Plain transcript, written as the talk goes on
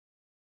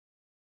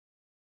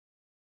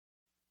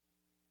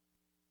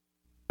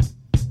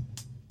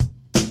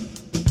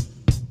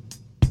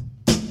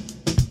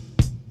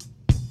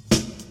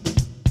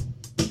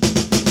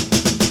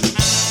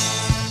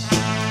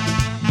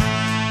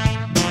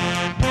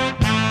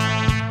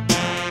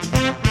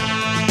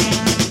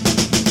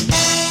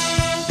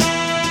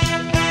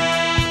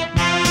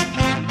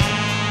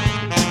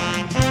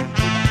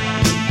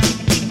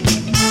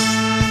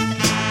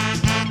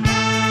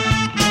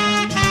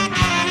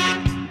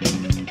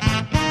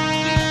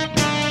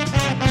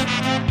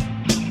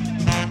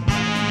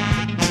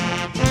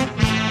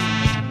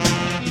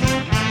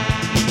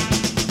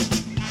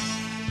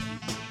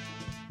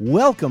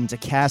Welcome to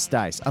Cast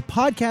Dice, a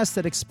podcast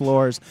that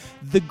explores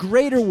the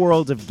greater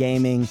world of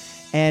gaming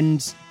and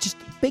just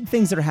big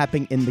things that are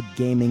happening in the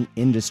gaming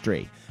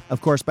industry.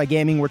 Of course, by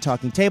gaming, we're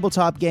talking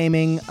tabletop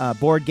gaming,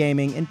 board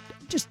gaming, and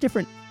just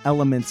different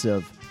elements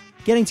of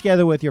getting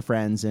together with your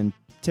friends and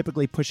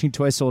typically pushing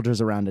toy soldiers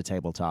around a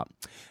tabletop.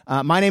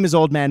 My name is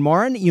Old Man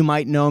Morin. You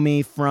might know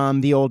me from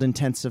the old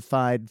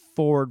Intensified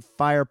Forward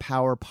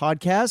Firepower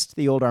podcast,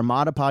 the old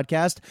Armada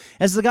podcast,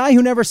 as the guy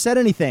who never said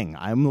anything.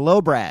 I'm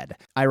Lowbrad.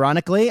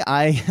 Ironically,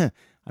 I'm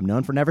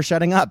known for never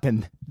shutting up,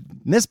 and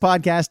in this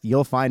podcast,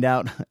 you'll find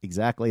out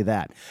exactly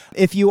that.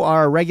 If you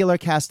are a regular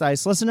Cast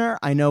Dice listener,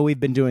 I know we've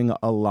been doing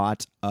a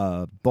lot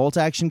of bolt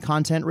action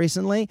content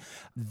recently.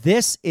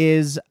 This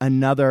is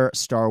another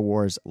Star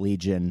Wars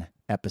Legion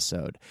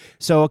episode.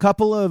 So a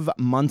couple of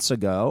months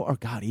ago, or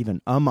God, even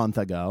a month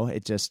ago,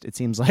 it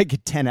seems like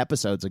 10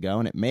 episodes ago,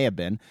 and it may have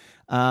been,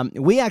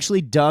 we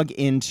actually dug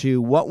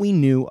into what we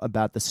knew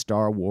about the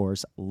Star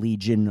Wars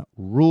Legion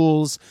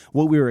rules,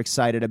 what we were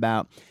excited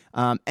about,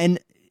 and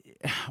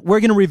we're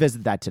going to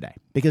revisit that today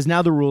because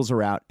now the rules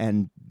are out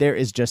and there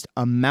is just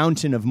a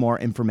mountain of more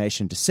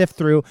information to sift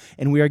through,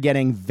 and we are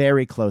getting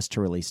very close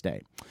to release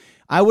date.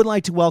 I would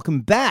like to welcome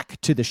back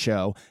to the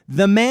show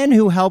the man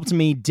who helped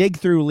me dig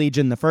through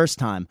Legion the first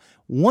time,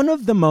 one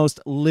of the most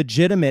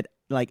legitimate,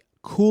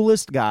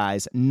 coolest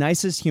guys,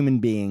 nicest human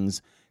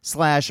beings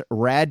 /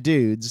 rad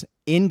dudes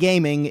in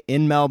gaming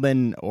in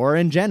Melbourne or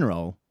in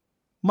general,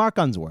 Mark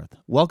Unsworth.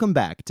 Welcome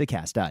back to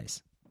Cast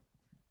Dice.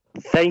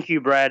 Thank you,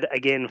 Brad,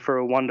 again for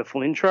a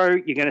wonderful intro.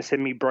 You're going to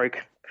send me broke.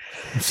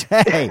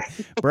 Hey,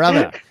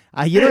 brother,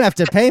 you don't have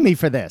to pay me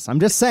for this. I'm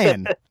just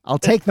saying, I'll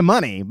take the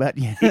money, but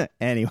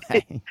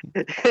anyway.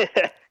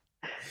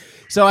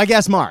 So I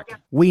guess, Mark,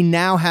 we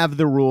now have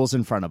the rules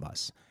in front of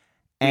us,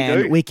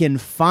 and we can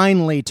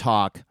finally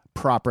talk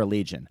proper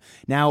Legion.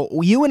 Now,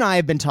 you and I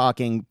have been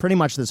talking pretty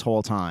much this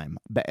whole time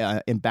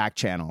in back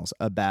channels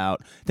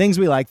about things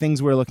we like,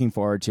 things we're looking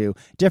forward to.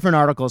 Different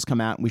articles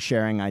come out and we're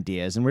sharing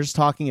ideas, and we're just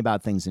talking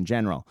about things in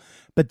general.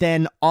 But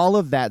then all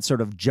of that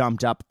sort of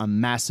jumped up a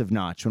massive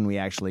notch when we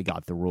actually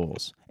got the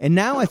rules. And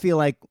now I feel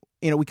like,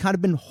 we kind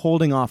of been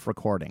holding off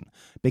recording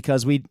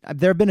because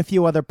there have been a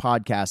few other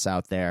podcasts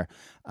out there,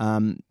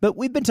 but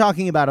we've been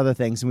talking about other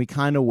things, and we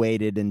kind of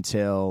waited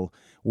until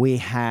we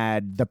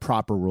had the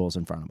proper rules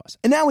in front of us.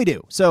 And now we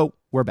do. So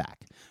we're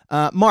back.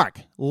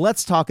 Mark,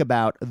 let's talk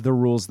about the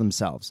rules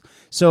themselves.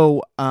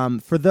 So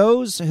for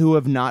those who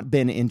have not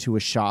been into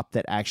a shop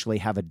that actually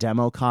have a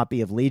demo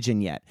copy of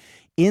Legion yet,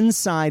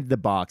 inside the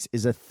box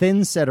is a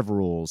thin set of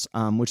rules,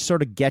 which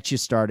sort of gets you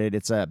started.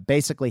 It's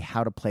basically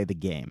how to play the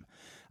game.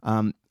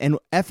 And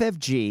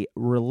FFG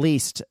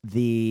released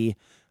the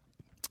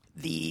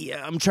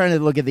I'm trying to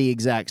look at the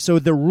exact, so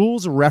the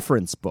rules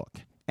reference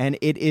book, and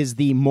it is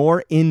the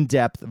more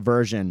in-depth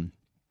version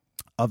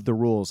of the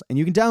rules, and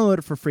you can download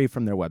it for free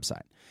from their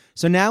website.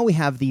 So now we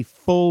have the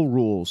full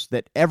rules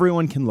that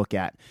everyone can look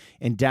at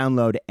and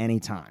download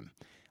anytime.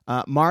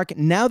 Mark,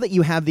 now that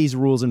you have these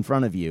rules in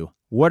front of you,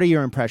 what are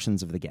your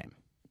impressions of the game?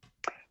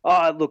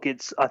 Look,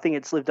 I think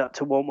it's lived up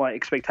to what my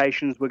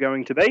expectations were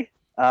going to be.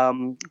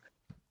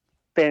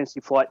 Fantasy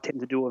Flight tend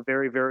to do a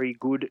very, very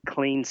good,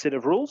 clean set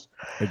of rules.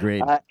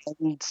 Agreed.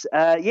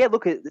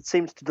 It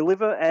seems to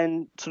deliver,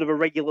 and sort of a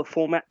regular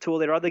format to all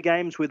their other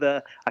games with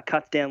a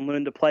cut-down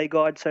learn-to-play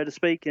guide, so to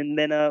speak, and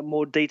then a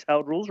more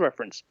detailed rules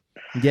reference.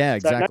 Yeah,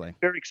 exactly. So,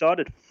 very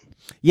excited.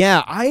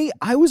 Yeah,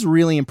 I was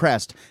really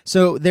impressed.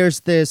 So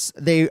there's this,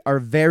 they are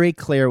very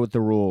clear with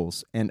the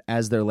rules and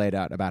as they're laid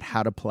out about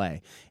how to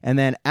play. And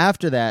then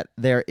after that,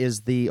 there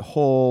is the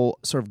whole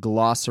sort of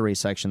glossary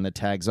section that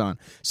tags on.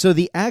 So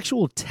the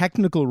actual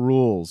technical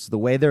rules, the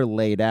way they're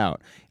laid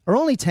out, are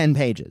only 10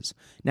 pages.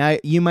 Now,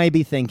 you might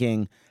be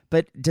thinking,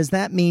 but does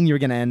that mean you're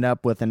going to end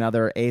up with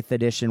another 8th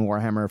edition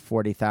Warhammer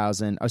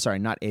 40,000? Oh, sorry,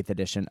 not 8th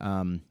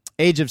edition.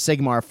 Age of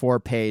Sigmar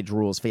 4-page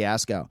rules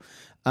fiasco.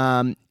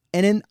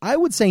 And then I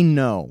would say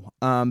no,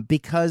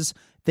 because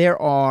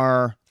there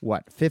are,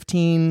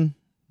 20,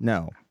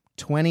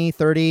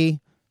 30,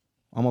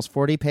 almost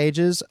 40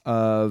 pages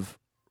of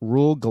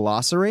rule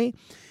glossary.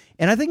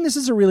 And I think this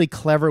is a really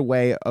clever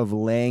way of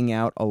laying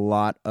out a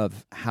lot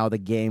of how the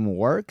game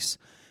works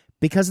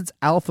because it's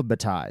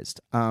alphabetized.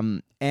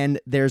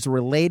 And there's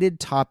related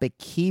topic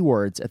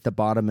keywords at the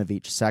bottom of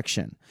each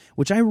section,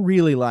 which I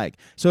really like.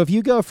 So if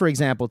you go, for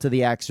example, to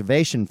the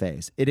activation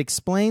phase, it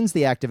explains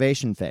the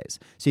activation phase.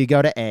 So you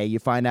go to A, you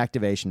find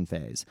activation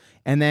phase.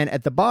 And then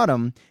at the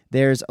bottom,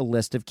 there's a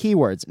list of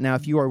keywords. Now,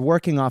 if you are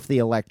working off the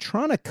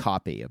electronic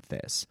copy of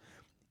this,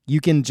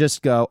 you can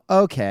just go,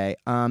 okay,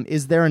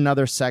 is there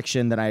another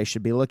section that I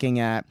should be looking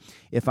at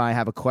if I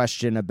have a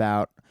question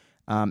about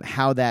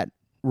how that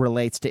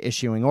relates to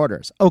issuing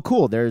orders? Oh,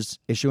 cool, there's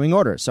issuing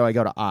orders. So I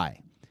go to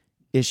I,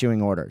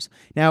 issuing orders.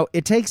 Now,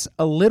 it takes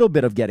a little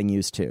bit of getting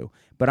used to,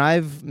 but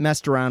I've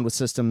messed around with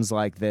systems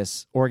like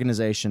this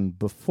organization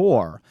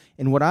before,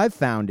 and what I've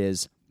found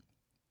is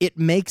it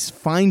makes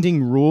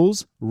finding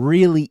rules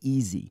really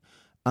easy.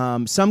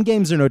 Some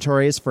games are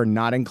notorious for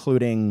not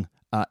including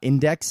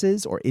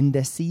indexes or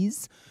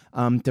indices.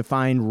 to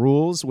find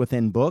rules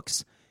within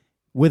books.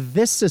 With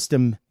this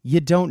system, you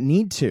don't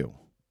need to.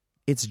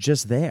 It's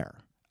just there.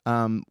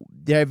 How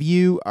do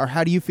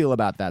you feel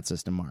about that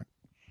system, Mark?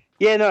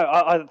 Yeah, no,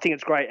 I think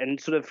it's great. And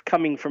sort of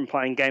coming from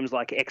playing games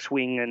like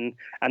X-Wing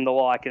and the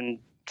like and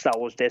Star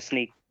Wars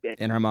Destiny.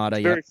 And Armada,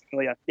 it's very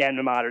familiar. Yeah, and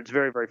Armada, it's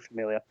very, very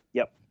familiar.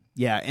 Yep.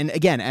 Yeah, and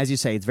again, as you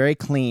say, it's very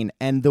clean.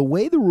 And the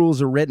way the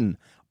rules are written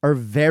are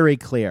very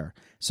clear.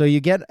 So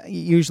you get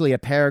usually a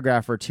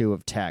paragraph or two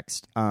of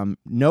text.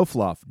 No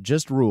fluff,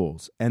 just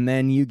rules. And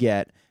then you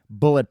get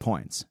bullet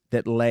points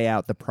that lay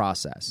out the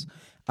process.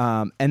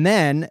 And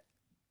then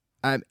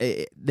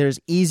there's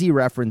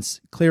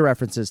clear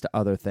references to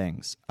other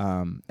things,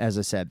 as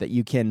I said, that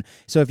you can.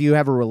 So if you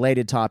have a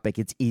related topic,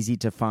 it's easy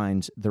to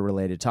find the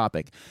related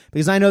topic.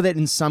 Because I know that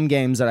in some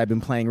games that I've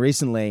been playing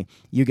recently,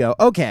 you go,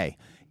 okay,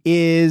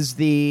 is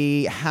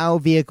the how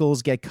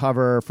vehicles get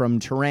cover from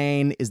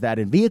terrain, is that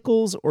in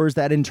vehicles or is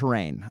that in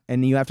terrain?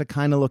 And you have to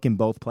kind of look in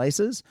both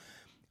places.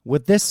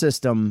 With this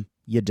system,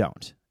 you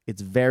don't.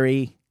 It's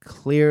very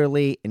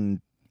clearly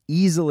and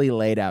easily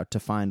laid out to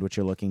find what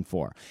you're looking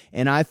for.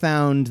 And I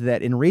found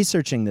that in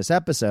researching this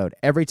episode,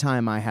 every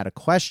time I had a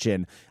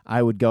question,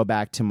 I would go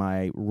back to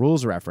my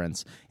rules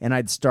reference and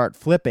I'd start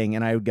flipping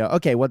and I would go,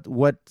 okay,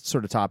 what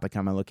sort of topic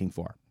am I looking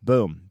for?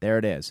 Boom, there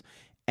it is.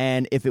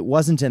 And if it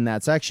wasn't in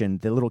that section,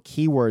 the little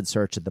keyword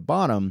search at the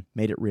bottom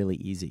made it really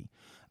easy.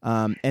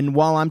 And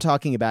while I'm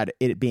talking about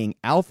it being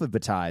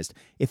alphabetized,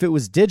 if it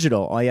was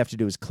digital, all you have to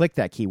do is click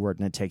that keyword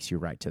and it takes you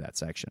right to that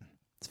section.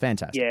 It's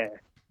fantastic.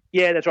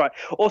 Yeah, that's right.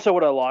 Also,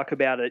 what I like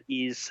about it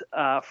is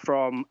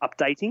from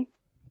updating.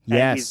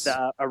 Yes. And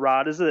with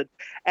erratas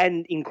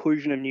and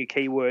inclusion of new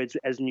keywords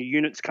as new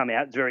units come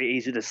out. It's very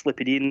easy to slip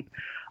it in.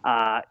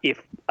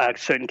 If a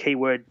certain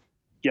keyword,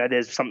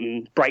 there's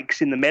something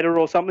breaks in the meta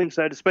or something,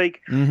 so to speak,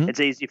 it's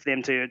easy for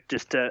them to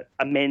just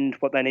amend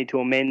what they need to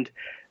amend.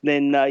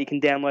 Then you can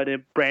download a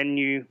brand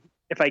new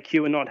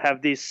FAQ and not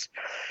have this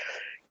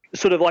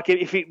sort of like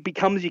if it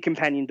becomes your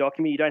companion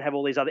document, you don't have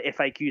all these other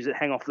FAQs that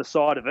hang off the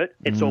side of it.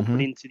 It's all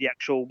put into the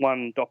actual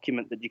one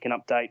document that you can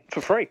update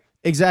for free.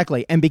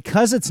 Exactly. And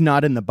because it's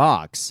not in the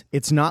box,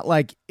 it's not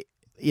like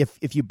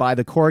if you buy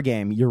the core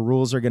game, your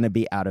rules are going to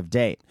be out of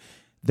date.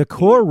 The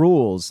core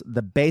rules,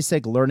 the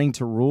basic learning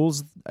to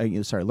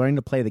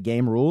play the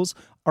game rules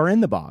are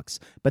in the box.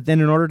 But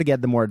then in order to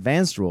get the more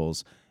advanced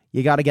rules,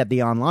 you got to get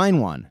the online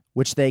one,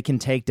 which they can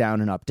take down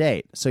and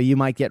update. So you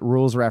might get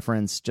rules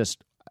reference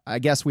I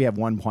guess we have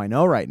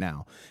 1.0 right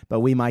now,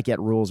 but we might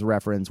get rules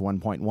reference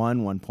 1.1,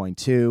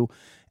 1.2,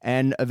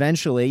 and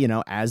eventually,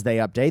 as they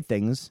update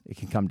things, it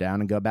can come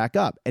down and go back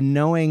up. And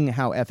knowing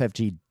how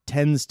FFG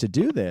tends to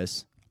do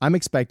this, I'm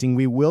expecting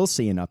we will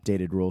see an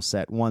updated rule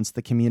set once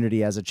the community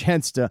has a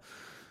chance to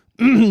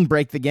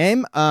break the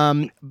game.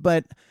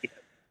 But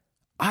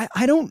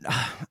I don't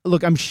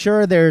look. I'm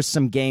sure there's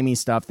some gamey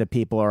stuff that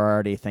people are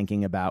already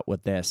thinking about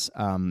with this.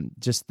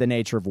 Just the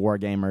nature of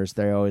wargamers,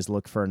 they always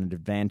look for an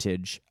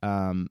advantage.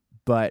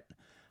 But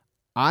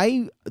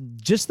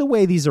just the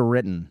way these are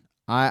written,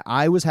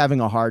 I was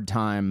having a hard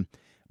time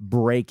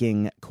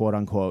breaking quote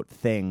unquote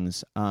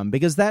things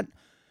because that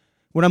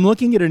when I'm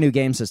looking at a new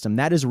game system,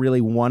 that is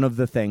really one of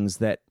the things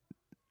that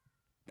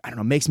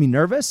makes me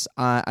nervous.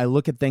 I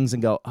look at things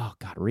and go, oh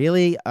God,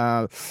 really?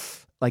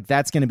 Like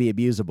that's going to be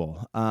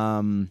abusable.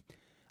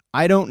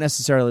 I don't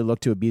necessarily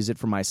look to abuse it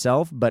for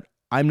myself, but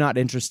I'm not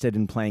interested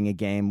in playing a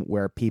game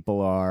where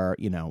people are,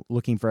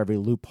 looking for every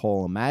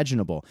loophole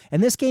imaginable.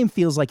 And this game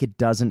feels like it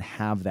doesn't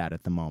have that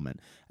at the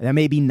moment. That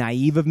may be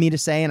naive of me to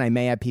say, and I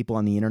may have people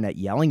on the internet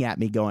yelling at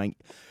me going,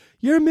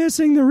 you're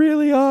missing the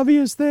really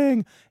obvious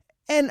thing.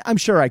 And I'm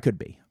sure I could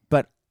be,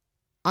 but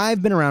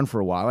I've been around for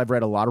a while. I've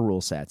read a lot of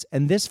rule sets,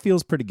 and this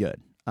feels pretty good.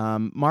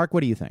 Mark,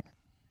 what do you think?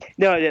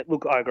 No,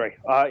 look, I agree.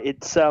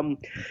 It's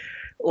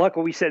like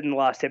what we said in the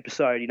last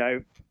episode,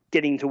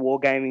 getting to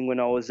wargaming when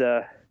I was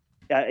a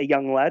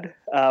young lad.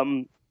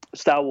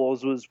 Star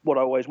Wars was what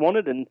I always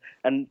wanted,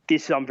 and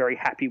this I'm very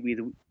happy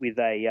with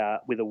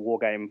a war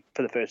game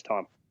for the first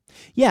time.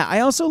 Yeah,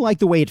 I also like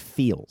the way it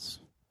feels.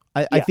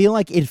 I feel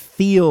like it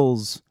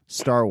feels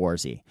Star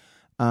Wars-y.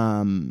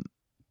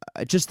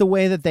 Just the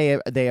way that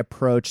they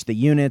approach the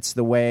units,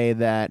 the way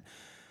that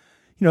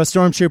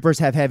stormtroopers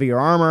have heavier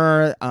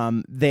armor.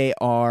 They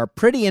are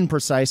pretty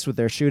imprecise with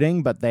their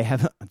shooting, but they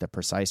have the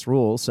precise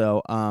rule,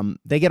 so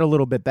they get a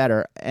little bit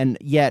better. And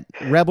yet,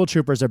 rebel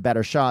troopers are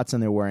better shots,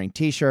 and they're wearing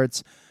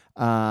T-shirts.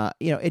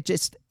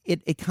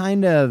 It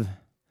kind of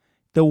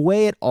the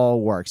way it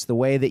all works, the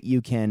way that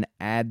you can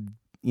add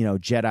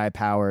Jedi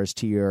powers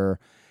to your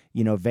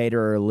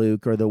Vader or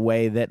Luke, or the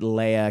way that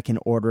Leia can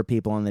order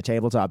people on the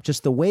tabletop.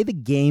 Just the way the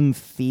game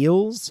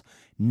feels.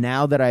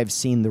 Now that I've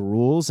seen the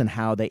rules and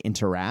how they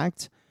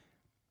interact,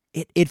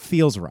 it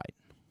feels right.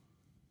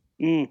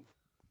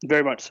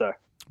 Very much so.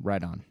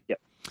 Right on.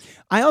 Yep.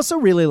 I also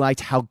really liked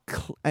how,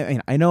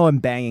 I know I'm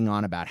banging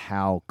on about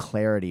how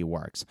clarity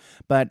works,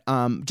 but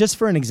just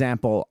for an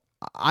example,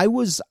 I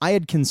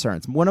had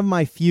concerns. One of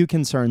my few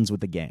concerns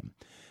with the game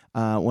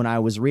when I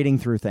was reading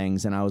through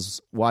things and I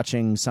was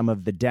watching some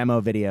of the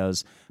demo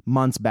videos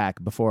months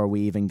back before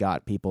we even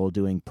got people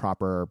doing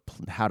proper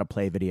how to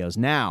play videos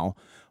now,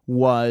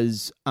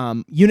 was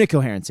unit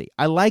coherency.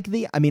 I like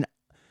the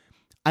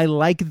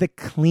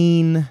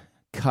clean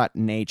cut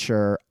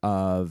nature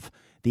of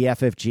the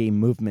FFG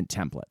movement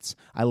templates.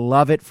 I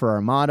love it for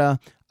Armada.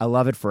 I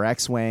love it for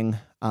X-Wing.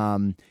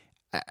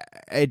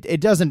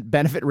 It doesn't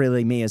benefit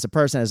really me as a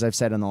person, as I've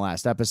said in the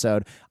last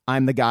episode.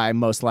 I'm the guy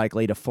most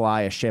likely to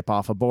fly a ship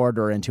off a board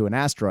or into an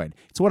asteroid.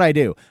 It's what I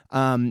do.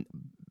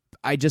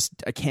 I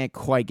can't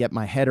quite get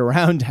my head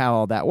around how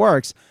all that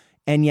works.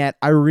 And yet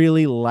I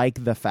really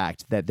like the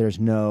fact that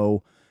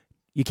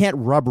you can't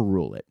rubber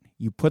rule it.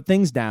 You put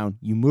things down,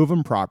 you move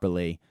them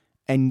properly,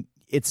 and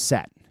it's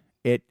set.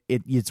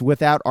 It's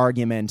without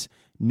argument.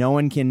 No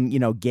one can,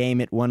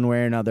 game it one way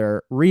or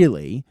another.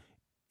 Really,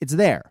 it's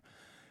there.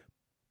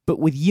 But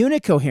with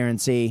unit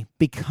coherency,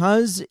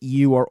 because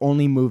you are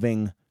only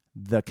moving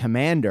the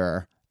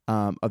commander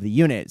of the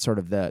unit, sort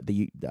of the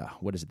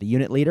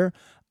unit leader,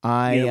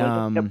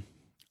 I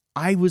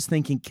was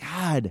thinking,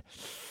 God,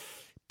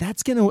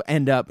 that's going to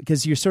end up,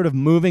 because you're sort of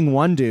moving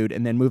one dude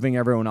and then moving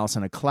everyone else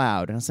in a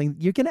cloud. And I was saying,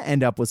 you're going to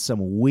end up with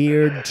some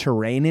weird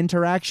terrain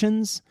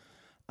interactions.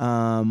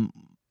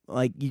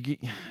 Like you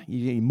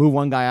move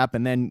one guy up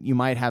and then you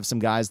might have some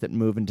guys that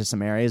move into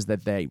some areas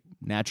that they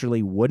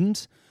naturally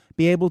wouldn't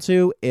be able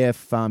to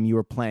if you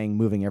were playing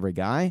moving every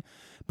guy.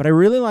 But I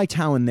really liked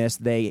how in this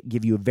they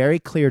give you a very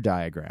clear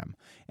diagram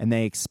and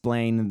they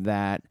explain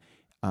that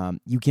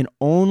you can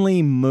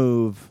only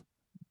move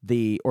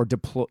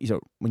deploy.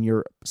 So when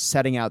you're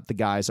setting out the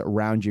guys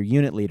around your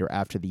unit leader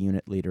after the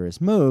unit leader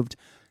is moved,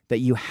 that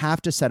you have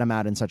to set them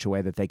out in such a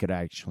way that they could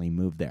actually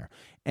move there.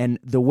 And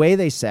the way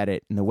they said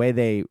it and the way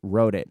they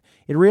wrote it,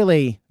 it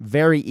really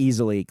very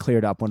easily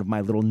cleared up one of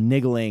my little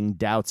niggling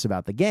doubts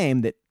about the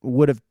game that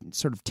would have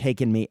sort of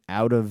taken me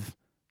out of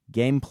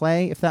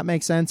gameplay, if that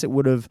makes sense. It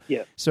would have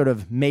sort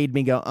of made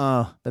me go,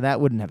 oh,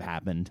 that wouldn't have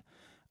happened.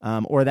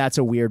 Or that's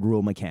a weird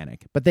rule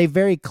mechanic. But they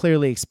very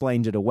clearly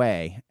explained it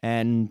away.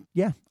 And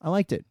yeah, I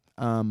liked it.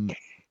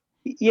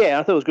 Yeah,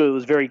 I thought it was good. It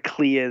was very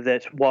clear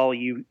that while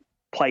you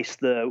place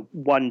the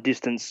one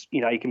distance,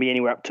 you can be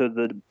anywhere up to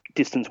the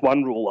distance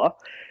one ruler,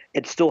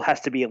 it still has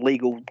to be a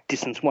legal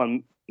distance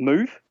one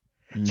move.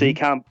 Mm-hmm. So you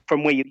can't,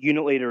 from where your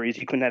unit leader is,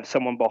 you can have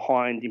someone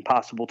behind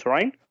impassable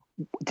terrain,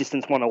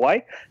 distance one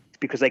away,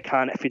 because they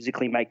can't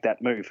physically make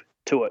that move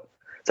to it.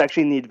 It's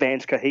actually in the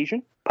advanced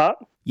cohesion part.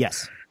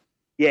 Yes.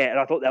 Yeah, and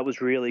I thought that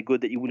was really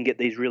good that you wouldn't get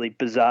these really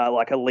bizarre,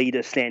 like a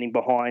leader standing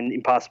behind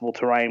impassable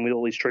terrain with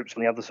all these troops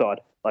on the other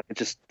side. Like, it's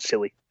just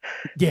silly.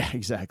 Yeah,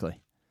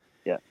 exactly.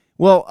 Yeah.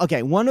 Well,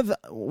 okay,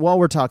 while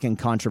we're talking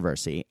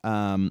controversy,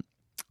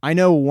 I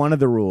know one of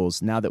the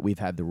rules, now that we've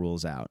had the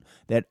rules out,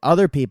 that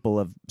other people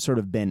have sort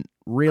of been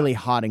really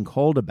hot and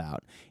cold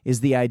about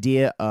is the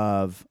idea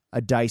of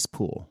a dice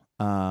pool.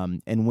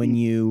 And when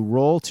you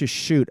roll to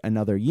shoot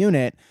another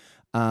unit,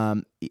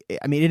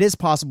 it is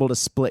possible to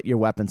split your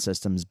weapon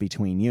systems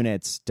between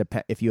units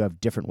if you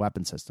have different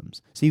weapon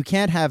systems. So you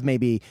can't have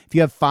maybe, if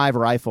you have 5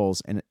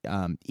 rifles and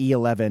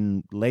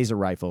E11 laser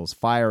rifles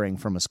firing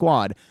from a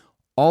squad,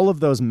 all of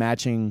those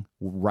matching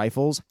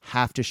rifles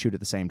have to shoot at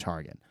the same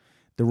target.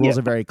 The rules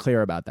are very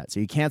clear about that. So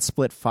you can't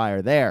split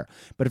fire there.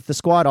 But if the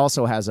squad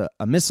also has a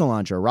missile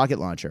launcher, a rocket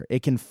launcher,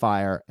 it can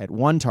fire at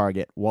one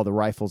target while the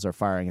rifles are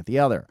firing at the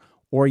other.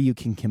 Or you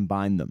can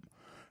combine them.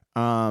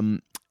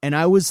 And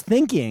I was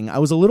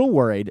a little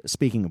worried,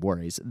 speaking of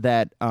worries,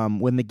 that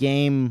when the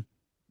game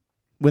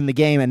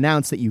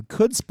announced that you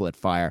could split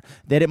fire,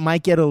 that it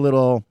might get a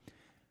little,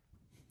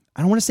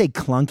 I don't want to say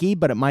clunky,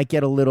 but it might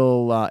get a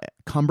little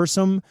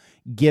cumbersome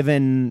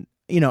given,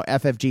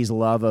 FFG's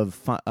love of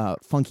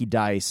funky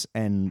dice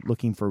and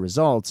looking for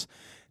results,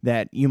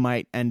 that you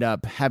might end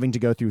up having to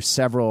go through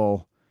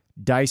several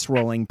dice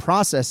rolling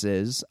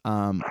processes,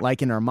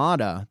 like in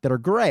Armada, that are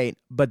great,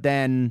 but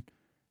then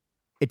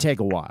it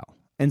take a while.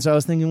 And so I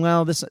was thinking,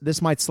 well,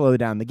 this might slow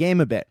down the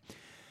game a bit.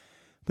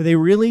 But they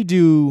really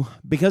do,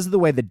 because of the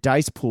way the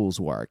dice pools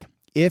work,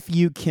 if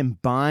you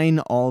combine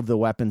all of the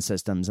weapon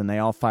systems and they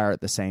all fire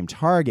at the same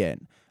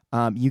target,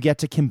 you get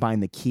to combine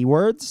the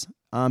keywords.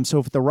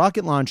 So for the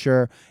rocket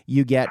launcher,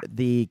 you get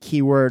the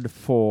keyword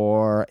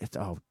for,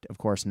 of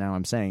course, now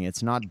I'm saying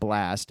it's not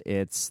blast,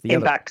 it's the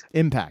impact.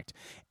 Impact.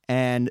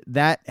 And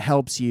that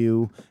helps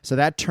you, so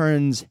that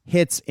turns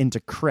hits into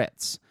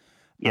crits.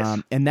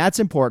 Yes. And that's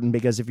important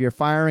because if you're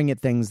firing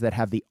at things that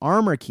have the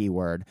armor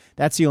keyword,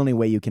 that's the only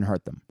way you can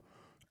hurt them.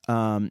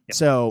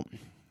 So,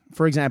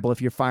 for example,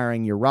 if you're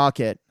firing your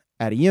rocket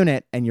at a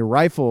unit and your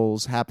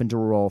rifles happen to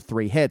roll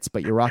 3 hits,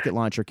 but your rocket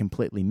launcher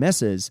completely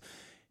misses,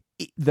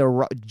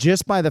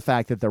 just by the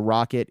fact that the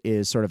rocket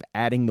is sort of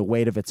adding the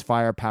weight of its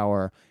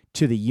firepower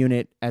to the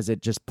unit as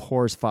it just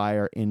pours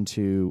fire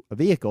into a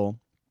vehicle,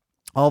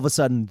 all of a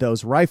sudden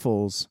those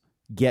rifles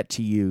get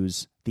to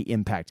use the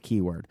impact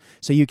keyword.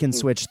 So you can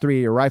switch 3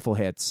 of your rifle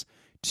hits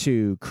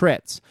to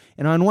crits.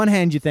 And on one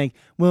hand you think,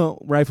 well,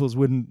 rifles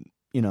wouldn't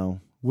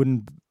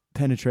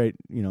penetrate,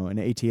 an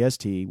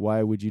ATST.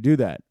 Why would you do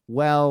that?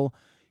 Well,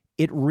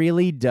 it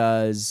really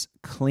does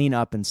clean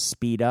up and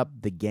speed up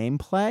the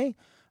gameplay.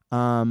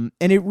 And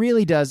it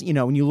really does,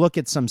 when you look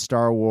at some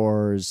Star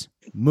Wars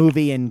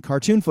movie and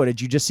cartoon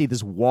footage, you just see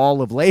this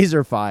wall of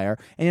laser fire,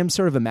 and I'm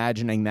sort of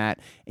imagining that,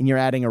 and you're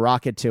adding a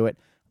rocket to it.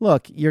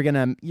 Look, you're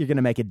gonna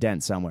make a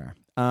dent somewhere.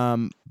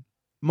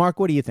 Mark,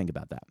 what do you think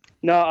about that?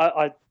 No,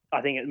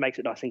 I think it makes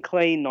it nice and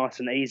clean, nice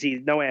and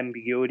easy, no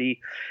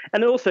ambiguity.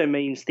 And it also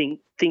means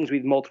things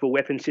with multiple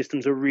weapon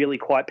systems are really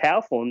quite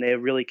powerful, and they're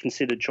really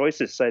considered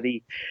choices. So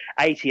the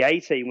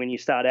AT-AT, when you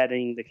start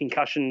adding the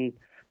concussion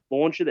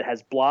launcher that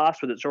has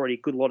blast, with it's already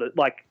a good lot of,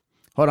 like...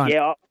 Hold on.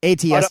 Yeah,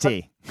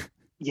 ATST.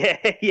 Yeah.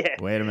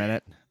 Wait a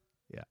minute.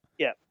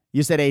 Yeah.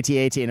 You said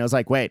AT-AT, and I was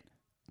like, wait.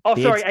 Oh,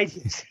 sorry,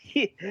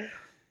 AT-AT.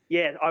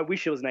 Yeah, I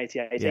wish it was an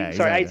AT-AT. Yeah,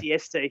 sorry, exactly.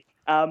 AT-ST.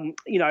 I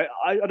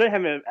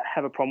don't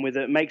have a problem with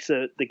it. It makes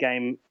the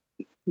game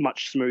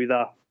much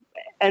smoother.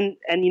 And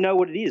you know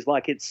what it is?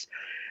 Like, it's...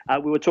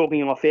 we were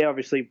talking off air,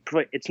 obviously.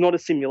 It's not a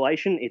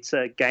simulation. It's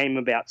a game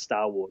about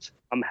Star Wars.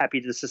 I'm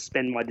happy to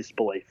suspend my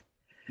disbelief.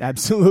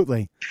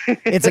 Absolutely.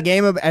 It's a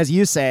game of, as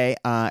you say,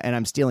 and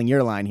I'm stealing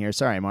your line here.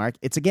 Sorry, Mark.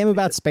 It's a game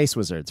about space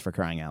wizards, for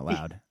crying out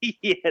loud.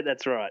 Yeah,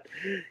 that's right.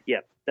 Yeah,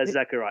 that's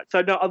exactly right.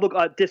 So, no, look,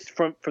 just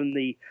from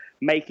the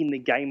making the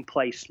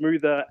gameplay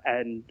smoother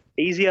and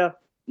easier,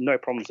 no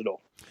problems at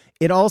all.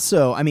 It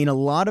also, a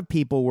lot of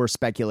people were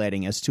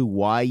speculating as to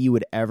why you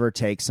would ever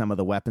take some of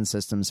the weapon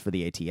systems for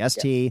the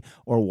AT-ST,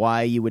 or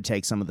why you would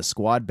take some of the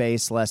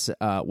squad-based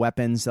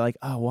weapons. They're like,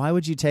 oh, why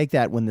would you take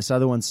that when this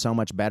other one's so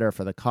much better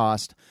for the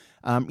cost?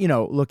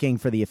 Looking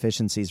for the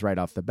efficiencies right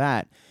off the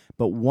bat.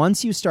 But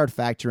once you start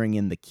factoring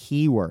in the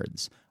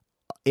keywords,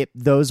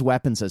 those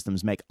weapon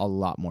systems make a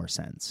lot more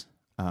sense.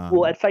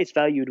 Well, at face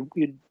value,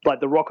 you'd like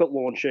the rocket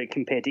launcher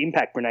compared to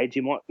impact grenades,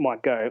 you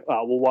might go,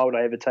 well, why would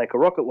I ever take a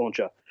rocket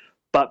launcher?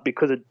 But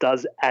because it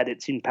does add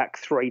its impact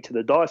 3 to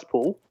the dice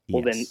pool,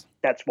 well, yes. Then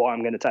that's why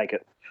I'm going to take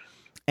it.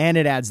 And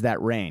it adds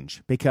that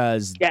range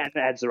because... Yeah, it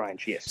adds the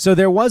range, yes. So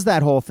there was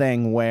that whole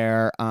thing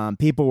where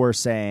people were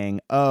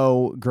saying,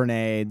 oh,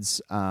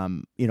 grenades,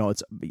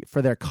 it's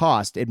for their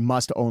cost, it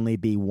must only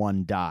be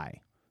one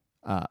die.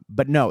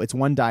 But no, it's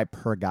one die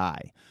per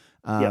guy.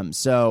 Yep.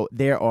 So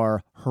they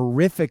are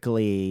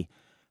horrifically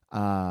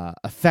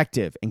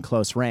effective in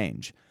close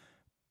range.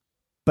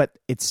 But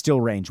it's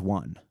still range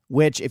 1,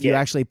 which if you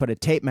actually put a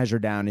tape measure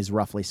down is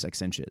roughly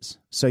 6 inches.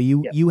 So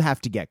you have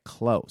to get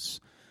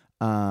close.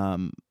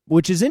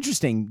 Which is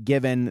interesting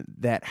given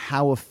that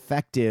how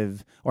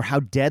effective or how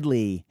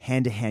deadly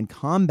hand-to-hand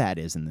combat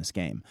is in this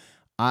game.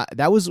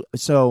 There's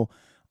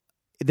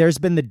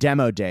been the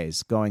demo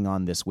days going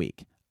on this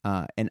week,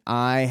 and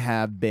I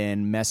have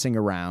been messing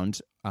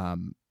around. I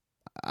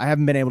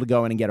haven't been able to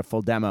go in and get a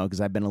full demo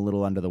because I've been a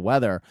little under the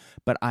weather,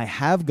 but I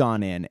have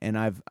gone in and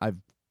I've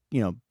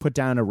put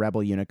down a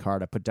Rebel unit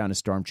card, I put down a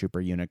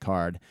Stormtrooper unit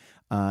card,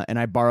 and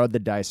I borrowed the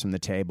dice from the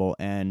table,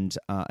 and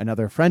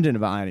another friend of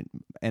mine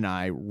and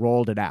I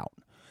rolled it out.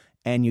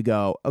 And you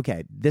go,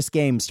 okay, this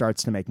game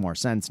starts to make more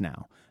sense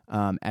now,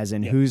 as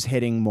in who's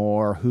hitting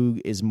more, who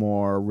is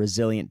more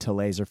resilient to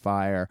laser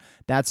fire,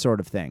 that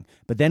sort of thing.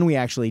 But then we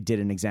actually did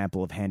an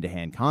example of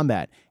hand-to-hand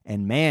combat,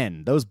 and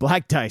man, those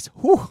black dice,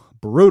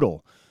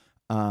 brutal.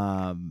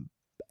 And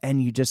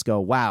you just go,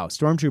 wow,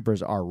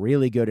 Stormtroopers are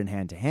really good in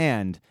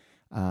hand-to-hand.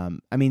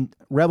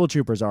 Rebel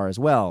troopers are as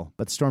well,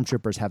 but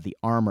Stormtroopers have the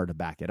armor to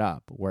back it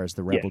up, whereas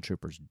the Rebel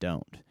troopers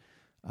don't,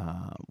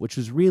 which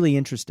was really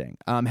interesting.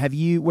 What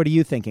are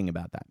you thinking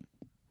about that?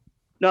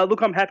 No,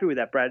 look, I'm happy with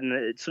that, Brad, and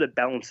it sort of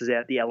balances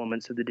out the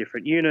elements of the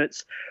different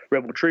units.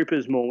 Rebel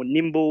troopers more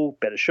nimble,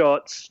 better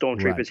shots.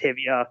 Stormtroopers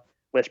heavier,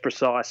 less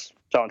precise,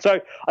 so on. So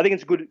I think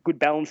it's a good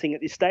balancing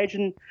at this stage,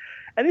 and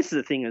this is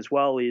the thing as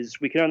well, is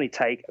we can only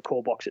take a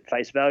core box at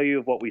face value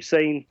of what we've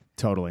seen.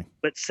 Totally.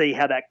 Let's see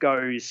how that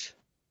goes.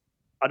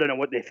 I don't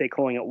know if they're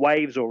calling it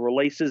waves or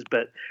releases,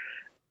 but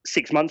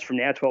 6 months from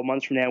now, 12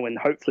 months from now, when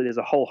hopefully there's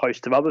a whole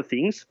host of other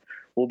things,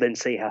 we'll then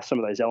see how some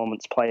of those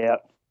elements play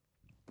out.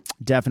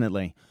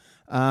 Definitely.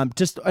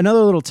 Just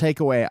another little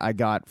takeaway I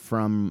got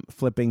from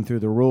flipping through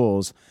the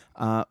rules.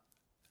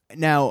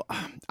 Now,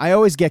 I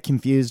always get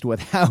confused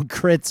with how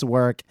crits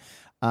work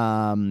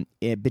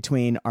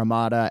between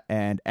Armada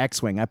and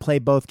X-Wing. I play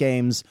both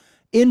games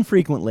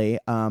infrequently.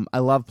 I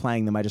love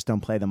playing them. I just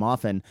don't play them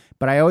often.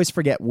 But I always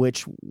forget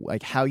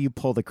how you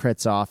pull the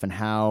crits off and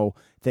how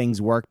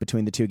things work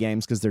between the two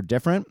games because they're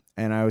different,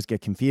 and I always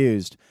get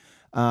confused.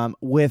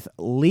 With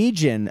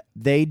Legion,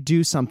 they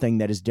do something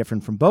that is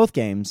different from both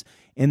games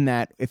in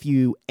that if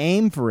you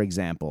aim, for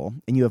example,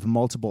 and you have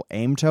multiple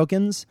aim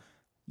tokens,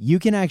 you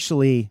can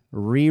actually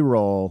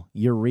re-roll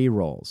your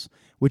re-rolls,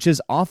 which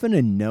is often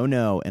a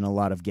no-no in a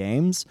lot of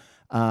games.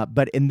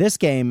 But in this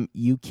game,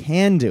 you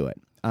can do it.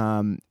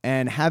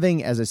 And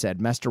having, as I said,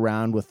 messed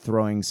around with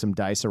throwing some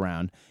dice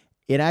around,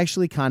 it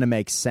actually kind of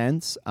makes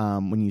sense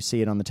when you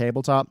see it on the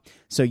tabletop.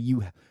 So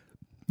you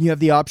have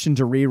the option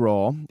to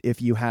re-roll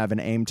if you have an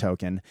aim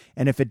token,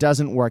 and if it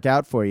doesn't work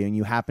out for you and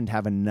you happen to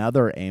have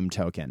another aim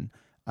token,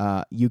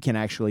 you can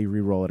actually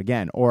re-roll it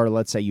again. Or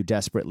let's say you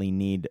desperately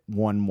need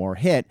one more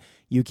hit,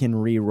 you can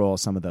re-roll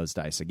some of those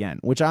dice again,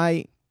 which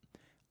I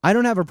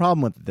don't have a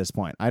problem with at this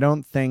point. I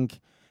don't think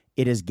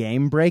it is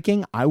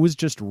game-breaking. I was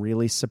just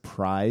really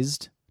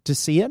surprised to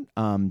see it,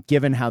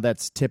 given how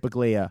that's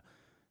typically a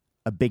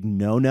big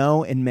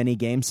no-no in many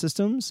game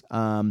systems.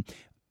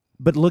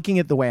 But looking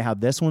at the way how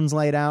this one's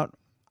laid out,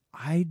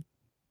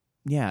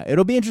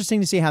 it'll be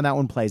interesting to see how that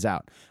one plays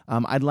out.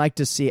 I'd like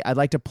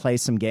to play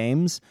some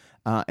games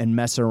and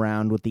mess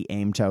around with the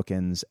aim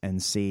tokens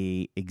and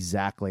see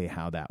exactly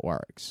how that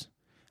works.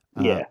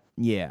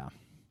 Yeah.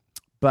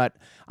 But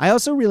I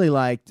also really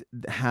liked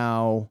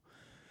how,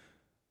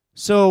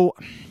 so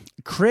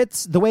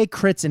crits, the way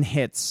crits and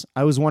hits,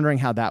 I was wondering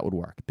how that would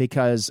work,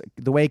 because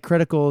the way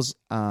criticals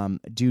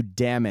do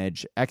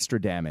damage, extra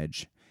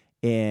damage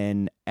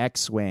in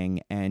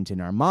X-Wing and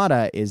in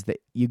Armada is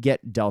that you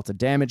get dealt a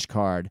damage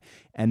card,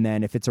 and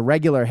then if it's a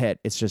regular hit,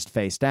 it's just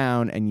face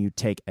down, and you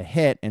take a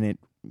hit, and it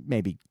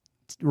maybe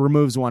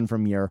removes one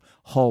from your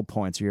hull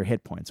points or your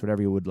hit points,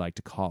 whatever you would like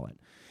to call it.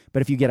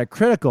 But if you get a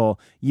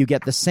critical, you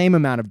get the same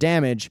amount of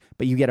damage,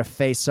 but you get a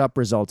face-up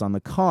result on the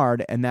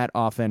card, and that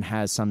often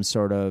has some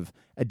sort of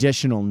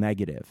additional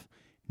negative.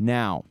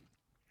 Now,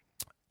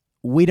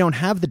 we don't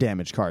have the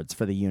damage cards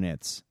for the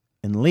units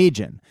in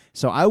Legion.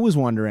 So I was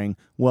wondering,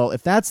 well,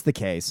 if that's the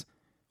case,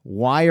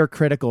 why are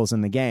criticals in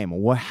the game?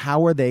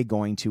 How are they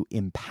going to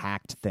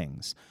impact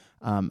things?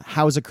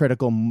 How is a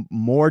critical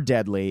more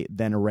deadly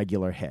than a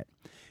regular hit?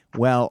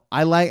 Well,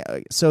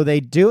 so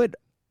they do it.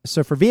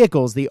 So for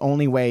vehicles, the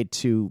only way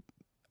to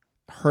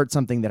hurt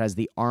something that has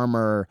the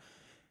armor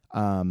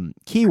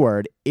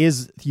keyword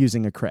is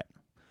using a crit.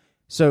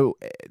 So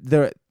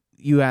the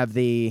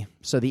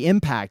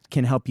impact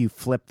can help you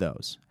flip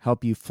those,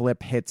 help you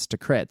flip hits to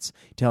crits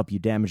to help you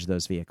damage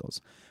those vehicles.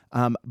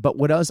 But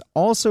what does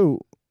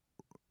also,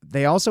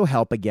 they also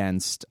help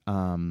against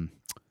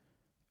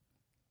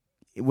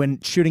when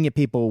shooting at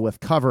people with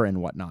cover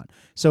and whatnot.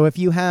 So if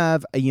you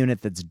have a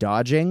unit that's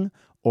dodging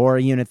or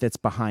a unit that's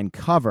behind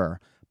cover,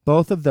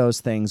 both of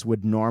those things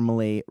would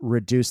normally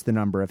reduce the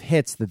number of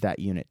hits that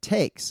unit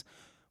takes.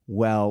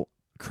 Well,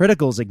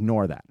 criticals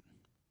ignore that.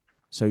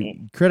 So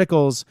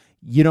criticals,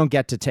 you don't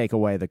get to take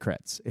away the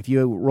crits. If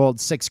you rolled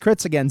 6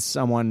 crits against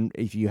someone,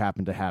 if you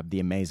happen to have the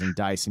amazing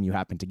dice and you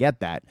happen to get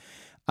that,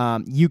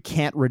 you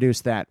can't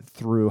reduce that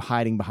through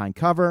hiding behind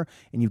cover,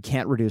 and you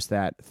can't reduce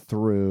that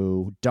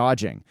through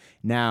dodging.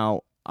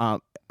 Now,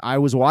 I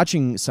was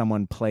watching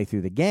someone play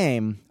through the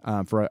game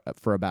for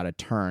about a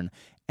turn,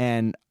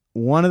 and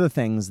one of the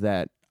things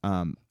that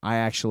I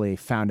actually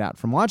found out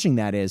from watching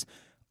that is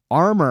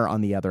armor,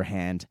 on the other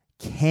hand,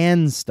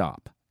 can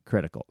stop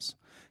criticals.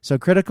 So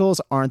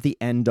criticals aren't the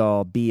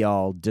end-all,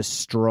 be-all,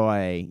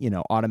 destroy,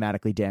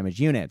 automatically damage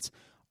units.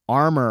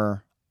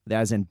 Armor,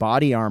 as in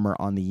body armor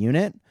on the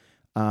unit,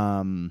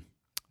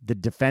 the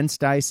defense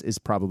dice is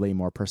probably a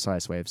more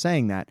precise way of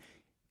saying that,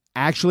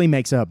 actually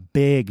makes a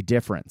big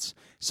difference.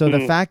 So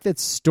the fact that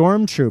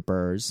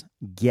stormtroopers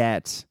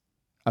get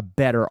a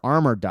better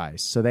armor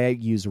dice, so they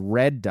use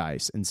red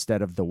dice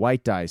instead of the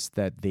white dice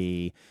that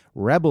the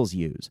rebels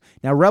use.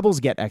 Now, rebels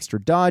get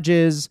extra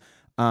dodges.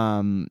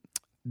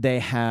 They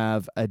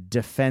have a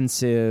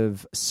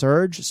defensive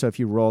surge. So if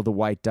you roll the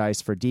white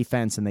dice for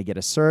defense and they get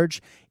a surge,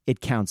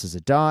 it counts as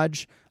a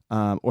dodge.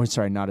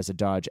 Not as a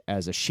dodge,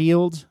 as a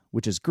shield,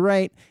 which is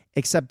great,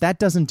 except that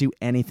doesn't do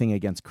anything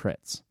against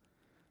crits.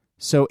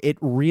 So it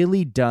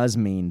really does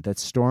mean that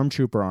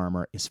stormtrooper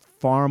armor is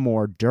far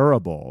more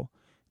durable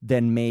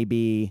than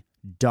maybe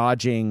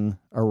dodging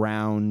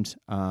around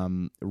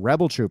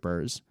rebel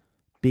troopers,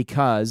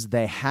 because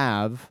they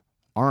have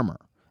armor.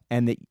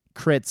 And the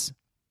crits,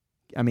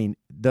 I mean,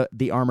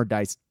 the armor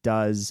dice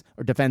does,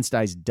 or defense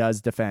dice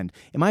does defend.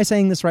 Am I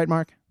saying this right,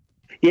 Mark?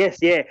 Yes,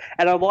 yeah.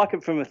 And I like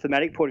it from a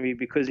thematic point of view,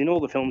 because in all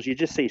the films you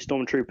just see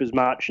stormtroopers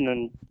marching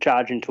and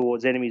charging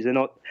towards enemies. They're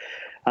not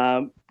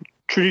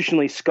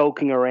traditionally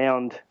skulking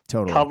around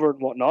cover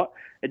and whatnot.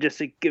 It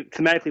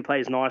thematically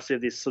plays nicely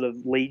with this sort of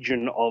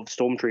legion of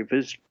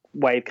stormtroopers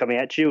wave coming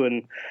at you,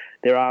 and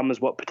their armor is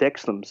what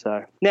protects them.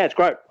 So, yeah, it's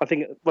great. I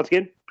think, once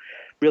again,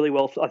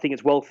 I think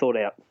it's well thought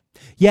out.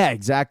 Yeah,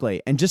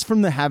 exactly. And just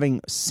from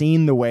having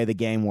seen the way the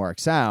game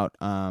works out,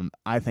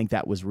 I think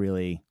that was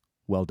really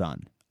well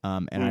done.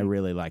 I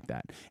really like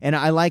that. And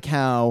I like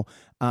how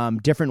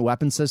different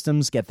weapon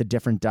systems get the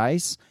different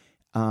dice.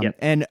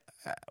 And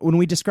when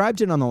we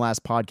described it on the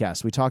last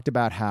podcast, we talked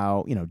about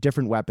how,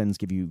 different weapons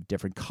give you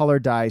different color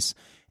dice,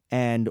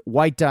 and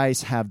white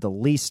dice have the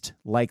least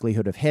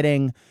likelihood of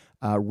hitting.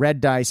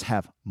 Red dice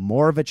have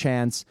more of a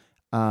chance.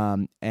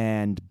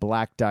 And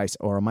black dice,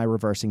 or am I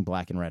reversing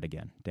black and red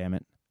again? Damn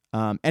it.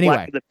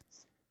 Anyway.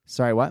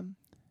 Sorry, what?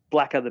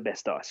 Black are the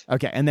best dice.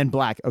 Okay, and then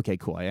black. Okay,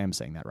 cool. I am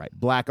saying that right.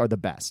 Black are the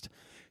best.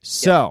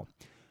 So,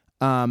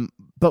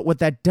 but what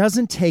that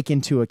doesn't take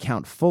into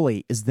account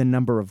fully is the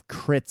number of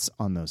crits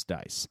on those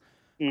dice.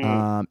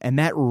 And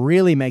that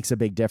really makes a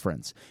big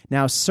difference.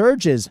 Now,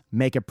 surges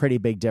make a pretty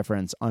big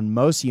difference on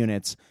most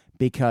units,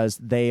 because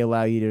they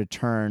allow you to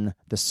turn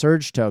the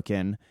surge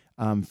token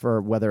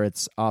for whether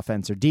it's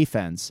offense or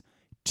defense,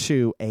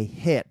 to a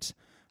hit.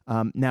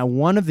 Now,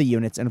 one of the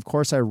units, and of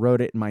course I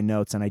wrote it in my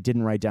notes and I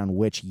didn't write down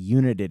which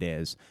unit it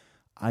is.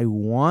 I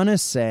want to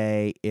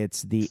say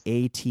it's the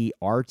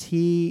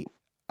ATRT,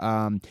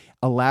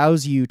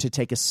 allows you to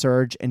take a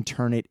surge and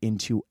turn it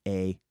into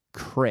a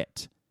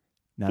crit.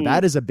 Now,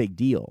 that is a big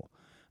deal.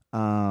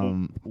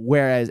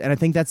 Whereas, and I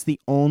think that's the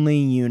only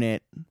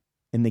unit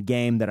in the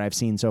game that I've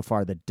seen so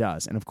far that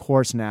does. And of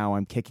course, now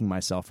I'm kicking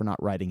myself for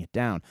not writing it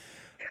down.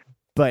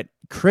 But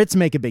crits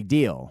make a big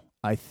deal,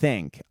 I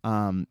think.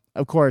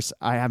 Of course,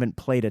 I haven't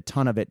played a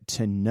ton of it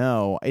to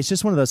know. It's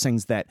just one of those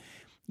things that,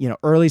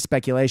 early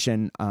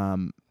speculation,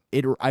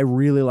 I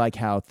really like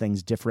how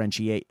things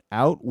differentiate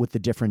out with the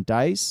different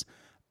dice.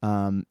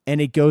 And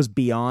it goes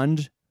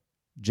beyond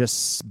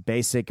just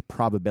basic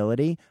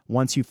probability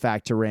once you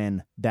factor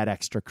in that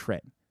extra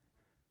crit.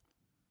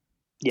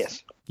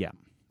 Yes. Yeah.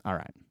 All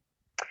right.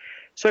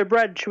 So,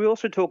 Brad, should we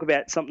also talk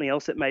about something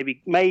else that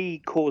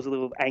may cause a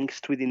little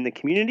angst within the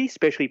community,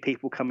 especially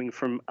people coming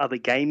from other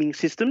gaming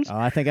systems? Oh,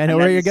 I think I know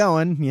where you're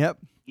going. Yep.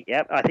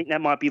 Yep. I think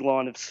that might be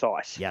line of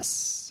sight.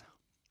 Yes.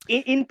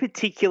 In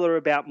particular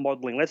about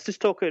modelling, let's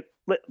just talk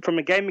from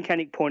a game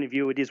mechanic point of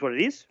view. It is what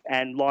it is,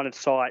 and line of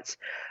sight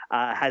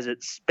has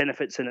its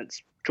benefits and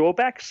its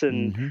drawbacks.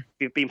 And if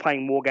you've been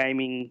playing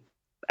wargaming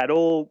at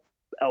all,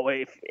 or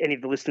if any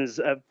of the listeners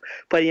have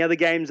played any other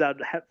games, I'd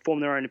form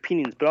their own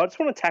opinions. But I just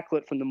want to tackle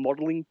it from the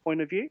modelling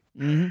point of view.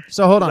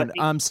 So hold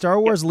on. Star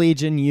Wars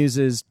Legion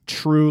uses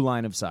true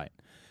line of sight.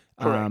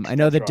 I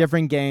know that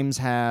different games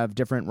have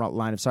different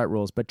line of sight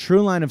rules, but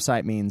true line of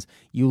sight means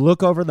you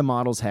look over the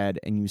model's head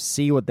and you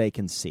see what they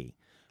can see.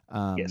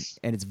 Yes.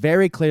 And it's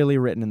very clearly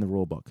written in the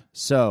rule book.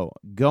 So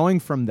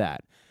going from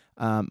that,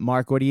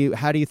 Mark,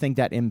 how do you think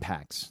that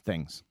impacts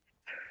things?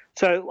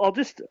 So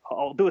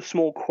I'll do a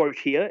small quote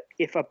here.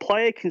 If a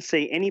player can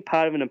see any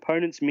part of an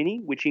opponent's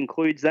mini, which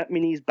includes that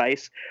mini's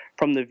base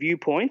from that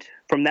viewpoint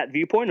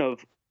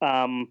of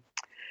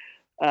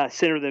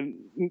center of the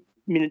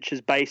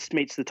miniature's base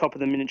meets the top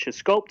of the miniature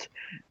sculpt,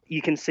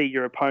 you can see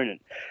your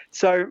opponent.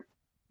 So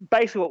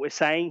basically what we're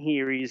saying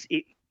here is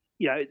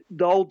the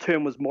old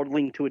term was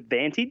modeling to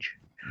advantage.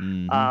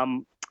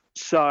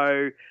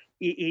 So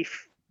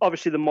if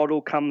obviously the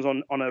model comes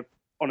on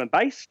a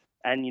base,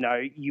 and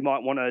you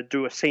might want to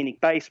do a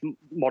scenic base,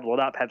 model it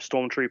up, have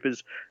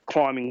stormtroopers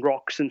climbing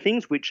rocks and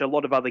things, which a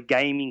lot of other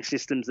gaming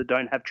systems that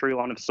don't have true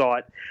line of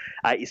sight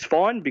is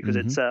fine because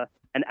it's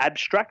an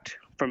abstract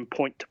from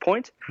point to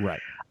point. Right.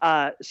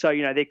 So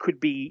there could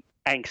be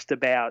angst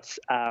about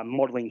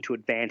modelling to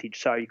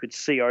advantage. So you could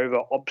see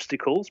over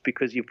obstacles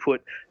because you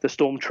put the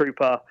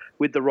stormtrooper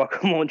with the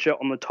rocket launcher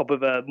on the top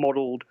of a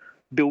modelled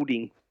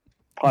building,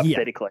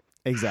 hypothetically.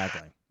 Yeah,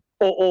 exactly.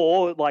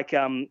 Or like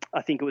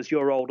I think it was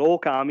your old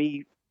orc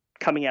army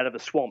coming out of a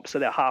swamp, so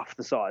they're half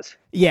the size.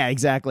 Yeah,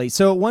 exactly.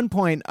 So at one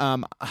point,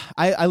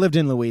 I lived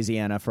in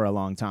Louisiana for a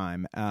long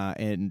time,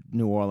 in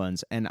New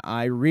Orleans, and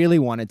I really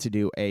wanted to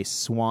do a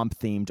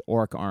swamp-themed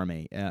orc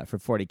army for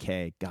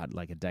 40K,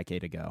 like a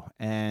decade ago.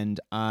 And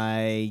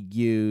I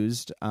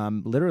used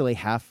literally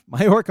half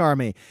my orc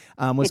army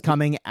was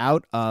coming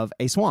out of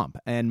a swamp,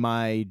 and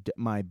my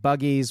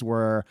buggies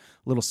were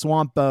little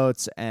swamp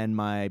boats, and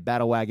my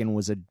battle wagon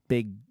was a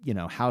big,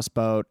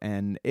 houseboat,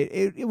 and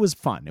it was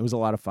fun. It was a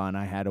lot of fun.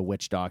 I had a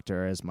witch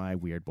doctor as my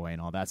weird boy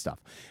and all that stuff.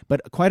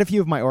 But quite a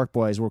few of my orc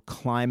boys were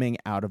climbing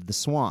out of the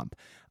swamp,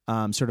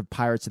 sort of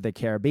Pirates of the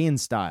Caribbean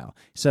style.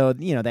 So,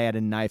 they had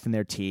a knife in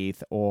their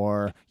teeth,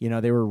 or,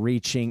 they were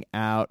reaching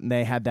out, and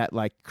they had that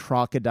like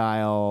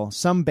crocodile.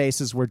 Some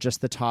bases were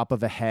just the top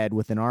of a head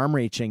with an arm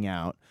reaching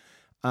out.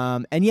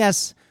 And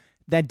yes,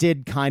 that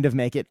did kind of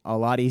make it a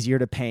lot easier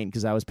to paint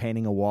because I was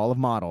painting a wall of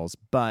models,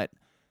 but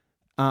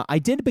I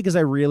did it because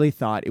I really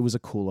thought it was a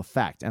cool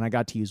effect, and I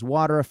got to use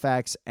water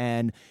effects,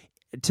 and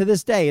to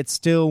this day, it's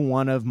still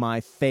one of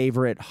my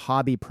favorite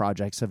hobby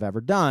projects I've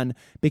ever done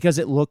because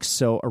it looks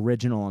so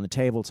original on the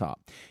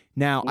tabletop.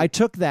 Now, I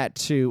took that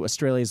to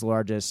Australia's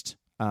largest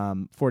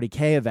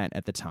 40K event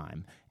at the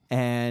time,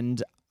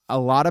 and a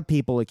lot of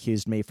people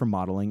accused me for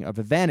modeling of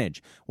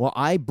advantage. Well,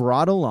 I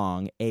brought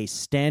along a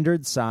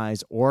standard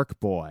size orc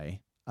boy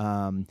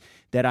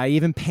that I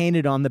even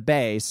painted on the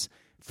base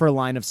for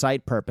line of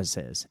sight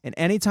purposes. And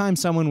anytime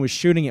someone was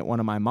shooting at one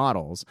of my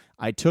models,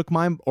 I took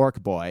my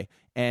orc boy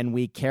and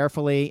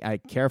I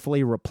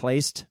carefully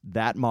replaced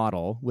that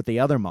model with the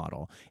other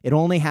model. It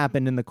only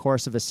happened in the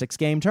course of a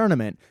 6-game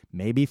tournament,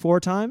 maybe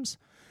 4 times,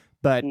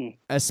 but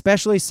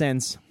especially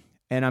since,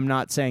 and I'm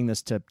not saying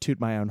this to toot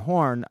my own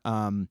horn,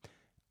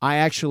 I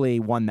actually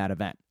won that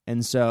event.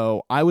 And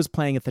so I was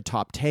playing at the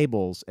top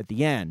tables at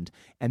the end,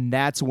 and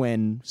that's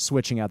when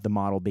switching out the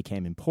model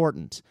became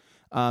important.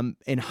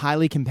 In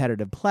highly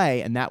competitive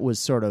play, and that was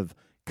sort of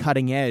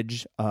cutting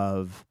edge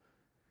of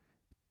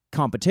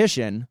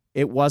competition,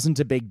 it wasn't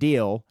a big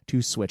deal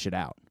to switch it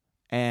out.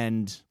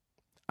 And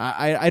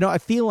I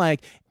feel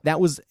like that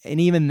was, and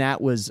even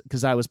that was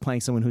because I was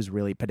playing someone who's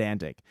really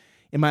pedantic.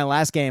 in my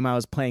last game, I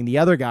was playing the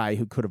other guy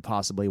who could have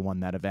possibly won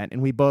that event,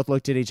 and we both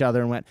looked at each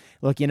other and went,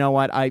 look, you know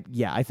what? I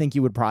think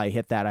you would probably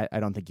hit that. I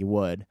don't think you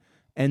would.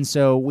 And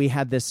so we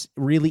had this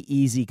really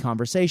easy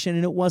conversation,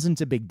 and it wasn't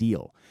a big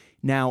deal.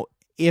 Now,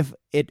 if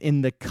it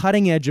in the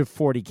cutting edge of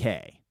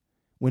 40K,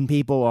 when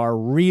people are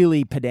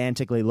really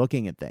pedantically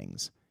looking at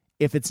things,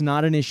 if it's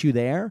not an issue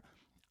there,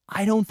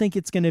 I don't think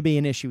it's going to be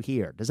an issue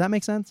here. Does that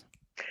make sense?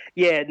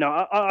 Yeah, no,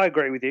 I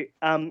agree with you.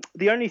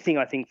 The only thing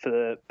I think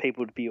for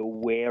people to be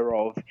aware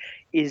of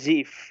is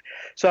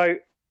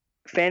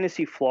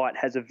Fantasy Flight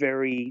has a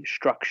very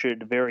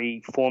structured,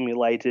 very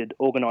formulated,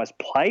 organised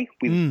play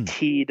with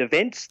tiered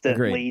events that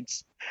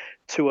leads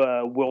to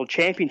a world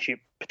championship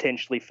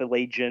potentially for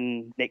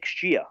Legion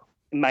next year,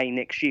 May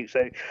next year.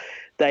 So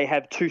they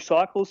have 2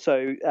 cycles.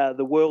 So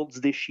the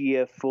Worlds this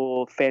year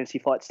for Fantasy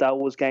Flight Star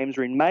Wars games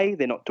are in May.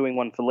 They're not doing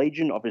one for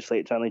Legion. Obviously,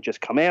 it's only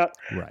just come out.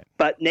 Right.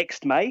 But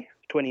next May,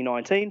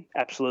 2019,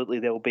 absolutely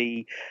there will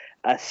be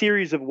a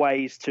series of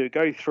ways to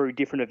go through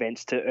different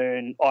events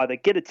to either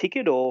get a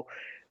ticket or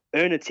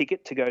earn a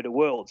ticket to go to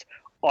Worlds.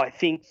 I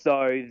think,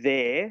 though,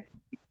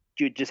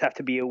 you just have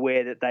to be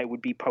aware that they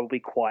would be probably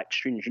quite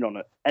stringent on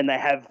it, and they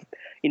have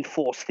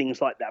enforced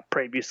things like that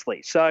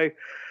previously. So,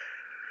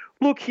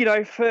 look,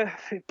 for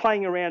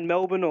playing around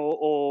Melbourne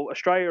or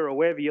Australia or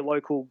wherever your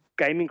local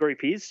gaming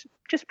group is,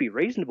 just be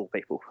reasonable,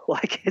 people.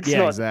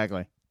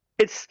 Exactly.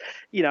 It's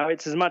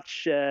it's as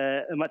much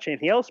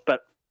anything else,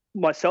 but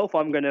myself,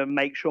 I'm going to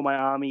make sure my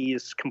army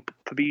is,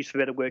 for use of a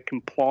better word,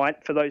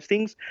 compliant for those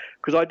things,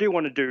 because I do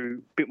want to do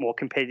a bit more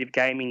competitive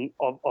gaming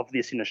of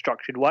this in a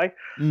structured way.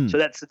 So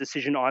that's the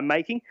decision I'm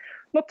making.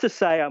 Not to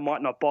say I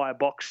might not buy a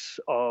box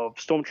of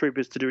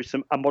Stormtroopers to do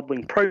a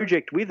modelling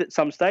project with at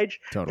some stage.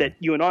 Totally. That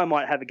you and I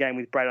might have a game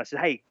with Brad. I said,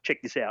 hey,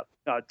 check this out.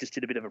 I just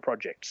did a bit of a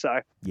project. So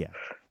yeah.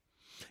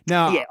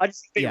 Now, I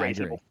just be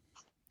reasonable.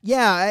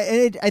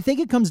 Yeah, I think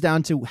it comes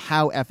down to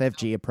how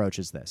FFG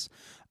approaches this.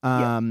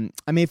 I mean,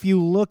 if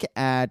you look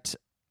at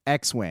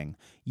X-Wing,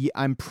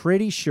 I'm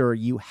pretty sure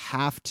you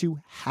have to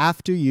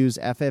use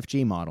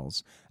FFG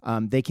models.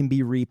 They can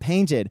be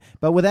repainted,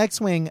 but with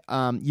X-Wing,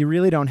 you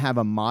really don't have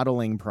a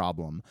modeling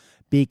problem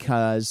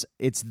because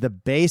it's the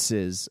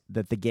bases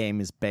that the game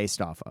is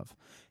based off of.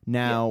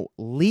 Now,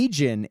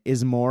 Legion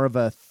is more of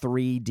a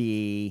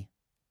 3D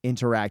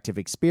interactive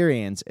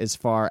experience as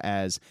far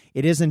as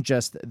it isn't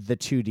just the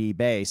 2D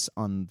base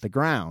on the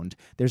ground.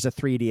 There's a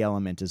 3D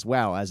element as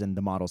well, as in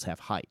the models have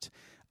height,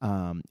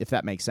 if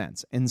that makes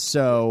sense. And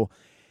so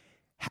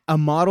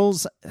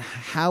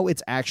how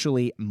it's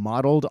actually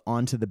modeled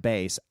onto the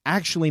base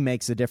actually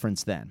makes a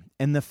difference then.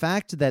 And the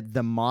fact that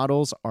the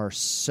models are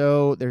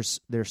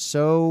they're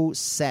so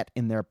set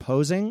in their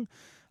posing,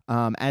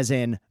 as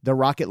in the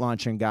rocket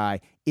launching guy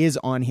is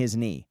on his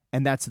knee,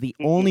 and that's the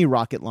only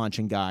rocket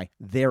launching guy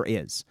there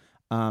is.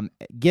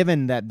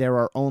 Given that there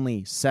are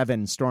only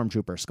 7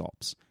 Stormtrooper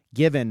sculpts,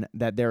 given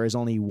that there is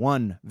only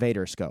 1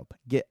 Vader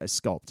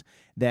sculpt,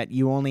 that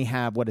you only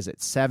have,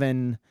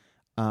 7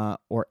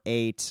 or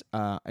 8,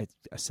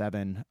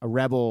 7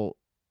 Rebel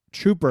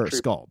Trooper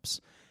sculpts.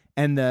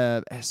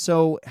 And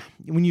so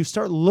when you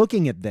start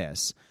looking at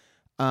this,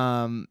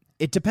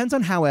 it depends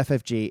on how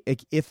FFG,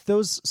 if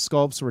those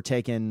sculpts were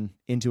taken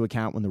into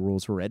account when the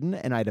rules were written,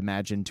 and I'd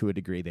imagine to a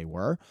degree they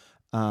were,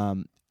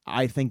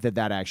 I think that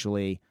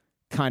actually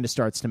kind of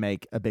starts to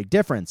make a big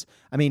difference.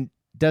 I mean,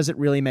 does it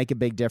really make a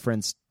big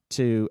difference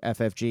to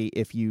FFG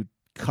if you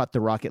cut the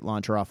rocket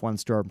launcher off one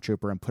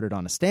Stormtrooper and put it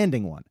on a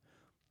standing one?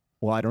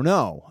 Well, I don't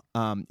know.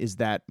 Is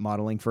that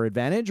modeling for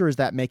advantage, or is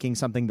that making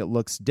something that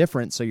looks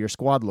different so your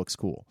squad looks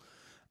cool?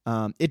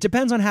 It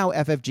depends on how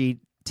FFG,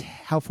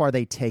 how far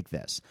they take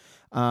this.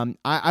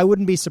 I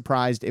wouldn't be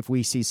surprised if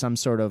we see some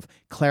sort of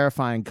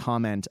clarifying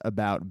comment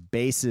about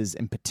bases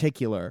in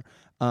particular,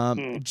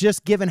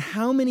 just given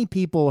how many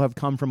people have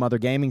come from other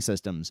gaming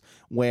systems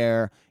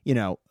where,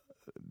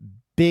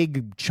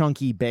 big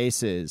chunky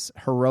bases,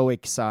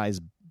 heroic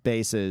size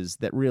bases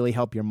that really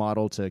help your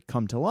model to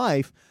come to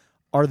life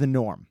are the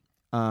norm.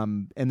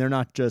 And they're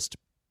not just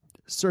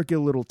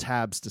circular little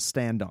tabs to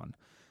stand on.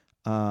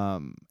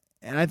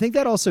 And I think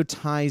that also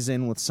ties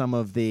in with some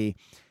of the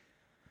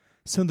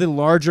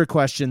larger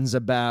questions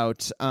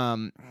about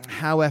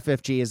how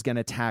FFG is going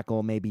to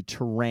tackle maybe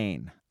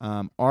terrain.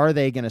 Are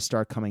they going to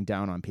start coming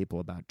down on people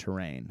about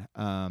terrain?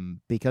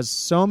 Because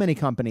so many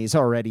companies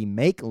already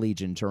make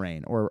Legion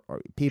terrain, or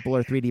people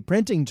are 3D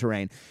printing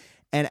terrain.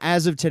 And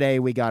as of today,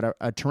 we got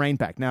a terrain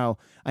pack. Now,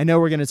 I know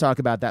we're going to talk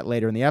about that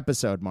later in the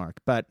episode, Mark,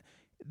 but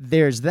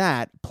there's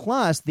that,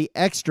 plus the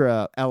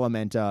extra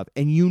element of,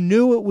 and you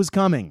knew it was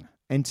coming.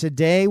 And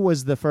today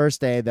was the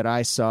first day that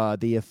I saw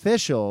the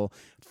official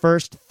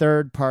first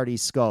third-party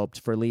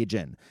sculpt for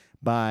Legion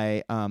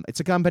by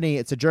it's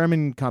a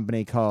German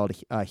company called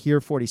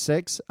Here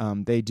 46.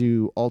 They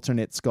do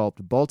alternate sculpt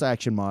bolt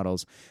action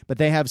models, but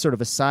they have sort of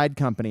a side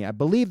company, I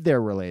believe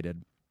they're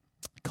related,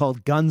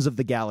 called Guns of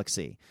the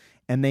Galaxy,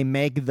 and they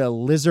make the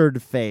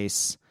lizard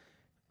face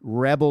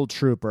rebel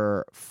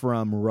trooper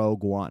from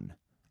Rogue One,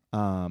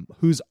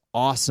 who's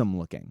awesome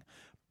looking.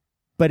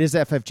 But is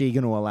FFG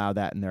going to allow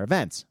that in their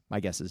events?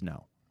 My guess is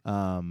no.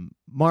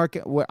 Mark,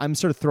 I'm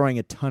sort of throwing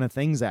a ton of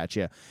things at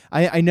you.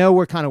 I know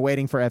we're kind of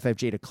waiting for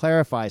FFG to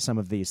clarify some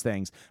of these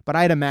things, but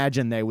I'd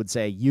imagine they would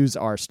say use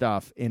our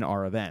stuff in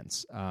our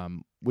events.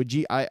 Would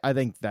you? I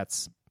think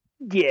that's...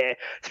 Yeah,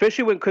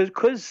 especially when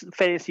because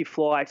Fantasy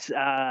Flight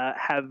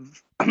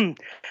have they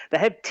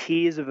have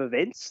tiers of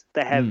events.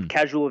 They have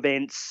casual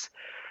events,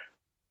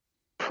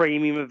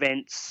 premium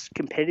events,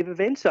 competitive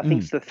events. I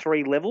think it's the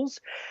 3 levels,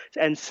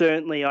 and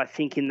certainly I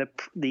think in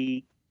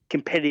the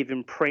competitive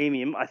and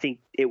premium, I think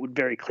it would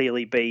very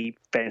clearly be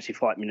Fantasy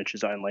Flight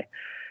miniatures only.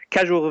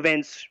 Casual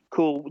events,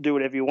 cool, do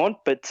whatever you want,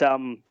 but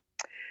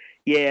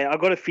yeah, I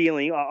got a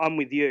feeling I'm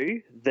with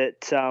you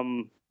that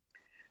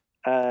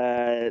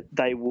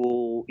they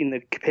will, in the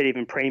competitive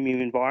and premium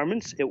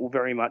environments, it will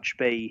very much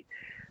be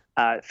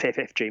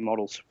FFG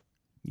models.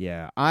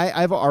 Yeah,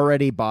 I've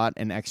already bought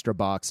an extra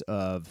box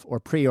of, or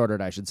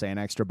pre-ordered, I should say, an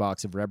extra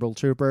box of Rebel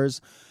Troopers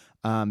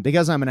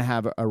because I'm going to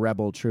have a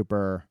Rebel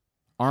Trooper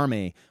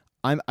army.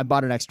 I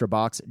bought an extra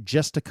box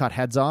just to cut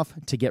heads off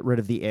to get rid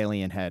of the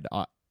alien head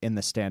in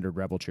the standard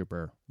Rebel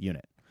Trooper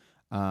unit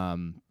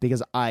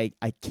because I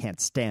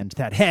can't stand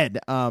that head.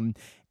 And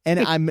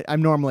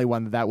I'm normally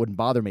one that wouldn't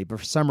bother me, but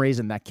for some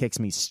reason that kicks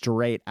me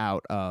straight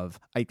out of.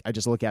 I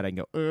just look at it and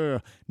go,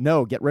 ugh,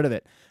 no, get rid of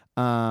it.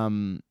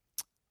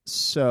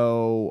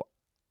 So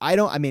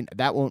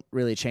that won't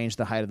really change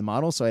the height of the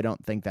model, so I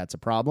don't think that's a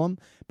problem.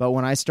 But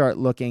when I start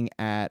looking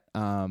at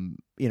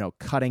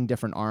cutting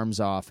different arms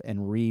off and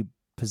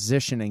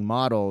repositioning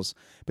models,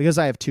 because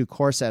I have 2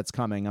 core sets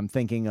coming, I'm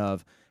thinking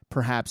of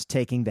perhaps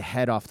taking the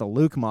head off the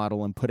Luke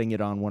model and putting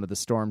it on one of the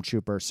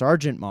Stormtrooper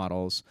Sergeant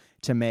models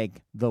to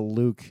make the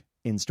Luke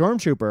in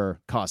Stormtrooper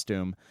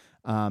costume,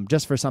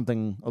 just for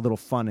something a little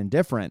fun and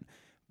different.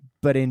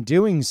 But in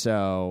doing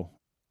so,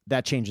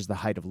 that changes the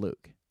height of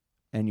Luke.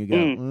 And you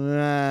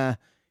go,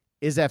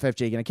 is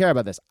FFG going to care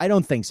about this? I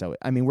don't think so.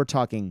 I mean, we're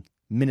talking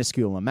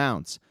minuscule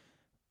amounts.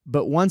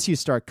 But once you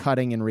start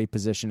cutting and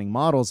repositioning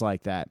models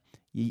like that,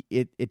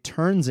 it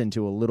turns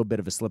into a little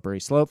bit of a slippery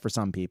slope for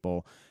some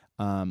people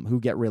who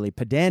get really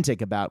pedantic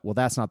about, well,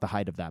 that's not the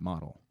height of that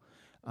model.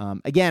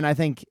 Again, I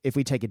think if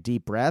we take a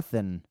deep breath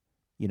and,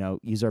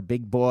 use our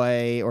big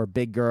boy or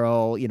big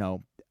girl,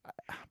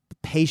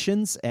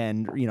 patience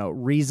and,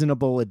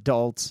 reasonable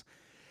adult,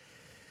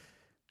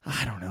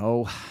 I don't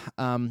know,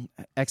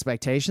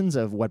 expectations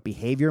of what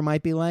behavior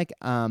might be like,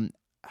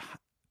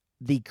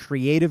 the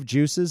creative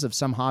juices of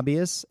some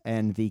hobbyists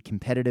and the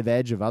competitive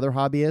edge of other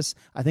hobbyists,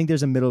 I think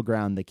there's a middle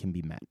ground that can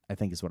be met, I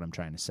think is what I'm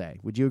trying to say.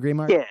 Would you agree,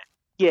 Mark?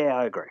 Yeah,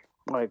 I agree.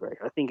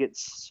 I think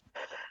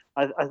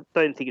I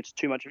don't think it's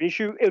too much of an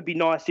issue. It would be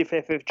nice if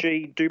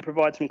FFG do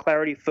provide some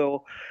clarity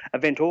for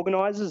event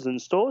organisers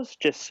and stores,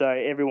 just so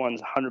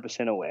everyone's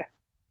 100% aware.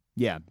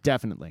 Yeah,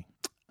 definitely.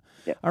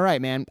 Yeah. All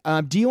right, man.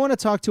 Do you want to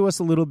talk to us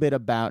a little bit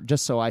about,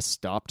 just so I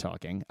stop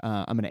talking,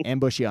 I'm going to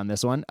ambush you on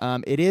this one.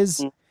 It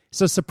is,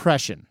 so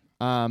suppression.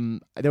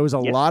 There was a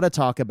lot of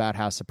talk about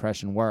how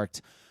suppression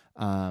worked.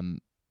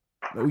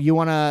 You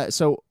want to,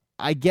 so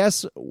I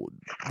guess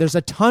there's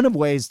a ton of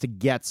ways to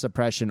get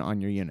suppression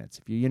on your units.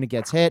 If your unit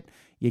gets hit,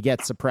 you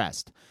get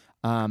suppressed.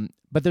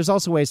 But there's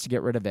also ways to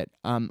get rid of it.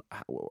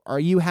 Are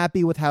you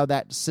happy with how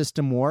that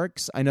system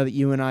works? I know that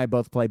you and I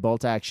both play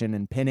bolt action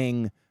and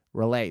pinning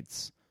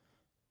relates.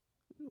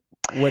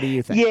 What do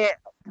you think? Yeah,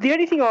 the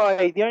only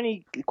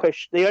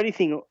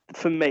thing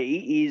for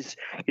me is,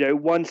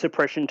 one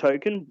suppression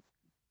token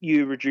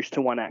you reduce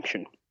to 1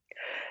 action,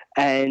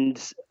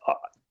 and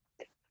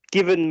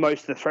given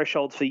most of the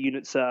thresholds for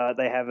units,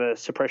 they have a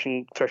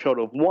suppression threshold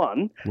of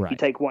 1. Right. You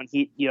take 1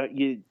 hit,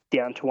 you're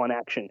down to 1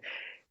 action.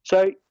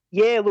 So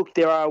yeah, look,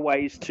 there are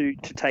ways to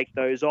take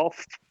those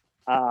off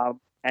and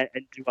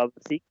do other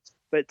things,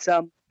 but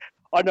I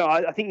don't know.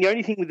 I think the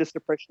only thing with the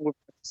suppression we'll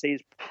see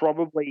is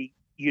probably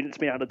units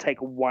being able to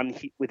take 1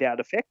 hit without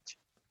effect,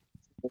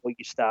 or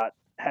you start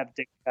have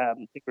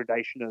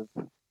degradation of,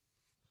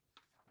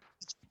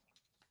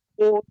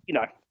 or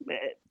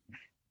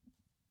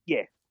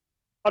yeah.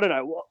 I don't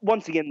know.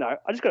 Once again, though,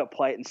 I just got to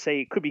play it and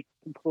see. It could be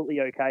completely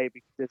okay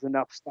because there's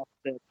enough stuff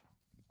that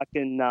I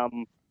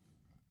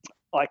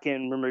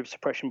can remove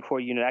suppression before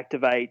a unit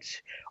activates.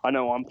 I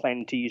know I'm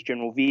planning to use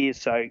General Veers,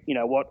 so you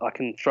know what? I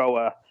can throw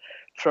a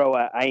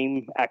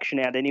aim action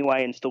out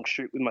anyway and still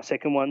shoot with my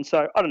second one.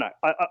 So I don't know.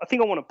 I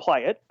think I want to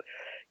play it.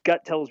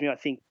 Gut tells me I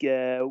think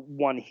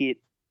 1 hit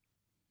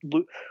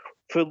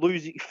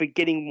for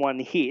getting 1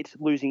 hit,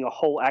 losing a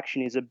whole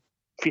action is a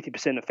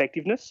 50%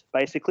 effectiveness,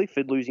 basically,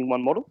 for losing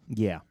 1 model.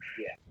 Yeah.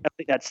 I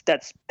think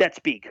that's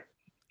big.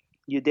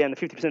 You're down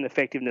to 50%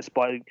 effectiveness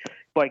by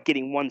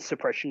getting 1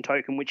 suppression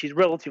token, which is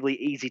relatively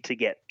easy to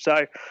get. So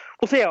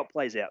we'll see how it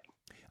plays out.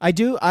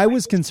 I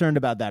was concerned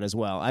about that as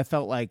well. I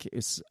felt like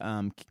it's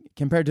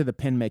compared to the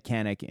pin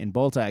mechanic in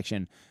bolt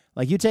action,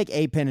 like you take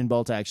a pin in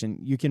bolt action,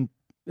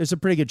 there's a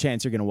pretty good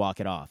chance you're going to walk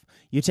it off.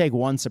 You take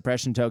 1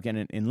 suppression token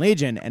in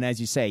Legion, and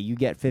as you say, you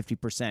get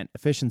 50%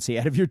 efficiency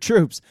out of your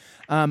troops.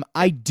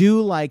 I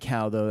do like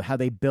how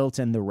they built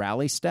in the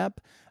rally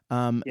step.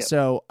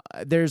 So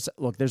there's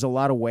a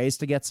lot of ways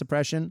to get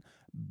suppression,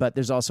 but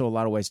there's also a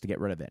lot of ways to get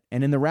rid of it.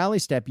 And in the rally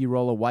step, you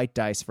roll a white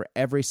dice for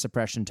every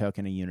suppression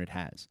token a unit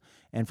has.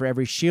 And for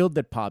every shield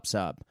that pops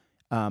up,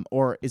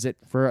 or is it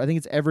for, I think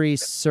it's every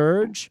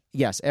surge?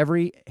 Yes,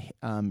 every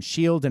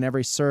shield and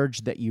every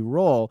surge that you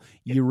roll,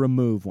 you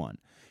remove one.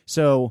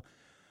 So,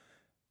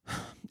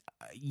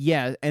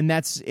 yeah, and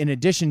that's in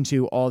addition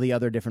to all the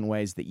other different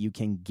ways that you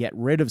can get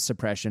rid of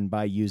suppression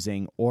by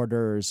using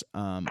orders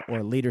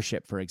or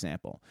leadership, for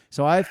example.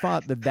 So I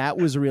thought that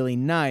was really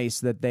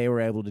nice that they were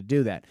able to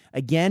do that.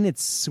 Again,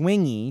 it's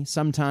swingy.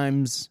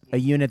 Sometimes a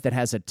unit that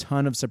has a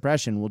ton of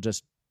suppression will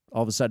just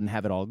all of a sudden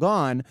have it all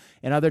gone,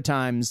 and other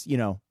times,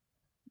 you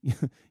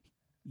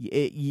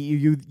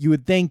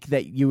would think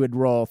that you would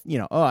roll,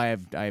 I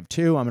have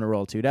two, I'm going to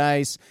roll 2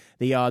 dice.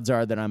 The odds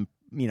are that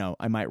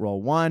I might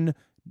roll 1.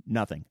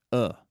 Nothing.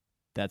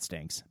 That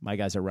stinks. My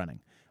guys are running.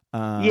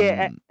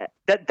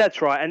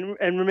 That's right.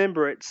 And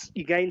remember,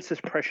 you gain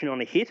suppression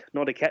on a hit,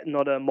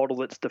 not a model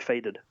that's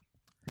defeated.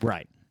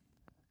 Right.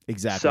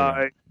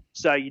 Exactly.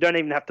 So you don't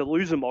even have to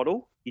lose a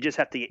model. You just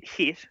have to get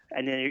hit,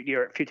 and then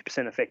you're at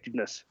 50%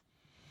 effectiveness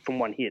from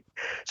one hit.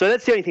 So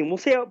that's the only thing. We'll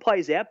see how it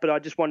plays out, but I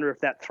just wonder if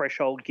that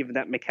threshold, given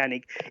that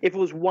mechanic, if it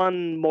was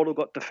one model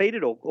got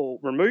defeated or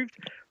removed,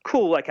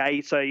 cool.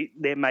 Okay, so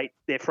their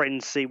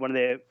friends see one of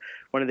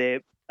their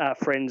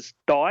friends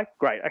die.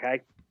 Great. Okay,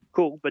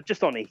 cool. But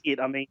just on a hit,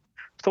 I mean,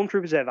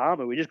 Stormtroopers have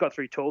armor. We just got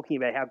through talking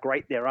about how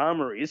great their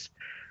armor is.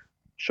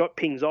 Shot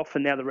pings off,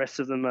 and now the rest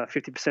of them are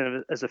 50% of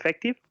it as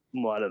effective.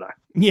 Well, I don't know.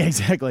 Yeah,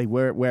 exactly.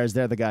 Whereas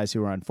they're the guys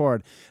who are on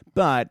forward.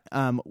 But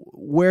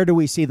where do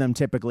we see them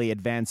typically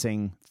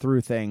advancing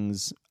through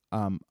things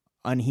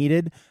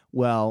unheated?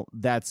 Well,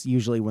 that's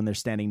usually when they're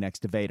standing next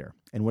to Vader.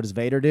 And what does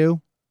Vader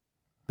do?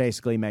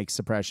 Basically makes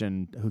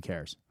suppression, who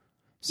cares?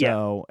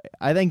 So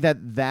I think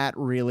that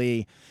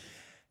really,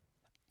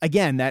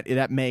 again,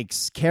 that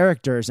makes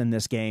characters in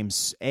this game,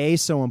 A,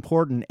 so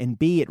important, and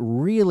B, it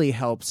really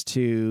helps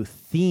to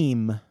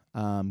theme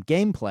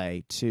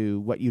gameplay to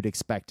what you'd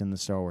expect in the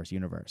Star Wars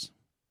universe.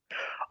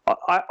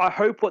 I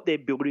hope what they're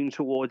building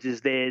towards is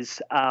there's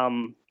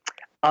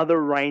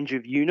other range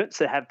of units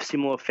that have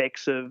similar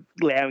effects of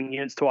allowing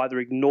units to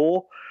either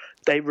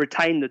they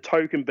retain the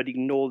token but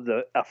ignore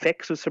the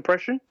effects of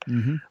suppression,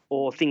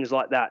 or things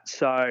like that.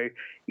 So,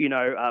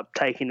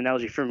 taking an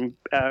analogy from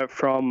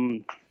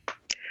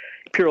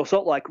Imperial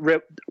Assault, like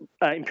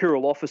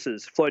Imperial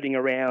officers floating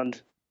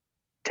around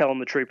telling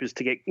the troopers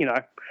to get,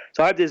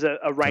 So I hope there's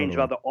a range of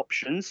other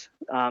options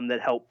that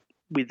help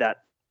with that.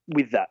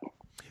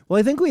 Well,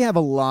 I think we have a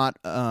lot...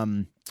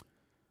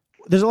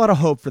 there's a lot of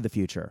hope for the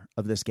future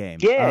of this game.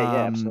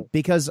 Yeah, absolutely.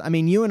 Because, I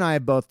mean, you and I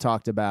have both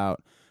talked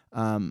about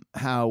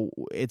how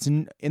it's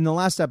in the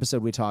last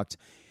episode we talked,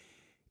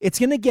 it's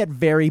going to get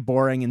very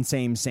boring and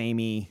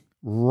samey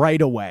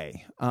right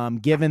away.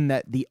 Given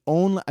that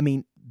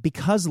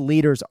because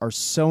leaders are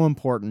so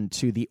important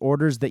to the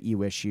orders that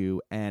you issue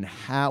and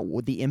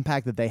the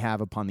impact that they have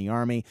upon the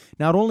army,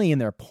 not only in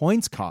their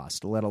points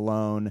cost, let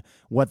alone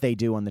what they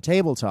do on the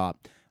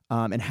tabletop,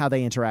 and how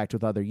they interact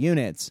with other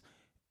units.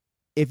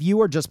 If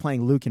you are just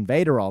playing Luke and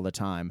Vader all the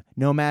time,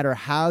 no matter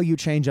how you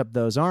change up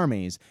those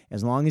armies,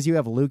 as long as you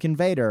have Luke and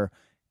Vader,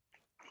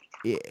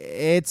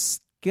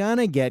 it's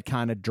gonna get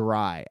kind of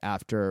dry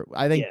after,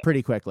 I think,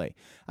 pretty quickly.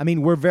 I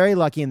mean, we're very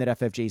lucky in that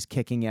FFG is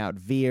kicking out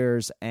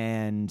Veers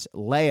and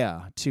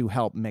Leia to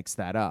help mix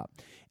that up.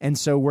 And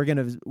so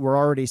we're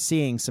already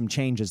seeing some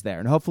changes there.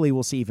 And hopefully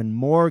we'll see even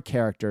more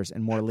characters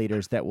and more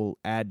leaders that will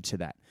add to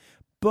that.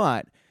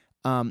 But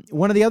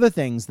one of the other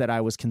things that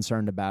I was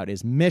concerned about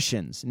is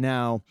missions.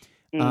 Now,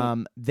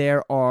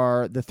 there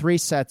are the 3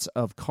 sets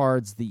of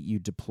cards that you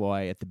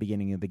deploy at the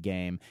beginning of the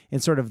game in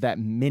sort of that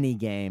mini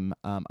game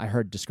I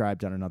heard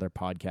described on another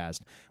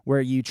podcast,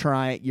 where you're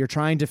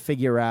trying to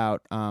figure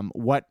out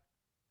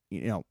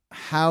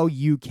how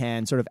you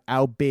can sort of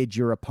outbid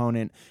your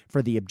opponent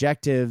for the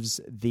objectives,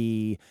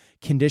 the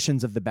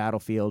conditions of the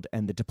battlefield,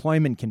 and the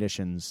deployment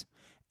conditions,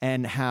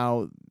 and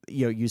how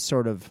you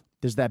sort of,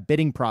 there's that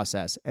bidding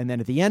process, and then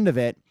at the end of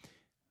it,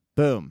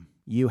 boom,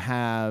 you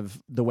have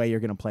the way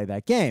you're going to play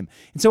that game.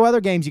 And so other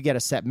games, you get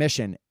a set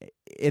mission.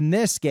 In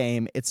this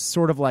game, it's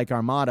sort of like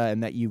Armada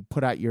in that you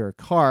put out your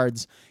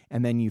cards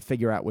and then you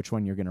figure out which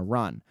one you're going to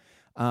run.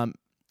 And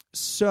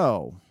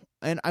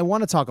I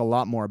want to talk a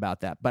lot more about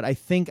that, but I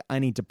think I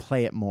need to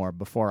play it more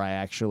before I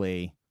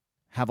actually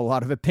have a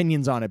lot of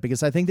opinions on it,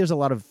 because I think there's a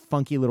lot of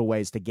funky little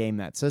ways to game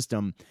that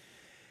system.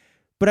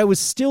 But I was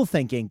still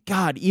thinking,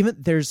 God,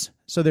 there's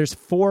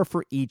 4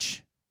 for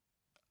each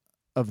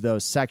of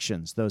those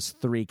sections, those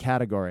 3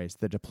 categories: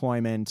 the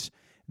deployment,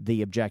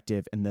 the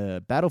objective, and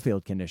the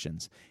battlefield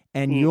conditions.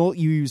 And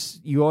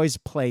you always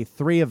play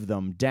 3 of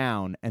them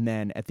down, and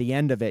then at the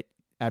end of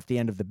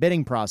the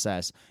bidding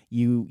process,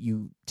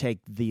 you take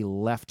the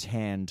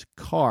left-hand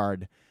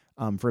card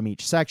from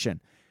each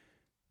section.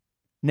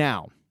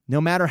 Now, no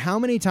matter how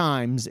many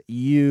times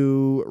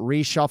you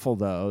reshuffle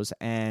those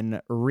and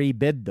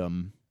rebid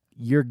them,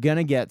 you're going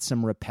to get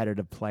some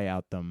repetitive play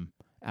out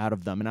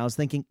of them. And I was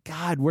thinking,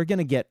 God, we're going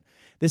to get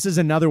this is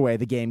another way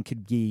the game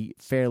could be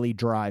fairly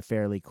dry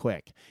fairly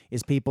quick,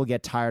 is people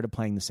get tired of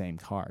playing the same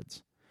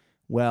cards.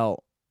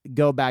 Well,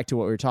 go back to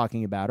what we were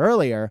talking about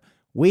earlier.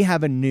 We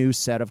have a new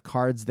set of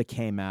cards that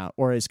came out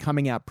or is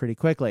coming out pretty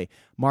quickly.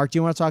 Mark, do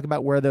you want to talk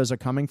about where those are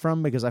coming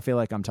from? Because I feel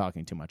like I'm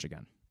talking too much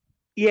again.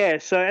 Yeah,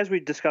 so as we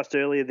discussed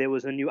earlier, there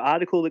was a new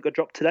article that got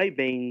dropped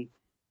today,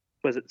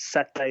 was it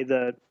Saturday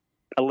the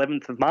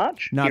 11th of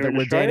March? Not that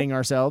we're dating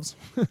ourselves.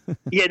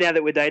 Yeah, now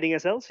that we're dating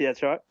ourselves. Yeah,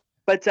 that's right.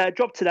 But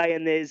dropped today,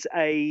 and there's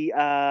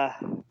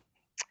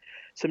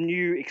some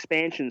new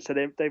expansions. So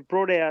they've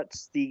brought out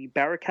the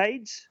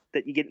barricades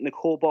that you get in the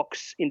core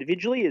box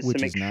individually. As Which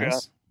some is extra,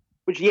 nice.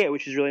 which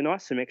is really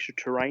nice. Some extra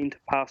terrain to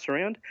pass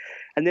around,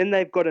 and then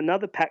they've got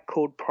another pack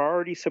called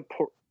Priority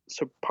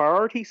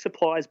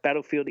Supplies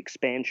Battlefield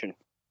Expansion,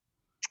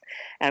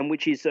 and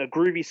which is a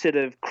groovy set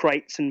of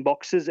crates and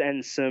boxes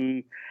and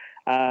some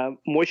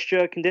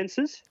moisture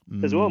condensers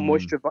as well.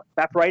 Moisture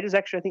evaporators,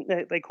 actually, I think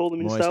they call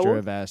them in Star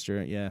Wars.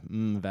 Moisture, yeah.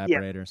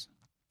 Evaporators.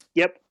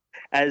 Yep.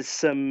 As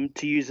some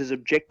to use as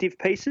objective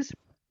pieces.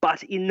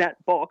 But in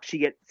that box, you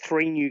get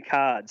 3 new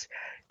cards.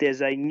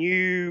 There's a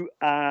new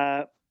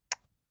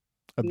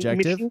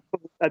objective,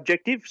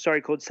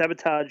 called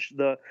Sabotage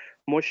the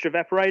Moisture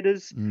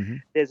Evaporators. Mm-hmm.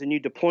 There's a new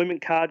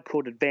deployment card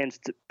called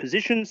Advanced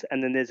Positions,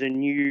 and then there's a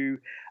new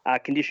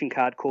condition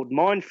card called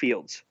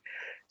Minefields.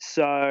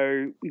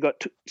 So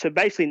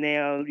basically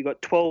now you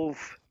got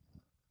 12.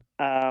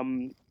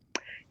 You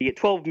get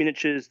 12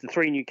 miniatures, the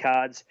 3 new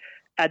cards.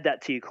 Add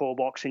that to your core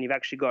box, and you've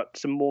actually got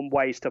some more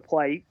ways to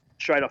play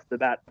straight off the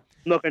bat.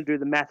 I'm not going to do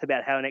the math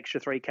about how an extra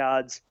 3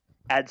 cards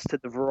adds to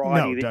the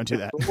variety. No, don't do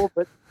that.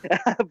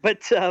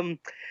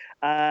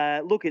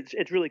 Look,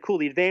 it's really cool.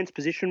 The advanced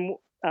position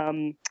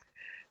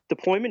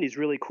deployment is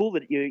really cool.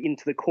 That you're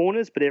into the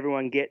corners, but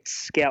everyone gets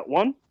Scout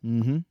 1.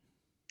 Mm-hmm.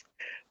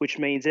 Which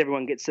means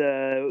everyone gets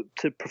to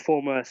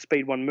perform a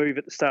Speed 1 move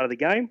at the start of the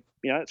game.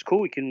 You know, it's cool.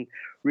 We can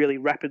really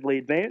rapidly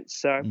advance.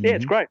 So, yeah,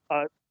 it's great.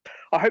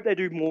 I hope they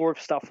do more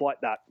of stuff like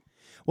that.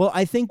 Well,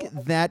 I think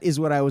that is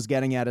what I was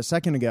getting at a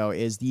second ago,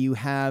 is you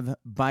have,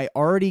 by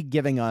already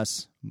giving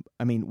us,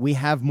 we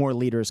have more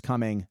leaders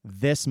coming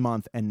this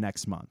month and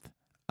next month.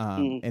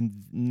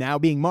 And now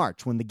being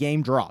March, when the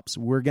game drops,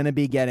 we're going to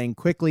be getting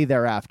quickly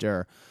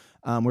thereafter,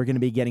 we're going to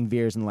be getting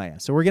Veers and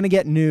Leia. So we're going to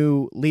get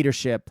new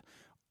leadership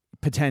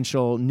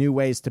potential, new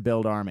ways to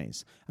build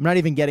armies. I'm not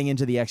even getting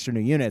into the extra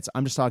new units.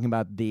 I'm just talking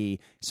about the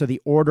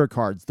order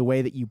cards, the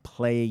way that you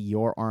play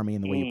your army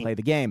and the way you play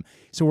the game.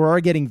 So we're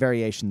already getting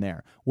variation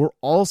there. We're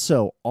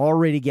also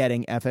already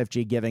getting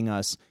FFG giving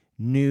us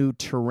new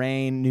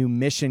terrain, new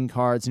mission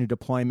cards, new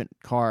deployment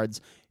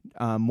cards,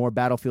 more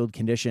battlefield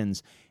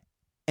conditions.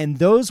 And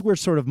those were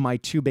sort of my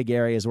 2 big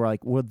areas where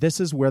this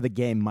is where the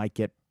game might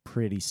get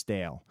pretty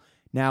stale.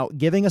 Now,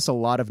 giving us a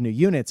lot of new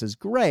units is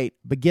great,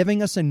 but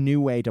giving us a new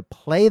way to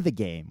play the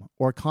game,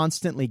 or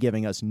constantly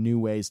giving us new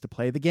ways to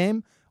play the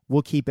game,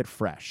 will keep it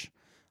fresh.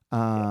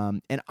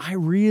 And I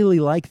really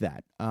like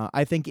that.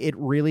 I think it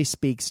really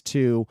speaks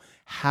to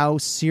how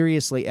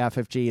seriously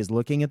FFG is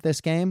looking at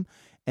this game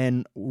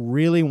and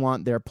really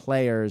want their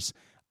players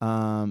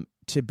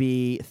to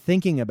be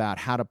thinking about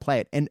how to play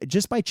it. And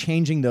just by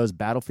changing those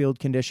battlefield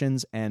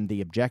conditions and the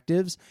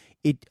objectives,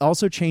 it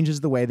also changes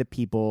the way that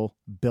people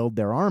build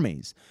their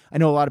armies. I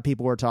know a lot of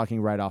people were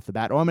talking right off the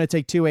bat, I'm going to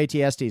take 2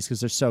 ATSTs because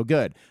they're so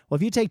good. Well,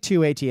 if you take 2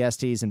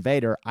 ATSTs and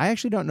Vader, I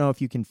actually don't know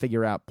if you can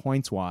figure out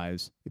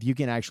points-wise, if you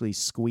can actually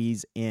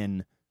squeeze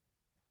in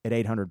at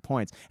 800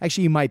 points.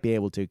 Actually, you might be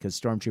able to, because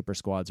Stormtrooper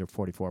squads are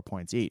 44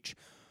 points each.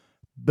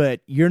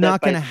 But you're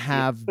not going to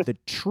have the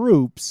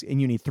troops,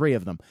 and you need 3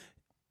 of them,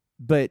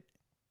 but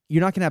you're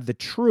not going to have the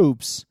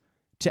troops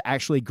to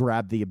actually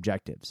grab the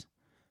objectives.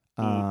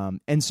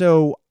 And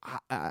so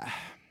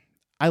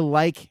I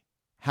like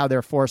how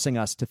they're forcing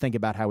us to think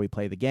about how we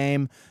play the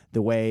game,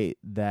 the way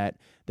that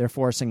they're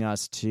forcing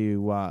us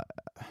to...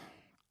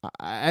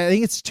 I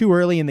think it's too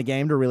early in the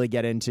game to really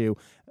get into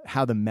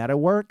how the meta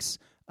works.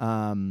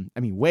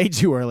 Way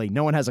too early.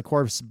 No one has a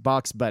course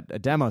box but a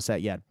demo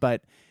set yet.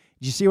 But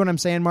do you see what I'm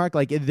saying, Mark?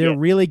 They're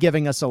really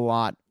giving us a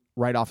lot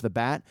right off the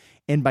bat.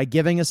 And by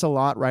giving us a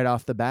lot right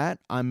off the bat,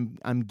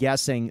 I'm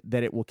guessing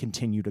that it will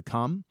continue to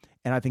come.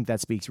 And I think that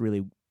speaks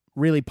really,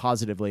 really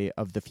positively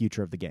of the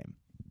future of the game.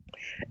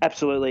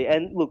 Absolutely.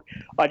 And look,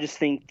 I just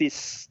think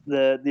this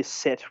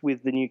set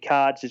with the new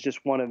cards is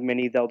just one of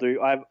many they'll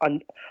do. I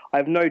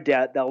have no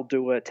doubt they'll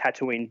do a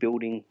Tatooine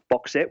building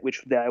box set,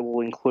 which they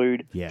will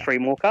include 3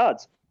 more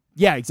cards.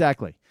 Yeah,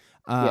 exactly.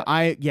 So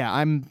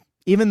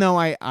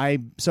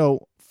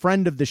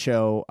friend of the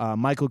show,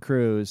 Michael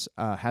Cruz,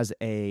 has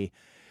a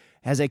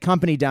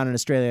company down in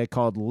Australia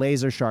called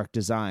Laser Shark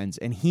Designs,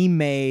 and he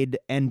made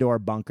Endor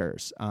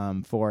bunkers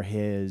for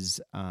his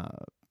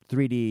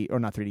 3D, or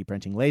not 3D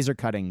printing, laser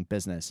cutting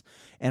business.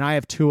 And I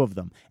have 2 of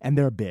them, and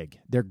they're big.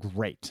 They're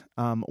great.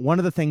 One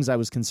of the things I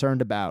was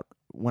concerned about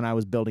when I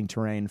was building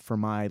terrain for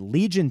my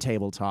Legion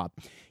tabletop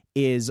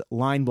is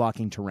line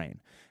blocking terrain.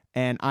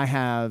 And I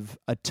have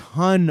a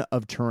ton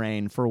of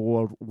terrain for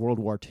World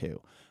War II.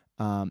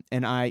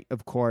 And I,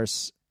 of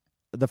course,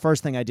 the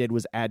first thing I did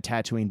was add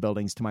Tatooine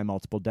buildings to my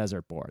multiple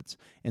desert boards.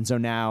 And so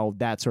now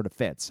that sort of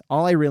fits.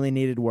 All I really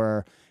needed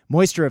were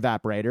moisture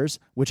evaporators,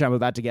 which I'm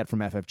about to get from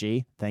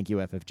FFG. Thank you,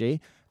 FFG.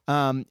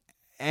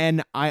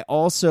 And I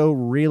also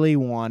really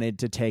wanted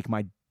to take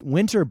my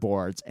winter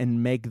boards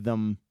and make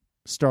them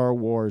Star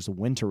Wars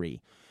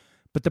wintry.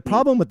 But the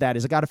problem with that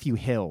is I got a few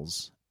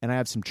hills and I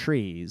have some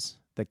trees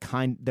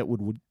that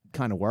would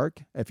kind of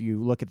work. If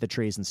you look at the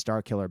trees in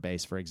Starkiller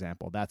Base, for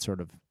example, that sort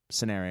of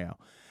scenario.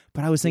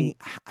 But I was thinking,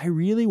 I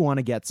really want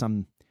to get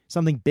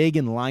something big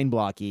and line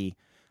blocky,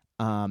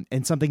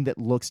 and something that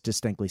looks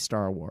distinctly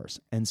Star Wars.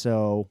 And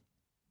so,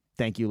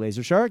 thank you,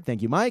 Laser Shark.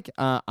 Thank you, Mike.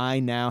 I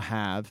now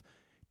have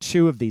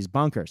 2 of these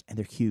bunkers, and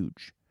they're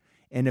huge.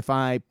 And if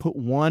I put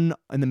one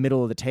in the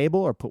middle of the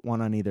table or put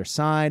one on either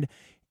side,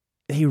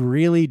 they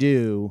really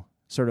do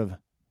sort of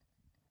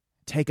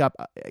take up,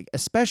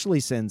 especially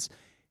since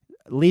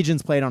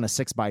Legion's played on a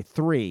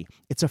 6x3,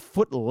 it's a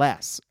foot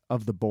less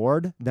of the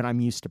board than I'm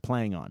used to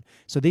playing on.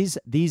 So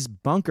these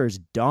bunkers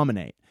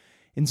dominate.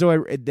 And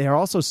so they're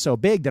also so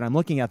big that I'm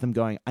looking at them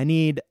going, I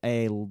need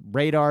a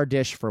radar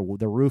dish for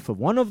the roof of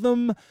one of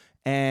them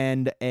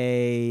and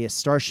a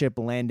starship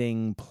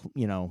landing,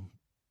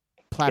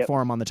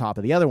 platform on the top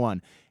of the other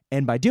one.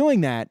 And by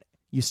doing that,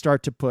 you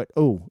start to put,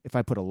 if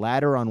I put a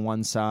ladder on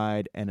one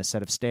side and a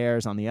set of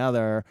stairs on the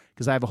other,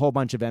 because I have a whole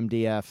bunch of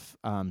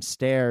MDF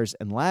stairs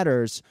and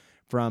ladders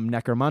from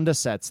Necromunda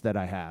sets that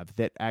I have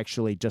that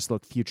actually just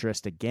look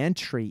futuristic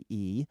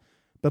gantry-y.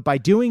 But by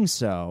doing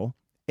so,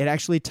 it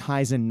actually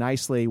ties in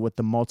nicely with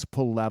the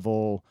multiple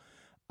level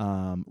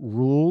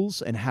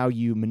rules and how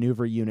you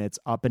maneuver units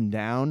up and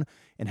down,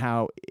 and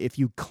how if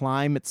you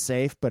climb, it's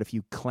safe, but if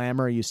you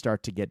clamber, you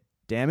start to get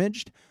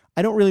damaged.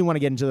 I don't really want to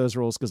get into those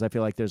rules because I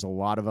feel like there's a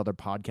lot of other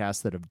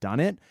podcasts that have done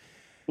it.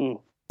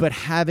 But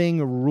having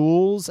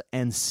ladders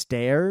and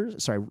stairs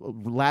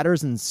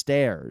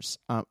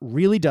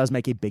really does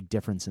make a big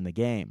difference in the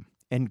game.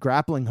 And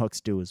grappling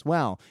hooks do as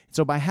well.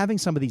 So by having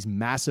some of these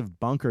massive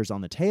bunkers on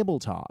the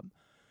tabletop,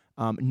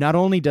 not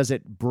only does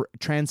it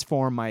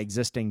transform my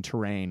existing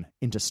terrain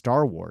into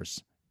Star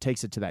Wars,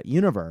 takes it to that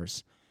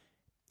universe,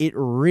 it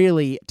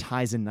really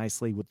ties in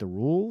nicely with the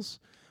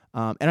rules.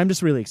 And I'm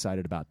just really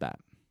excited about that.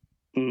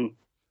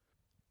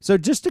 So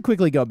just to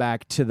quickly go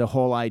back to the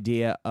whole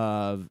idea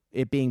of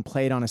it being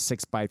played on a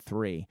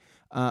 6x3,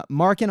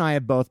 Mark and I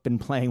have both been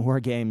playing war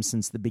games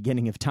since the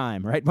beginning of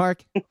time, right,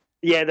 Mark?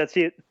 Yeah, that's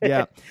it.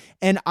 Yeah.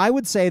 And I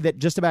would say that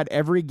just about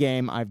every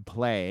game I've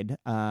played,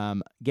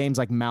 games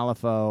like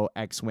Malifaux,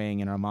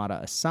 X-Wing, and Armada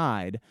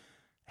aside,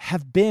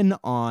 have been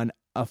on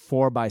a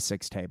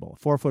 4x6 table,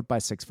 4 foot by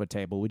 6 foot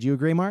table. Would you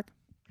agree, Mark?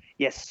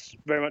 Yes,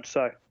 very much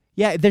so.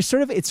 Yeah, it's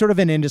sort of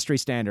an industry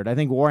standard. I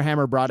think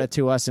Warhammer brought it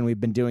to us, and we've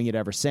been doing it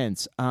ever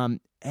since.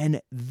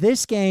 And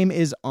this game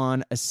is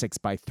on a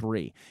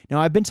 6x3. Now,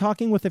 I've been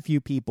talking with a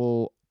few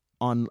people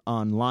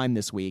online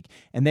this week,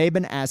 and they've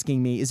been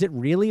asking me, is it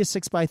really a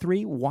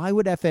 6x3? Why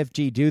would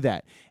FFG do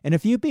that? And a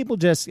few people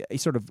just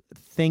sort of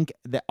think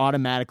that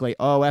automatically,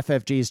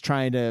 FFG is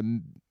trying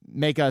to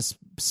make us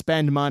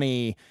spend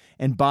money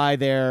and buy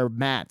their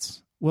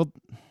mats. Well,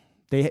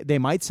 they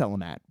might sell a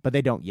mat, but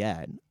they don't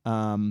yet.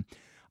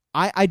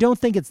 I don't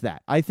think it's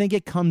that. I think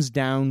it comes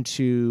down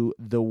to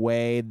the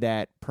way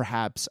that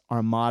perhaps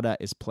Armada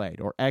is played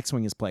or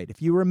X-Wing is played.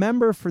 If you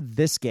remember for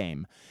this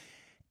game,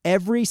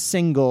 every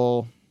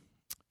single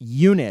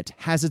unit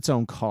has its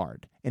own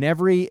card. And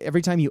every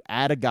time you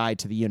add a guy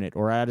to the unit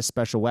or add a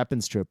special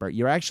weapons trooper,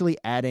 you're actually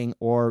adding,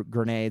 or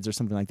grenades or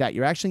something like that,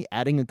 you're actually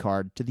adding a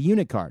card to the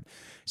unit card.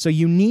 So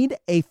you need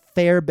a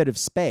fair bit of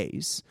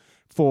space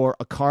for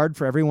a card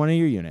for every one of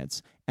your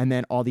units, and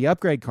then all the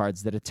upgrade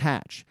cards that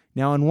attach.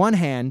 Now, on one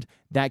hand,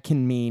 that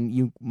can mean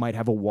you might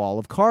have a wall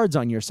of cards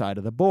on your side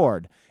of the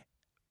board,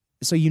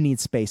 so you need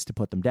space to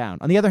put them down.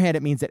 On the other hand,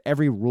 it means that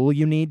every rule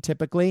you need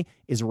typically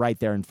is right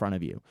there in front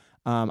of you.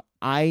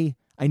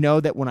 I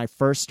know that when I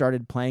first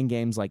started playing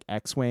games like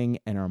X-Wing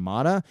and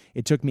Armada,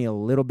 it took me a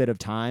little bit of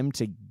time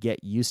to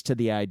get used to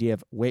the idea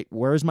of, wait,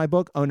 where's my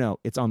book? Oh, no,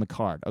 it's on the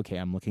card. Okay,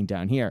 I'm looking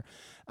down here.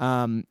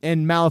 And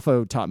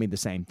Malifaux taught me the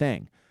same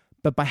thing.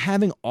 But by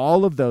having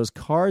all of those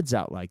cards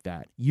out like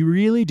that, you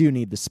really do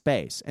need the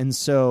space. And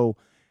so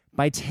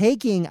by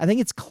taking, I think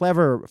it's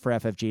clever for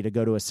FFG to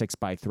go to a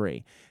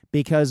 6x3,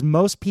 because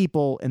most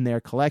people in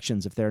their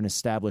collections, if they're an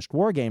established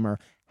wargamer,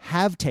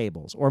 have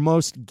tables, or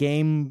most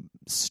game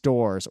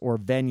stores or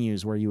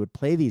venues where you would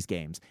play these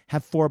games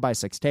have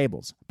 4x6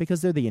 tables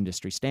because they're the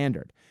industry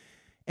standard.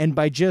 And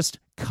by just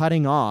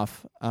cutting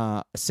off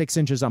 6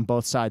 inches on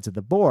both sides of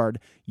the board,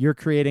 you're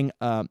creating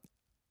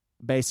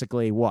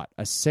basically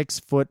a 6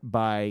 foot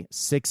by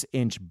 6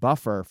 inch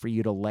buffer for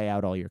you to lay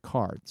out all your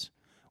cards,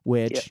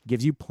 which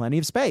gives you plenty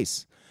of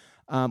space,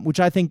 which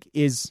I think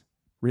is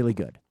really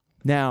good.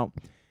 Now,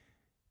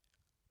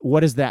 what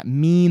does that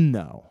mean,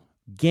 though?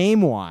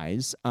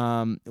 Game-wise,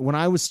 when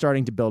I was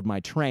starting to build my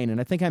train,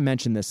 and I think I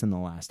mentioned this in the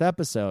last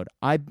episode,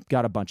 I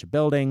got a bunch of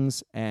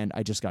buildings, and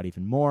I just got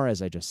even more,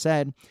 as I just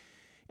said,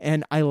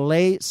 and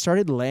I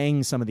started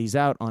laying some of these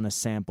out on a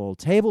sample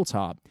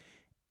tabletop,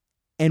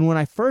 And when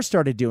I first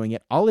started doing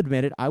it, I'll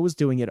admit it, I was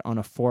doing it on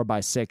a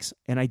 4x6,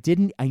 and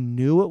I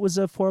knew it was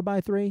a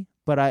 4x3,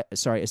 a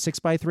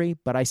 6x3,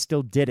 but I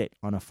still did it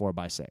on a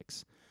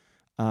 4x6.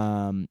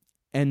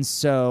 And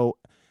so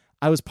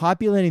I was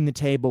populating the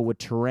table with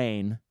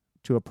terrain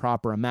to a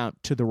proper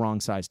amount to the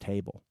wrong size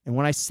table. And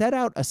when I set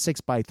out a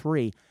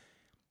 6x3,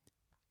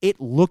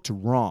 it looked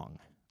wrong.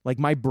 Like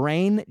my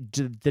brain,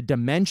 the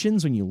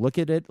dimensions, when you look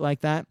at it like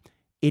that,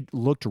 it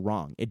looked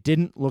wrong. It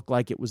didn't look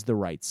like it was the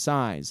right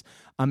size.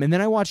 And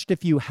then I watched a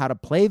few how to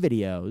play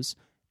videos,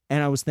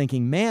 and I was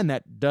thinking, man,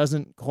 that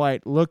doesn't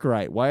quite look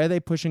right. Why are they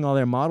pushing all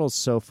their models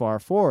so far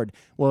forward?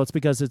 Well, it's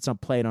because it's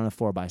played on a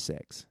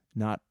 4x6,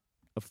 not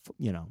a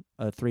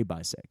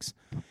 3x6.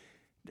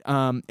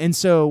 And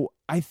so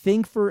I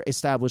think for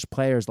established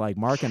players like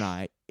Mark and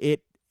I,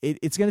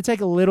 it's going to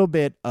take a little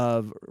bit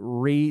of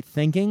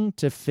rethinking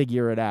to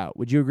figure it out.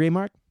 Would you agree,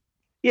 Mark?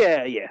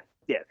 Yeah.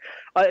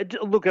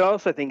 Look, I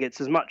also think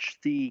it's as much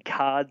the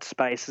card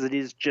space as it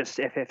is just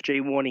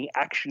FFG wanting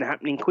action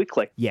happening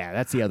quickly. Yeah,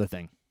 that's the other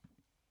thing.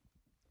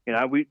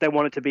 They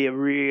want it to be a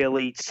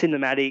really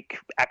cinematic,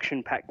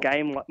 action-packed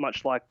game,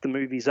 much like the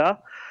movies are,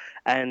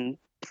 and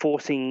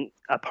forcing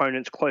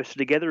opponents closer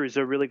together is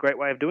a really great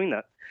way of doing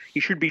that.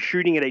 You should be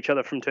shooting at each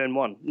other from turn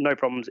one, no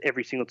problems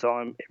every single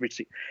time,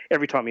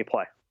 every time you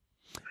play.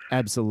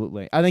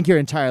 Absolutely, I think you're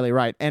entirely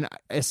right, and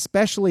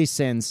especially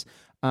since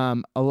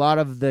a lot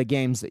of the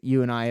games that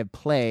you and I have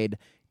played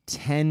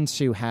tend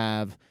to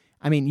have.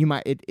 I mean,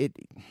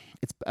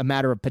 it's a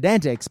matter of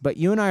pedantics, but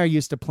you and I are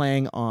used to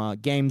playing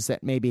games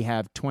that maybe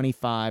have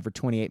 25 or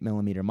 28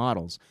 millimeter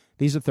models.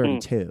 These are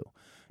 32.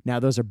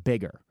 Now those are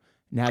bigger.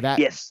 Now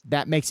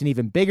that makes an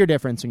even bigger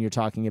difference when you're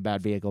talking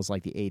about vehicles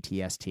like the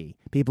ATST.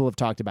 People have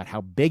talked about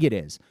how big it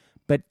is,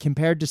 but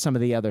compared to some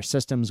of the other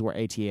systems where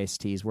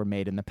ATSTs were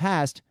made in the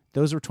past,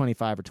 those were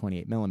 25 or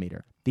 28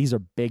 millimeter. These are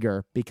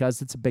bigger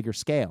because it's a bigger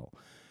scale.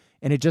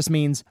 And it just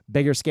means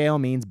bigger scale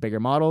means bigger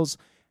models.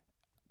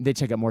 They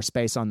take up more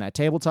space on that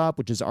tabletop,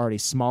 which is already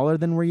smaller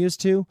than we're used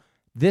to.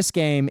 This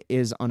game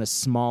is on a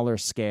smaller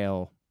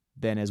scale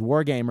than, as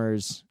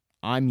wargamers,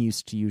 I'm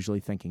used to usually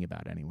thinking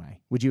about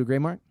anyway. Would you agree,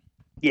 Mark?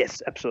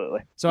 Yes,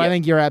 absolutely. So I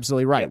think you're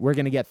absolutely right. We're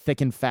going to get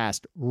thick and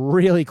fast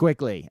really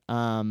quickly.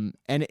 And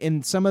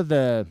in some of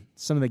the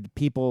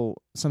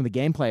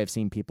gameplay I've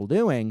seen people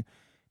doing,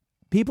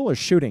 people are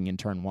shooting in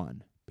turn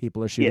one.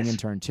 People are shooting in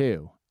turn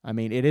two. I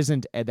mean, it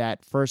isn't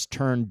that first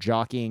turn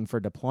jockeying for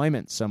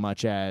deployment so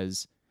much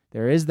as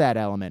there is that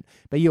element,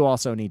 but you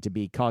also need to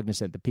be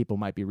cognizant that people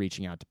might be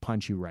reaching out to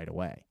punch you right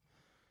away.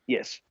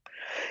 Yes.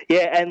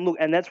 Yeah,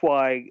 and that's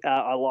why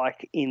I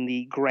like in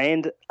the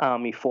Grand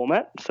Army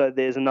format. So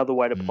there's another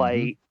way to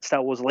play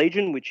Star Wars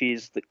Legion, which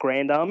is the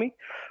Grand Army,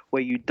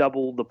 where you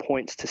double the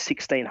points to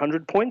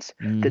 1,600 points.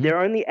 That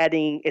they're only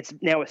adding, it's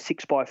now a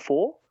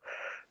 6x4.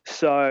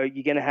 So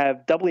you're going to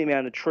have double the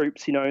amount of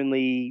troops in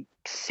only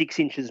 6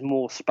 inches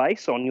more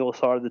space on your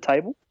side of the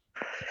table.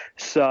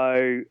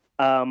 So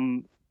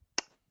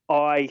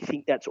I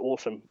think that's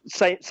awesome.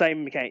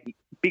 Same mechanic,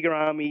 bigger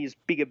armies,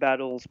 bigger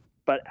battles,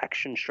 but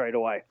action straight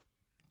away.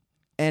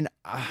 And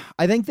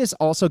I think this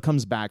also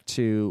comes back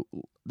to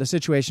the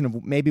situation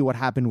of maybe what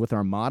happened with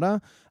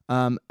Armada.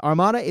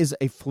 Armada is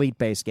a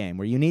fleet-based game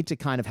where you need to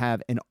kind of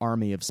have an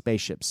army of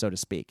spaceships, so to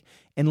speak.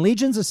 And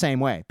Legion's the same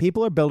way.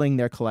 People are building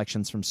their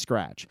collections from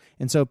scratch.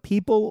 And so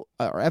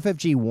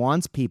FFG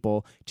wants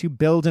people to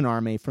build an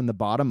army from the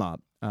bottom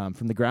up,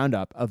 from the ground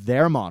up of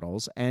their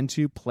models, and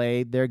to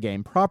play their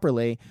game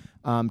properly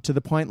to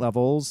the point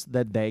levels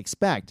that they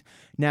expect.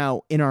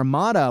 Now, in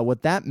Armada,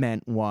 what that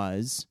meant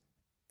was,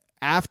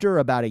 after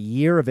about a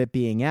year of it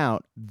being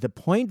out, the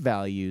point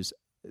values,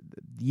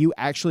 you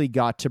actually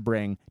got to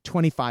bring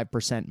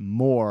 25%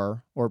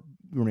 more, or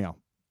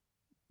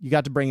you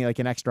got to bring like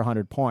an extra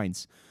 100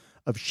 points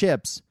of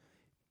ships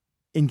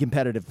in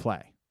competitive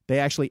play. They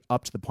actually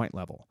upped the point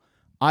level.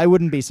 I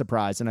wouldn't be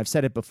surprised, and I've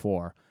said it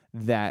before,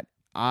 that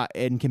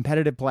in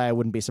competitive play, I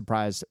wouldn't be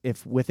surprised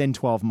if within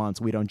 12 months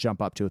we don't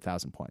jump up to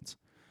 1,000 points.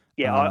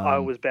 Yeah, I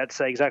was about to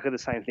say exactly the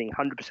same thing.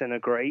 100%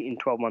 agree. In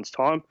 12 months'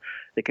 time,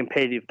 the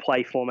competitive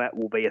play format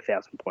will be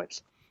 1,000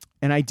 points.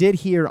 And I did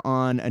hear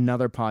on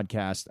another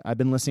podcast, I've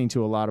been listening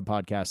to a lot of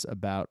podcasts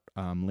about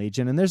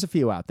Legion, and there's a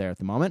few out there at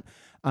the moment.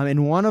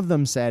 And one of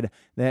them said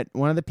that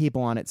one of the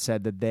people on it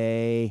said that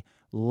they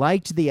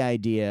liked the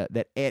idea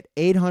that at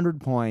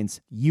 800 points,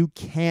 you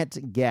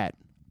can't get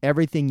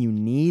everything you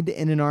need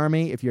in an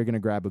army if you're going to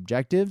grab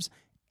objectives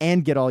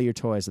and get all your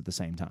toys at the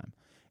same time.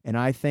 And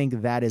I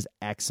think that is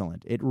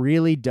excellent. It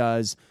really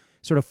does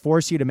sort of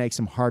force you to make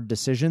some hard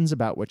decisions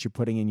about what you're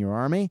putting in your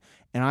army.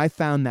 And I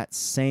found that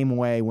same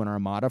way when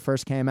Armada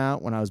first came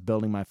out, when I was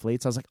building my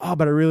fleets. I was like, oh,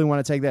 but I really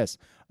want to take this.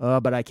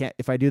 But I can't.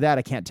 If I do that,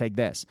 I can't take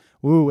this.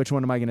 Ooh, which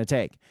one am I going to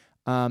take?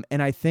 And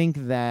I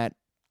think that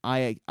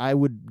I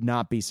would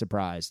not be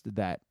surprised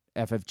that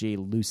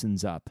FFG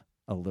loosens up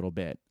a little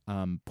bit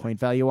point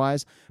value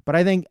wise. But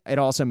I think it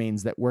also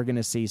means that we're going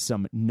to see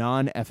some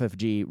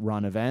non-FFG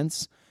run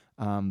events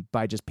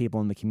by just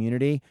people in the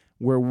community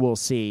where we'll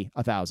see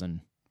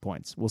 1,000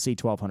 points. We'll see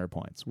 1,200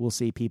 points. We'll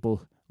see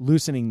people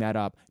loosening that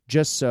up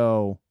just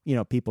so,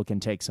 people can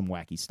take some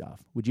wacky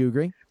stuff. Would you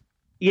agree?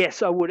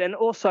 Yes, I would. And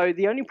also,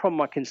 the only problem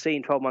I can see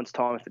in 12 months'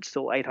 time, if it's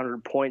still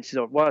 800 points, is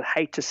what I'd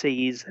hate to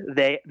see is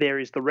there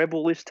is the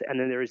Rebel list and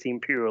then there is the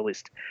Imperial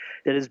list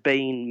that has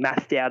been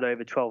mathed out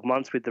over 12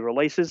 months with the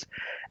releases.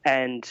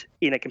 And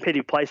in a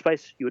competitive play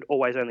space, you would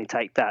always only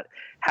take that.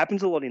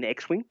 Happens a lot in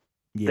X-Wing.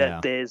 Yeah.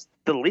 That there's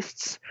the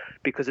lists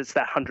because it's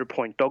that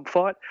 100-point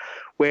dogfight.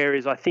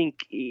 Whereas I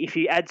think if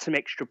you add some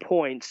extra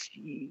points,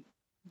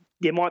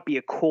 there might be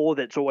a core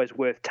that's always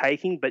worth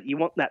taking, but you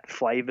want that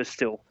flavour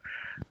still.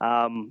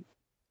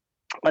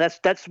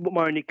 That's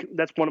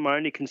one of my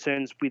only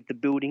concerns with the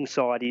building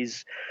side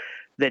is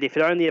that if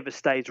it only ever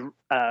stays, we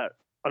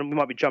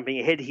might be jumping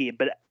ahead here,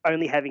 but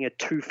only having a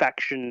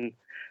 2-faction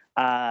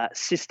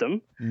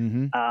system,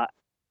 Mm-hmm.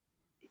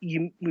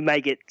 you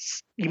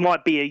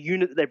might be a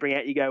unit that they bring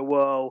out. You go,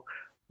 well,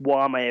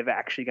 why am I ever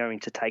actually going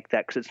to take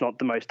that? Because it's not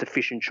the most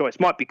efficient choice.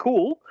 Might be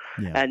cool,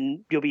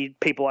 and you'll be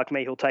people like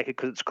me who'll take it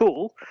because it's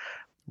cool.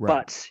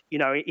 Right. But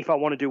if I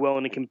want to do well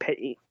in a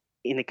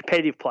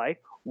competitive play,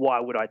 why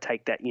would I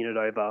take that unit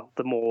over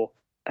the more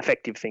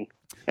effective thing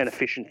and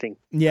efficient thing?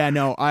 Yeah,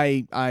 no,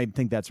 I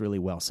think that's really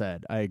well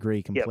said. I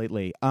agree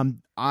completely. Yep.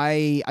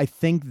 I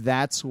think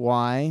that's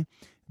why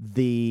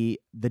the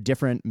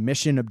different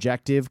mission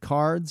objective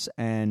cards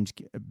and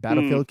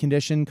battlefield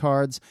condition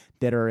cards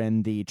that are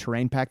in the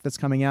terrain pack that's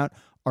coming out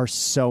are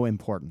so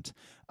important.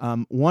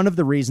 One of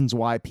the reasons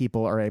why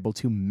people are able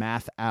to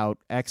math out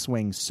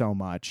X-Wing so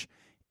much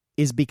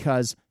is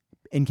because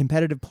in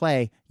competitive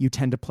play, you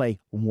tend to play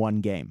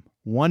one game,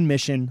 one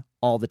mission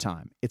all the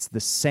time. It's the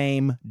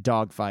same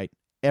dogfight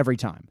every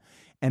time.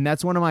 And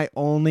that's one of my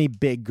only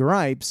big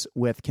gripes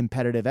with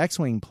competitive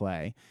X-Wing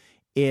play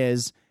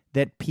is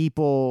that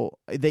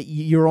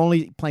you're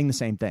only playing the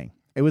same thing.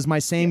 It was my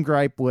same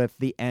gripe with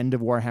the end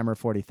of Warhammer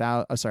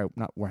 40,000. Oh, sorry,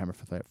 not Warhammer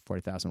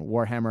 40,000.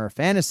 Warhammer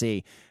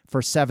Fantasy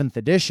for 7th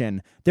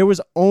edition. There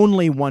was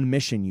only one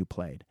mission you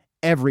played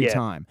every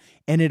time.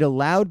 And it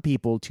allowed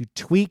people to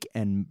tweak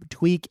and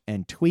tweak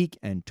and tweak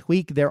and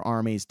tweak their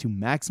armies to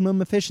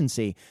maximum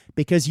efficiency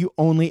because you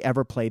only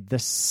ever played the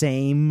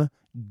same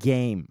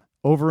game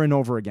over and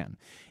over again.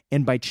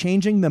 And by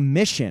changing the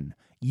mission,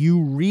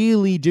 you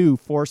really do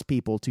force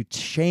people to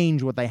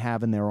change what they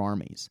have in their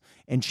armies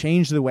and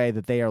change the way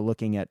that they are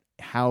looking at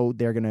how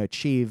they're going to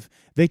achieve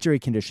victory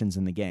conditions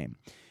in the game.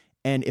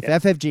 And if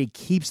FFG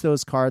keeps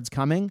those cards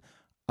coming,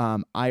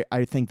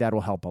 I think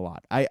that'll help a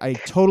lot. I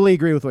totally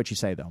agree with what you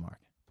say, though, Mark.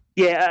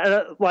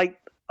 Yeah,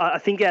 I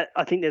think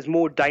there's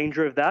more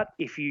danger of that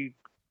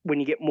when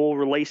you get more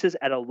releases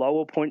at a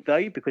lower point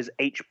value because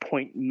each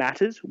point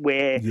matters.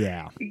 Where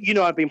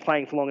I've been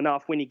playing for long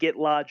enough. When you get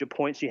larger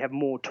points, you have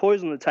more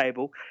toys on the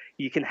table.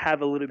 You can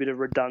have a little bit of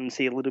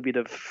redundancy, a little bit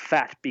of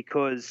fat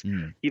because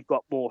you've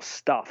got more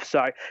stuff.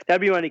 So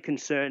that'd be my only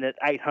concern at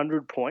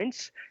 800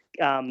 points.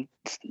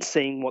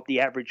 Seeing what the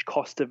average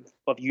cost of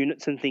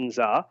units and things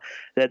are,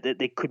 that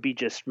they could be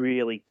just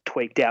really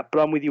tweaked out.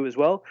 But I'm with you as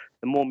well.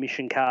 The more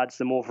mission cards,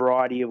 the more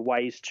variety of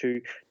ways to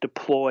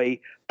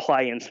deploy,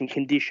 play, and some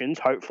conditions,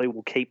 hopefully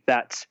will keep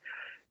that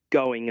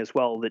going as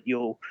well, that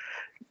you'll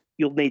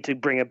need to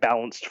bring a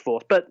balanced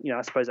force. But,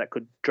 I suppose that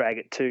could drag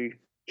it to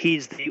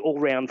here's the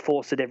all-round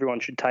force that everyone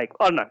should take.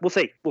 I don't know. We'll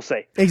see.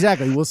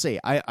 Exactly. We'll see.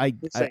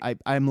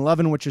 I'm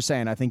loving what you're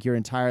saying. I think you're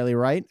entirely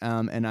right.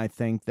 And I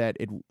think that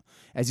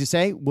as you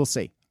say, we'll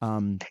see.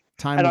 Time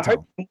will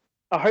tell.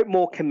 I hope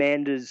more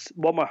commanders,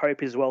 what my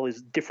hope as well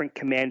is different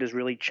commanders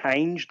really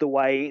change the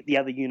way the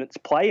other units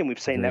play, and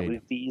we've seen that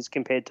with these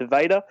compared to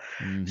Vader.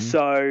 Mm-hmm.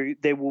 So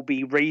there will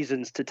be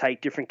reasons to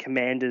take different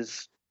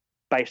commanders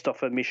based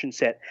off a mission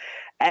set.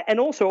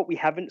 And also what we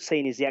haven't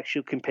seen is the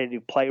actual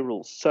competitive play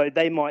rules. So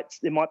it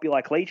might be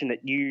like Legion that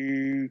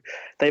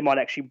they might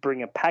actually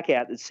bring a pack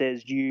out that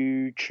says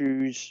you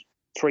choose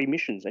 3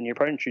 missions and your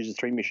opponent chooses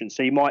 3 missions.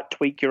 So you might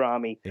tweak your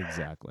army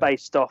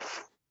based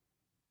off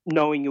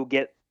knowing you'll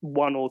get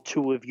 1 or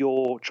 2 of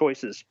your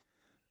choices.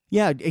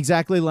 Yeah,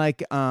 exactly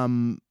like,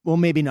 well,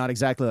 maybe not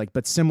exactly like,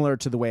 but similar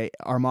to the way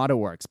Armada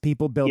works.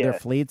 People build their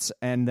fleets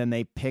and then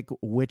they pick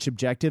which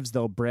objectives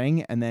they'll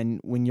bring. And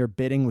then when you're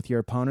bidding with your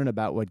opponent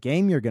about what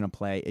game you're going to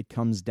play, it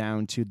comes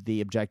down to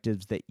the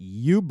objectives that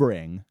you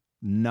bring,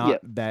 not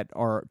that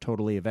are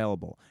totally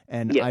available.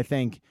 And I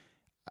think,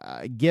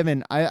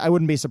 given, I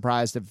wouldn't be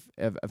surprised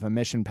if a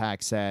mission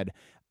pack said,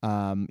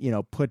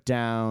 put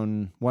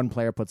down, one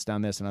player puts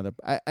down this, another.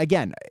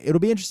 Again, it'll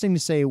be interesting to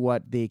see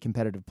what the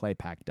competitive play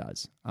pack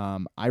does.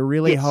 I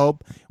really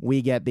hope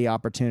we get the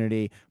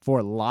opportunity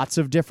for lots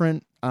of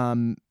different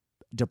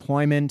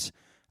deployment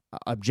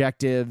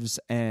objectives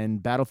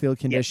and battlefield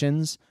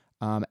conditions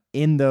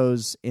in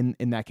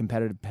that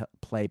competitive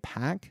play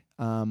pack.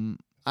 I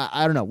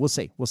don't know. We'll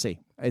see.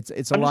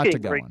 It's a lot to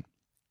go on.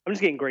 I'm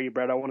just getting greedy,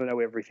 Brad. I want to know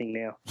everything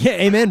now. Yeah,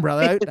 amen,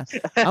 brother.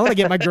 I want to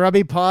get my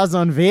grubby paws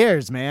on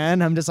Veers,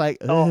 man. I'm just like,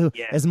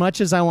 as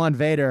much as I want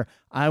Vader,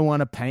 I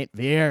want to paint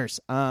Veers.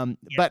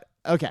 But,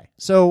 okay,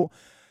 so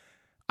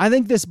I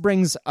think this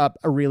brings up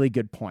a really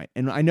good point.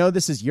 And I know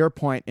this is your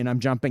point, and I'm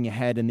jumping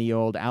ahead in the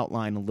old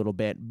outline a little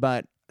bit,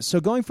 but So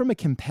going from a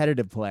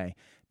competitive play,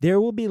 there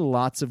will be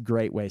lots of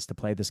great ways to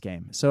play this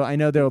game. So I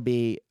know there will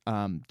be,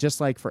 just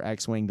like for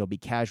X-Wing, there'll be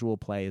casual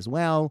play as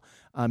well.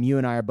 You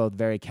and I are both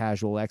very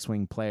casual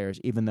X-Wing players,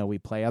 even though we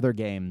play other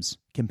games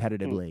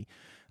competitively.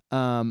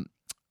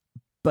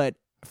 But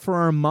for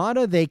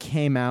Armada, they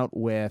came out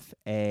with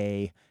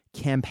a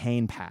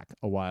campaign pack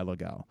a while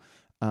ago.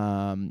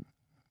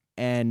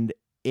 And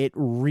it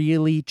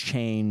really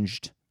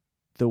changed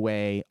the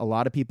way a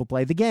lot of people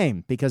play the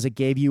game because it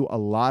gave you a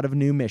lot of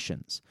new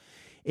missions.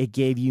 It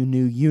gave you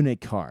new unit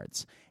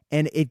cards,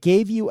 and it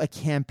gave you a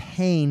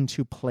campaign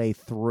to play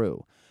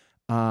through.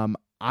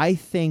 I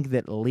think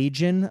that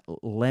Legion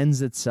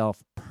lends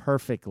itself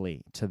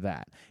perfectly to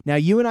that. Now,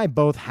 you and I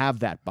both have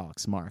that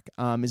box, Mark.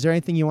 Is there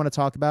anything you want to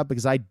talk about?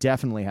 Because I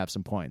definitely have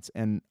some points.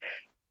 And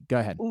go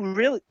ahead.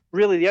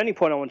 Really, the only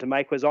point I want to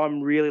make was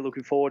I'm really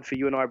looking forward for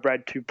you and I,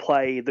 Brad, to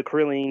play the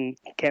Corellian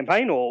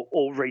campaign or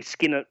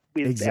reskin it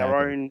with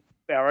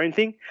our own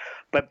thing,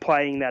 but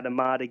playing that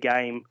Armada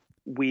game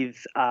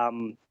with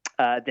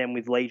them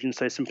with Legion,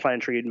 so some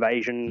planetary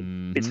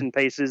invasion bits and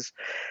pieces.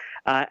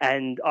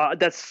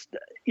 That's,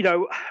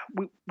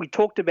 we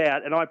talked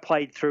about, and I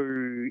played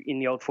through in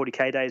the old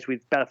 40k days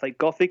with Battlefleet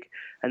Gothic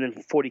and then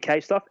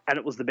 40k stuff, and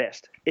it was the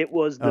best. It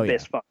was the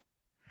best fun.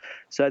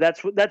 So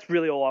that's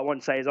really all I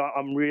want to say is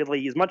I'm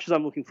really, as much as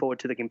I'm looking forward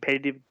to the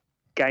competitive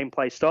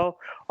gameplay style,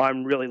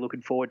 I'm really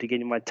looking forward to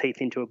getting my teeth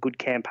into a good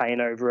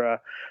campaign over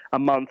a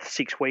month,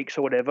 6 weeks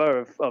or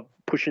whatever of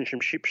pushing some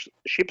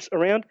ships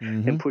around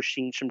and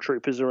pushing some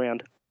troopers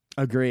around.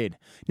 Agreed.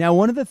 Now,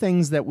 one of the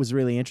things that was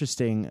really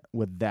interesting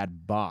with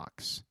that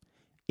box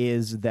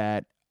is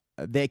that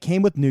they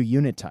came with new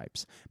unit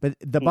types, but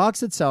the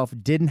box itself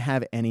didn't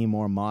have any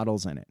more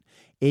models in it.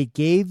 It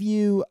gave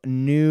you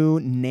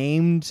new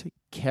named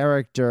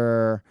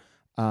character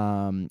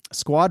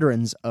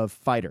squadrons of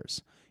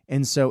fighters.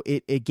 And so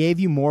it gave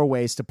you more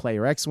ways to play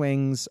your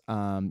X-Wings,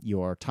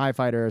 your TIE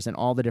fighters, and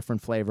all the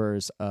different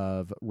flavors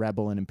of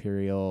Rebel and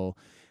Imperial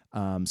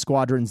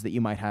squadrons that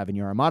you might have in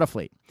your Armada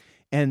fleet.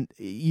 And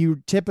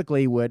you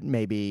typically would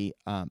maybe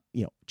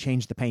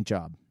change the paint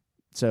job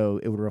so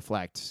it would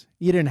reflect.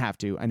 You didn't have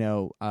to. I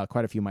know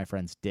quite a few of my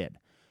friends did.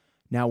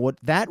 Now, what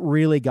that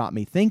really got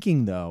me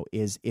thinking, though,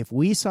 is if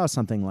we saw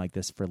something like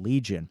this for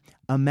Legion,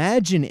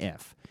 imagine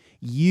if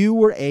you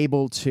were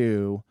able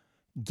to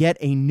get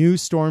a new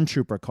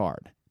Stormtrooper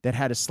card that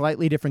had a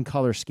slightly different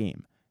color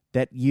scheme,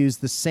 that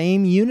used the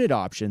same unit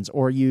options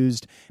or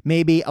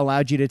maybe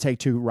allowed you to take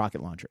 2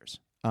 rocket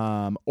launchers,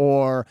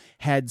 or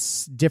had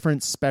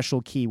different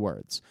special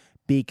keywords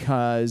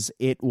because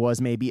it was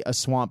maybe a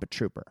swamp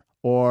trooper.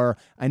 Or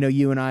I know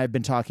you and I have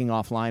been talking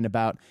offline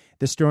about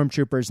the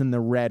Stormtroopers in the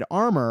red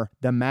armor,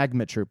 the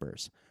Magma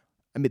Troopers.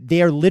 I mean,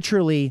 they are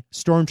literally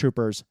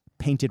Stormtroopers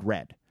painted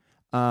red.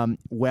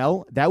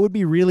 Well, that would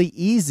be really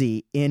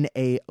easy in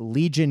a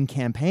Legion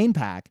campaign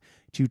pack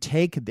to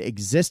take the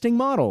existing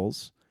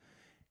models.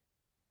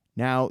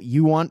 Now,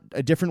 you want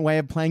a different way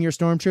of playing your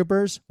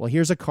Stormtroopers? Well,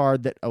 here's a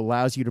card that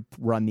allows you to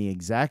run the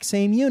exact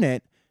same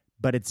unit,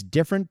 but it's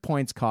different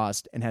points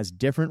cost and has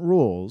different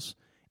rules.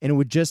 And it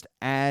would just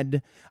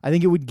add, I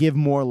think it would give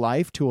more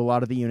life to a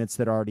lot of the units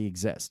that already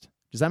exist.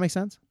 Does that make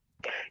sense?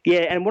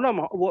 Yeah, and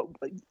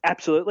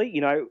absolutely,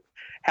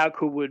 how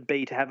cool would it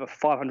be to have a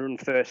 501st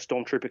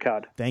Stormtrooper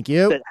card? Thank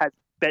you. That has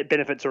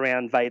benefits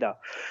around Vader.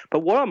 But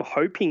what I'm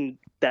hoping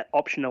that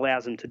option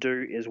allows them to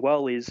do as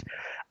well is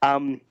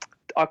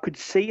I could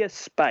see a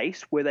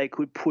space where they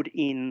could put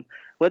in,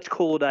 let's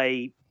call it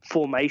a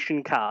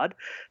formation card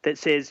that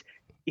says,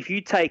 if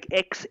you take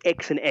X,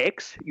 X, and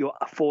X, your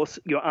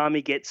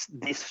army gets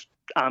this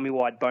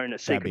army-wide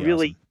bonus. So you can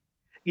really,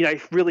 awesome.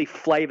 Really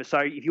flavor. So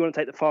if you want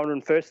to take the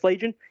 501st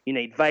Legion, you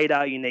need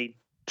Vader, you need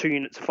 2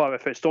 units of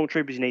 501st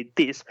Stormtroopers, you need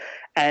this,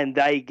 and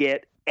they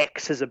get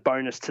X as a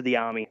bonus to the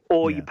army.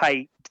 Or you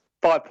pay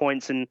 5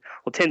 points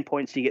or 10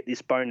 points, you get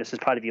this bonus as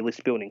part of your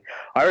list building.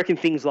 I reckon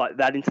things like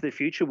that into the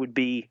future would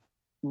be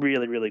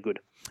really, really good.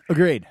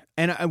 Agreed.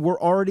 And we're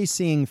already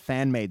seeing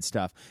fan-made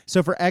stuff.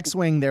 So for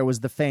X-Wing, there was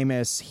the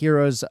famous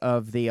Heroes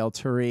of the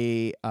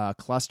Elturi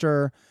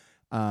cluster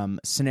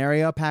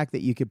scenario pack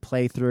that you could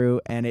play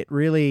through, and it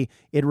really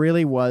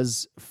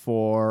was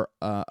for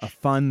a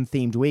fun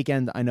themed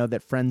weekend. I know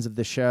that friends of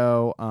the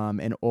show,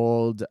 an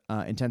old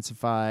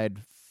intensified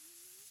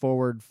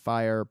forward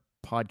fire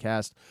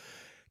podcast,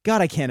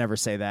 God, I can't ever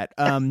say that,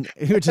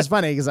 which is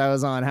funny because I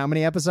was on how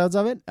many episodes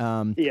of it?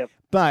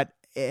 But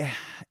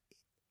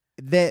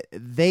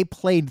they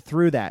played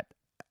through that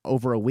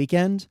over a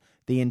weekend,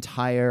 the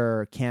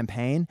entire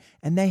campaign,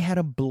 and they had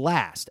a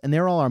blast. And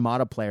they're all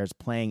Armada players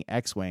playing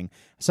X-Wing.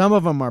 Some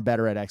of them are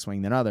better at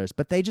X-Wing than others,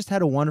 but they just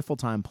had a wonderful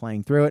time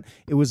playing through it.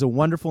 It was a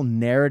wonderful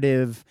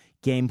narrative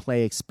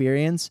gameplay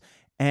experience.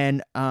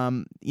 And,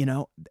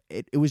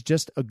 it was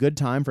just a good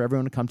time for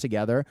everyone to come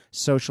together,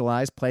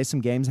 socialize, play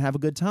some games, and have a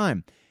good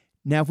time.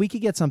 Now, if we could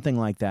get something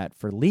like that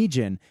for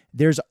Legion,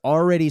 there's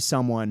already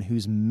someone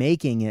who's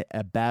making it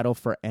a Battle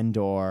for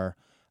Endor,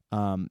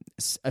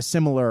 a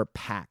similar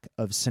pack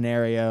of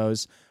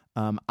scenarios.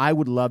 I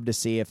would love to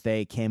see if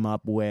they came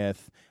up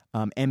with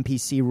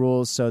NPC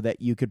rules so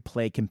that you could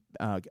play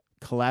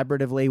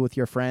collaboratively with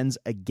your friends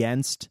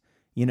against,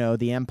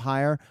 the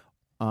Empire,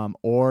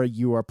 or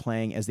you are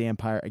playing as the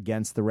Empire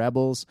against the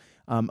rebels,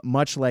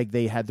 much like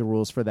they had the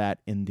rules for that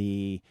in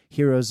the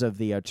Heroes of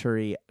the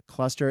Arturi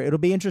cluster. It'll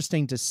be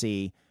interesting to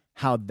see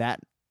how that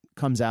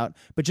comes out,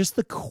 but just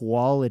the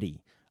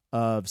quality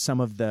of some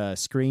of the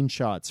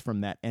screenshots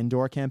from that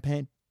Endor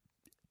campaign,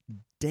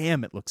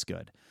 damn, it looks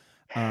good.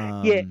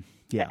 Yeah.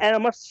 And I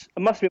must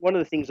admit, one of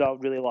the things I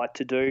would really like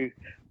to do,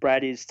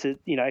 Brad, is to,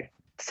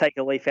 take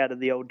a leaf out of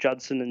the old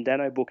Judson and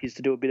Dano book, is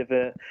to do a bit of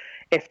a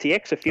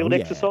FTX, a field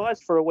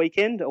exercise for a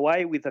weekend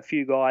away with a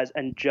few guys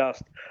and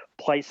just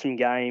play some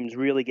games,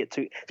 really get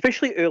to,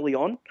 especially early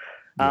on,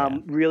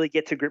 really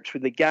get to grips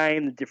with the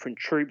game, the different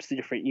troops, the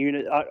different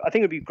units. I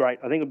think it'd be great.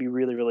 I think it'd be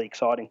really, really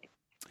exciting.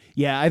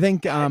 Yeah, I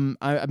think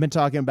I've been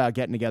talking about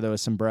getting together with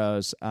some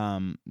bros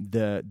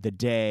the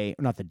day,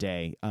 not the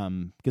day,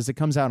 because it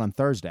comes out on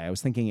Thursday.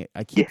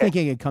 I keep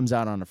thinking it comes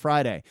out on a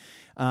Friday,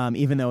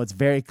 even though it's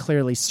very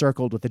clearly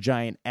circled with a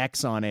giant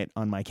X on it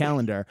on my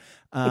calendar.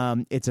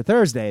 It's a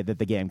Thursday that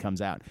the game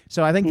comes out.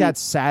 So I think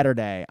that's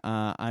Saturday.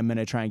 I'm going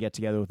to try and get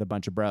together with a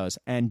bunch of bros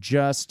and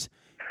just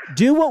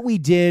do what we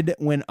did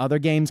when other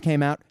games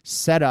came out: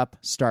 set up,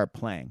 start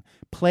playing.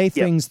 Play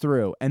things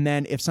through, and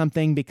then if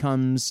something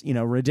becomes,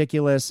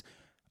 ridiculous,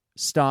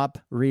 stop,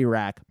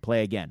 re-rack,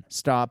 play again.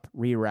 Stop,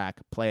 re-rack,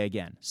 play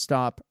again.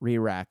 Stop,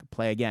 re-rack,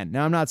 play again.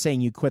 Now, I'm not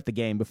saying you quit the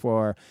game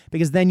before,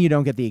 because then you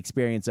don't get the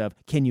experience of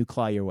can you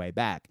claw your way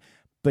back,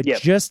 but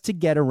just to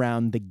get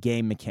around the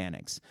game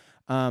mechanics.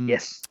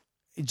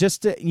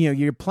 Just to,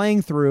 you're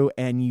playing through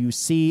and you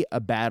see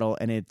a battle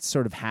and it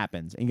sort of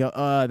happens, and you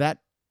go, that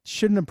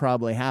shouldn't have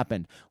probably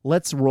happened.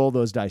 Let's roll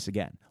those dice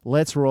again.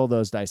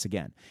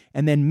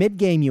 And then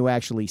mid-game, you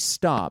actually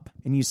stop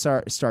and you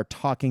start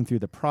talking through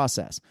the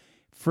process.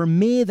 For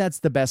me, that's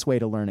the best way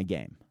to learn a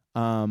game.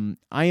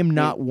 I am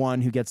not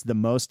one who gets the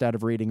most out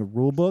of reading a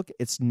rule book.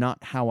 It's not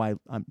how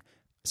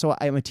so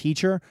I'm a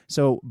teacher.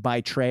 So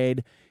by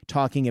trade,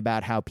 talking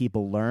about how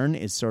people learn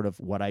is sort of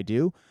what I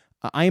do.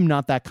 I am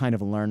not that kind of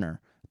a learner,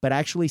 but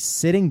actually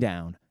sitting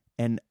down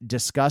and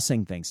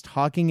discussing things,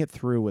 talking it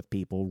through with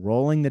people,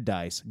 rolling the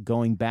dice,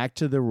 going back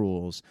to the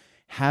rules,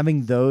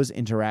 having those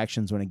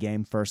interactions when a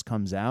game first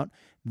comes out,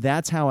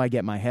 that's how I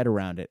get my head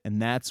around it.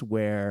 And that's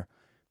where,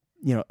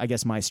 I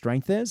guess my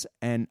strength is.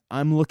 And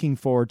I'm looking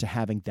forward to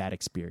having that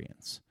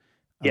experience.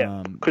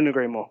 Yeah, couldn't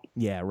agree more.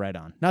 Yeah, right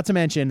on. Not to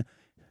mention,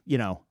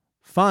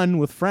 fun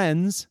with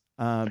friends.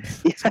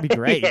 It's going to be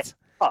great. Yeah.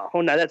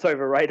 Oh, no, that's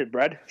overrated,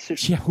 Brad.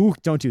 Yeah,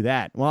 don't do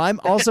that. Well, I'm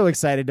also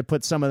excited to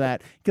put some of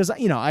that, because,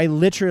 I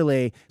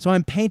literally, so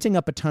I'm painting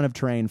up a ton of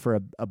terrain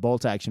for a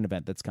bolt action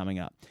event that's coming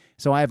up.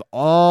 So I have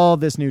all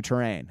this new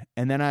terrain,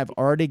 and then I've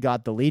already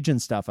got the Legion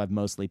stuff I've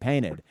mostly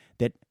painted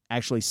that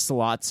actually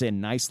slots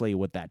in nicely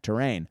with that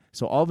terrain.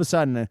 So all of a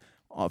sudden,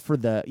 for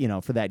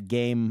that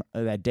game,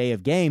 that day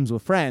of games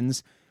with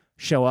friends,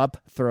 show up,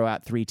 throw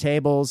out 3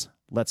 tables,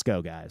 let's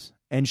go, guys.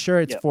 And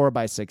sure, it's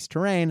 4x6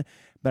 terrain,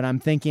 but I'm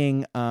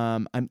thinking,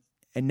 and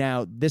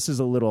now this is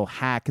a little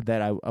hack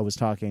that I was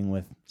talking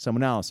with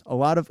someone else.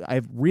 I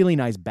have really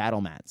nice battle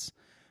mats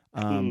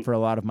for a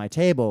lot of my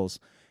tables,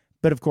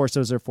 but of course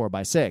those are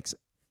 4x6.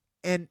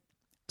 And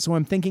so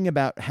I'm thinking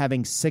about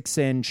having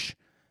 6-inch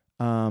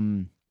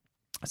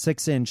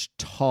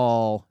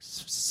tall,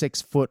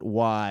 6 foot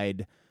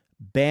wide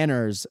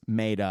banners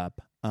made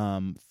up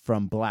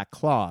from black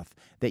cloth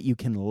that you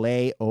can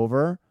lay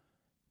over.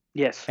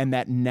 Yes. And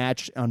that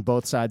on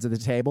both sides of the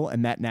table,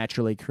 and that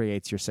naturally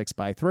creates your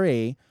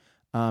 6x3,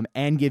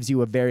 and gives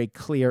you a very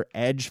clear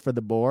edge for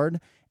the board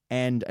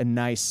and a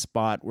nice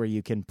spot where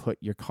you can put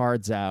your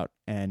cards out,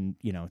 and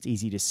it's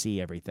easy to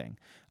see everything.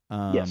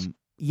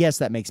 Yes,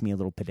 that makes me a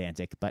little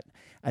pedantic, but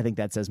I think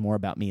that says more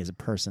about me as a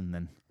person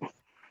than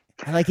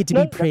I like it to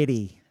be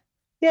pretty.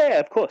 Yeah,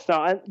 of course.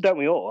 No, don't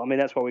we all? I mean,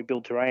 that's why we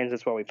build terrains.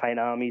 That's why we paint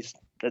armies.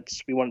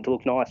 We want it to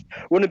look nice.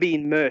 We want to be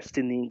immersed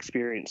in the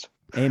experience.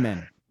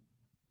 Amen.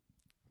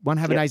 Want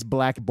to have a nice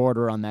black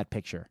border on that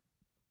picture.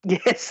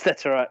 Yes,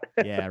 that's right.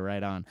 Yeah,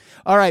 right on.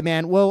 All right,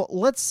 man. Well,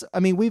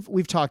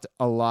 we've talked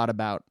a lot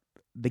about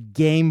the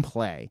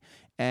gameplay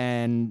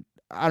and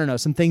I don't know,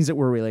 some things that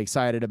we're really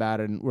excited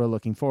about and we're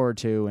looking forward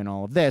to and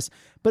all of this.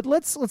 But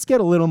let's get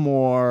a little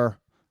more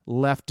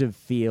left of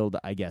field,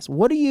 I guess.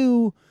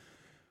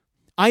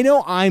 I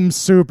know I'm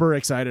super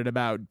excited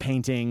about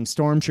painting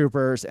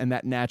stormtroopers, and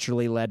that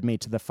naturally led me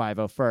to the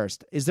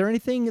 501st. Is there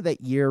anything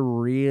that you're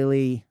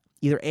really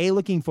either A,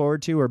 looking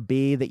forward to, or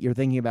B, that you're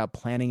thinking about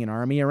planning an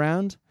army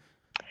around?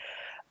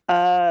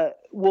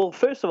 Well,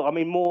 first of all,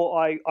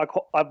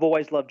 I've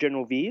always loved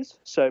General Veers,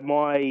 so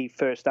my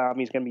first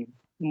army is going to be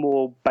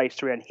more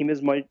based around him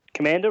as my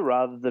commander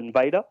rather than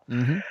Vader.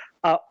 Mm-hmm.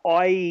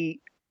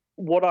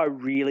 What I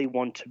really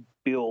want to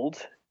build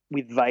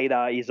with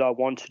Vader is I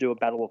want to do a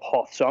Battle of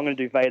Hoth. So I'm going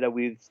to do Vader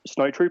with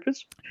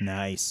snowtroopers.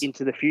 Nice.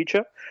 Into the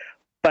future.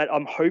 But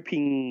I'm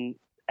hoping,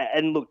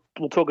 and look,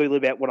 we'll talk a little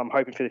bit about what I'm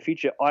hoping for the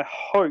future. I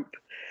hope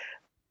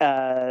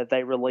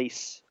they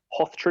release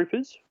Hoth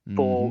troopers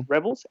for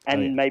Rebels,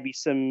 and maybe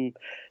some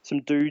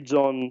dudes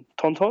on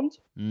Tauntauns.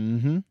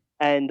 Mm-hmm.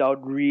 And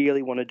I'd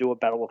really want to do a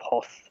Battle of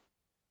Hoth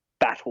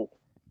battle.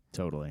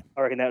 Totally.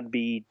 I reckon that would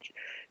be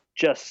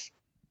just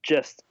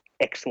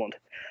excellent.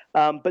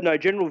 But no,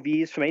 General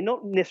Veers for me,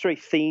 not necessarily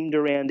themed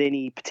around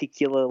any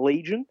particular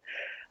legion.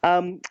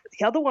 The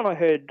other one I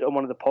heard on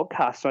one of the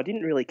podcasts, and I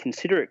didn't really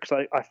consider it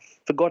because I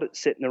forgot it's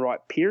set in the right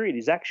period,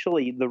 is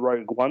actually the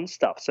Rogue One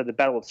stuff, so the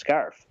Battle of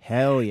Scarif.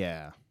 Hell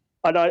yeah.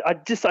 And I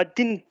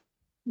didn't,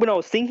 when I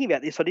was thinking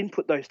about this, I didn't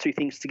put those two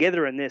things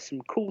together, and there's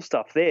some cool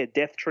stuff there.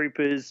 Death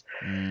Troopers,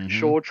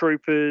 Shore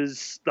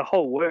Troopers, the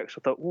whole works.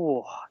 I thought,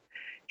 oh,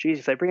 geez,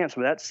 if they bring out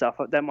some of that stuff,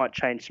 that might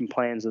change some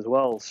plans as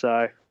well.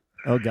 So,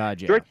 oh,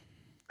 God, yeah. Could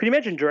you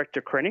imagine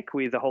Director Krennic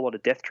with a whole lot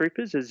of Death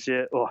Troopers?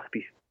 Sorry.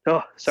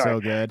 So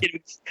good.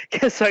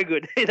 So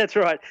good. That's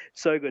right.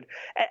 So good.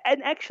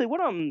 And actually,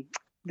 who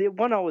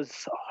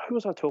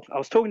was I talking? I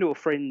was talking to a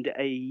friend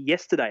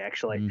yesterday,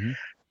 actually,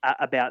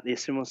 about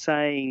this, and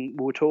we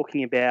were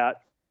talking about,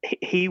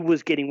 he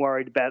was getting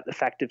worried about the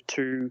fact of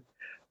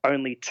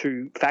only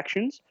two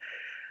factions.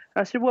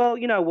 I said, well,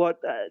 you know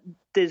what?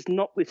 There's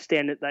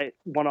notwithstanding that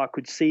one I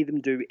could see them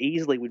do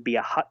easily would be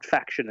a Hutt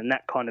faction, and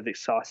that kind of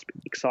excites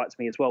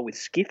me as well with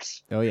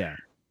skiffs. Oh, yeah.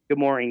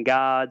 Gamorrean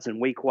guards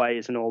and weak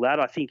ways and all that.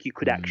 I think you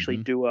could actually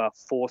do a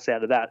force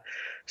out of that.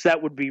 So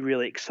that would be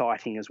really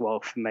exciting as well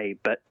for me.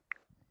 But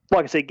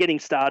like I said, getting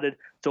started,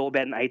 it's all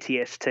about an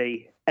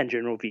ATST and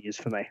General Veers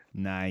for me.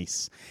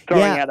 Nice.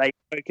 Throwing out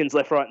tokens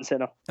left, right, and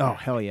center. Oh,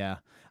 hell yeah.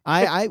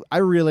 I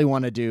really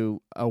want to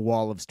do a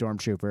wall of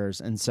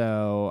stormtroopers, and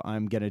so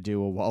I'm going to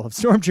do a wall of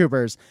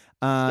stormtroopers,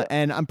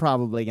 and I'm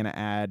probably going to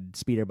add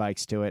speeder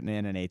bikes to it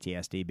and an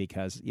ATSD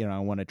because, I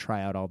want to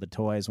try out all the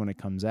toys when it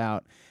comes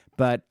out.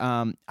 But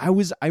I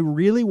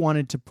really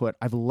wanted to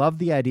I've loved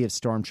the idea of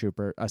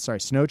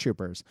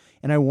snowtroopers,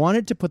 and I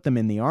wanted to put them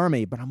in the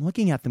army, but I'm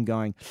looking at them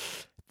going,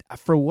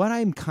 for what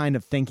I'm kind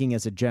of thinking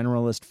as a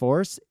generalist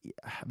force,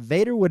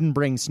 Vader wouldn't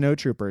bring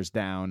snowtroopers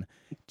down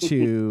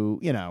to,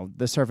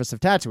 the surface of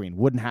Tatooine.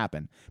 Wouldn't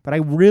happen. But I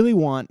really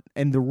want,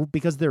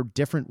 because they're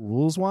different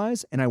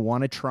rules-wise, and I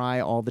want to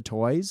try all the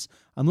toys,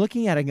 I'm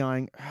looking at it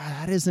going,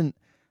 that doesn't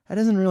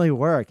really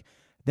work.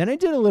 Then I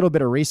did a little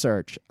bit of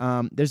research.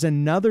 There's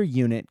another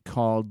unit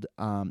called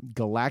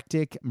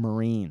Galactic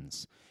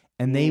Marines,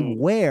 and they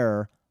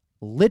wear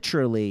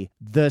literally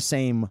the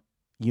same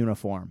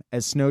uniform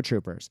as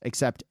snowtroopers,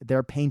 except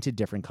they're painted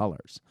different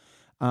colors.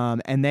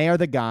 And they are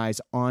the guys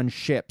on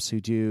ships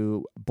who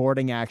do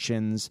boarding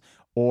actions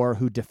or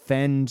who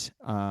defend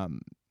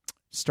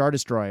Star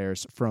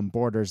Destroyers from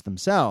boarders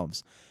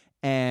themselves.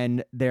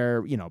 And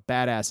they're,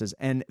 badasses.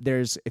 And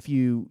if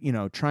you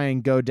try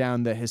and go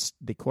down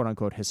the quote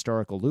unquote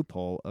historical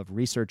loophole of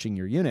researching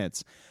your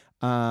units,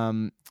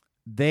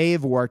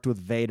 they've worked with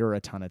Vader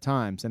a ton of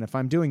times. And if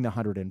I'm doing the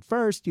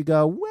 101st, you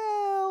go,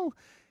 well,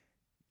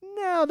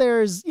 now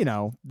there's,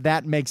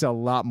 that makes a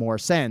lot more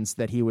sense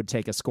that he would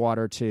take a squad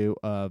or two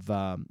of,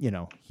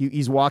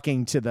 he's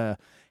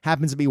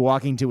happens to be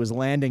walking to his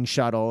landing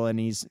shuttle, and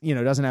he's,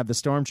 doesn't have the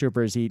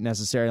stormtroopers he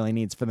necessarily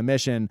needs for the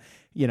mission,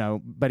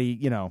 but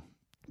he,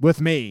 with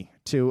me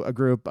to a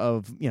group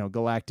of,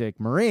 Galactic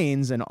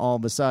Marines, and all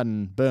of a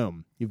sudden,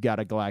 boom, you've got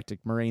a Galactic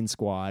Marine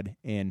squad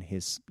in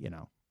his,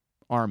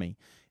 army.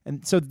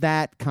 And so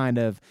that kind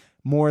of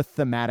more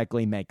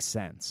thematically makes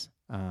sense.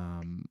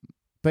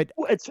 But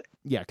go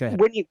ahead.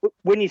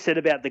 When you said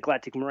about the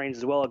Galactic Marines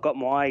as well, I got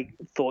my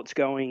thoughts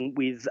going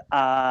with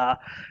it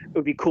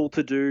would be cool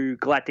to do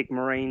Galactic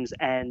Marines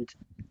and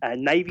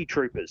Navy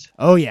troopers.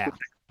 Oh yeah.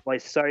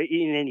 So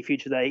in any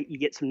future you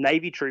get some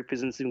Navy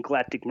troopers and some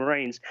Galactic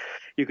Marines,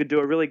 you could do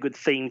a really good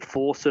themed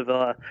force of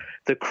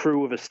the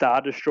crew of a Star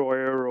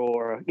Destroyer,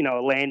 or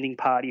a landing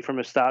party from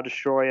a Star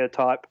Destroyer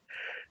type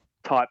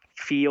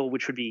feel,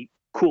 which would be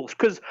cool,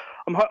 because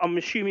I'm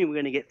assuming we're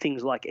going to get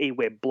things like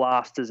E-Web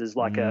blasters as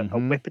like a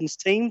weapons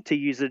team to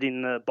use it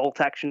in the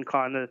bolt action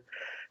kind of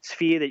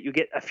sphere. That you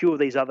get a few of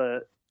these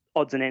other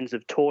odds and ends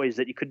of toys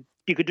that you could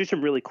do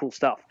some really cool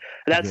stuff.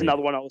 And that's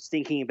another one I was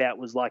thinking about,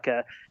 was like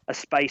a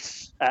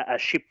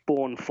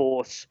shipborne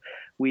force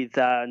with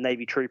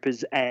Navy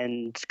troopers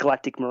and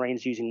Galactic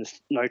Marines using the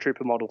Snow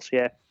Trooper models.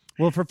 Yeah.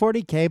 Well, for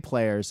 40K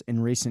players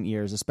in recent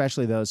years,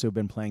 especially those who have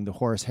been playing the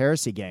Horus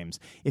Heresy games,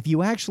 if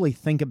you actually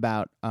think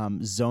about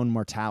Zone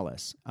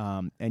Mortalis,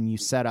 and you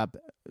set up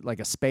like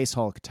a Space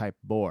Hulk type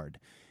board,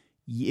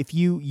 if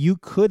you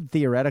could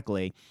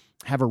theoretically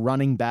have a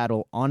running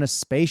battle on a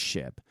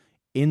spaceship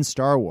in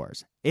Star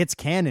Wars. It's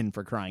canon,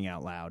 for crying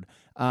out loud.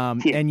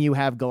 And you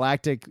have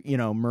Galactic,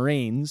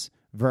 Marines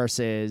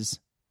versus,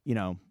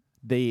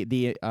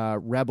 the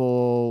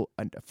Rebel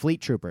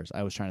Fleet Troopers.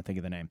 I was trying to think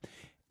of the name.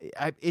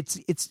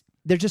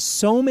 There's just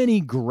so many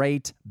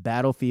great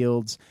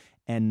battlefields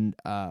and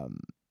I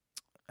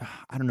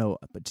don't know,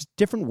 but just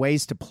different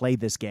ways to play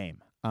this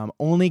game.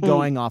 Only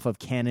going off of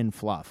canon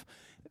fluff.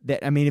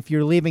 If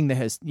you're leaving the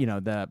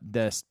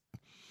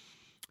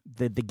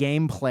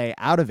gameplay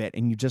out of it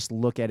and you just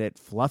look at it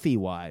fluffy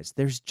wise,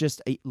 there's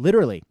just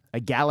literally a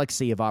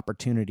galaxy of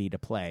opportunity to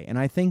play. And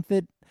I think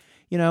that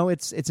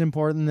it's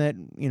important that,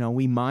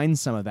 we mine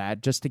some of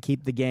that just to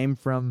keep the game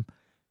from,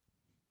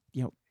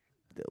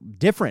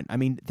 different. I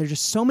mean, there's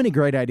just so many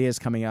great ideas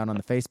coming out on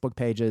the Facebook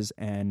pages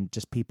and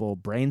just people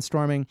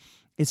brainstorming.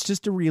 It's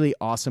just a really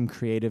awesome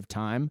creative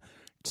time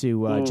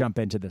to jump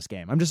into this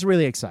game. I'm just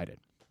really excited.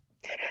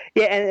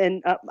 Yeah,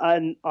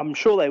 and I'm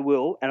sure they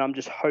will, and I'm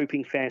just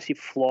hoping Fantasy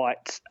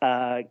Flight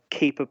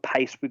keep a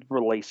pace with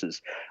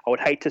releases. I would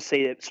hate to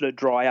see it sort of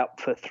dry up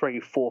for 3,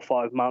 4,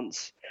 5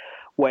 months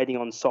waiting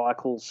on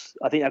cycles.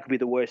 I think that could be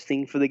the worst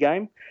thing for the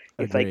game.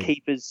 Agreed. If they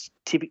keep us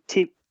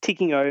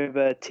tipping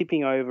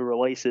over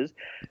releases.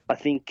 I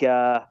think,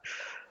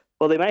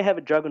 they may have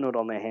a juggernaut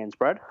on their hands,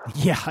 Brad.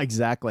 Yeah,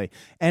 exactly.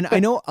 And I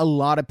know a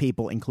lot of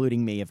people,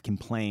 including me, have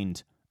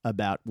complained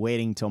about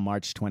waiting till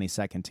March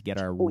 22nd to get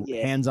our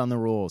hands on the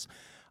rules.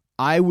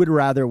 I would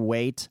rather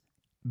wait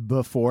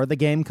before the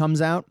game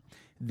comes out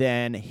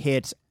than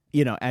hit,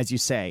 as you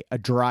say, a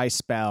dry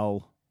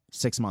spell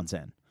 6 months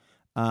in,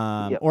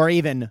 or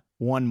even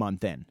 1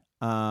 month in.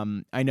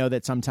 I know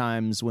that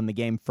sometimes when the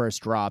game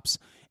first drops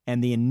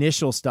and the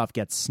initial stuff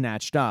gets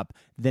snatched up,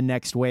 the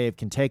next wave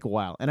can take a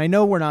while. And I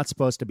know we're not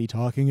supposed to be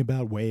talking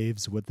about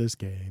waves with this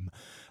game,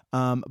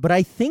 but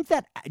I think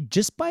that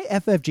just by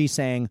FFG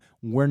saying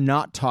we're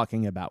not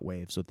talking about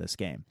waves with this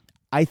game,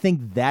 I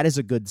think that is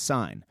a good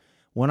sign.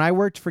 When I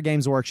worked for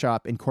Games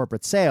Workshop in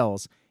corporate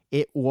sales,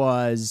 there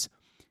was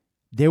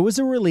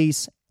a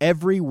release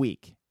every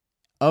week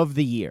of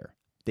the year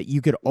that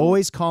you could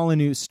always call a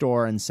new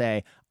store and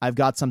say, I've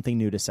got something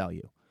new to sell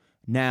you.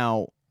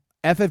 Now,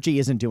 FFG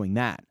isn't doing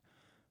that,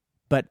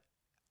 but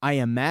I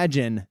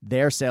imagine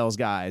their sales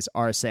guys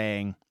are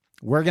saying,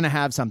 we're going to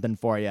have something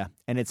for you,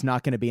 and it's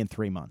not going to be in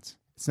 3 months.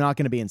 It's not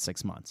going to be in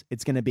 6 months.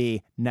 It's going to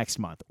be next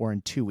month or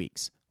in 2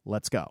 weeks.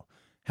 Let's go.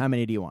 How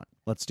many do you want?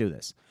 Let's do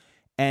this.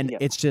 And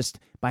it's just,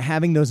 by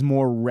having those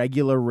more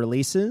regular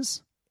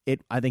releases,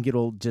 I think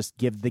it'll just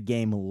give the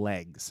game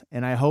legs.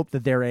 And I hope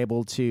that they're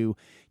able to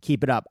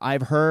keep it up.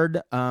 I've heard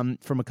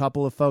from a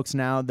couple of folks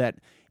now that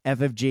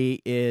FFG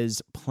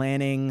is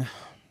planning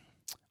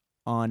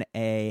on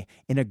an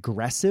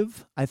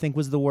aggressive, I think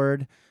was the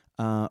word,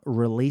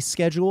 release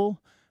schedule.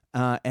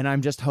 And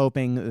I'm just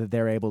hoping that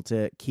they're able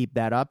to keep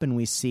that up and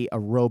we see a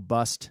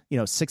robust,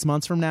 6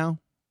 months from now,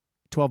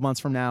 12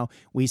 months from now,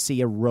 we see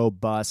a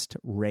robust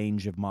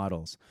range of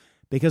models.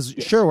 Because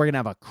sure, we're going to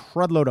have a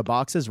crud load of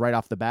boxes right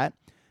off the bat,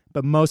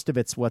 but most of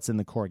it's what's in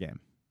the core game.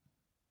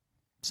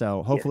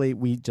 So hopefully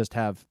we just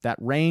have that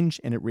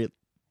range and it really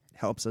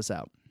helps us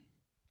out.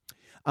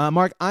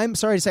 Mark, I'm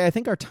sorry to say, I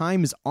think our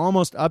time is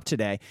almost up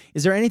today.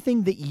 Is there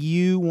anything that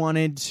you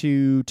wanted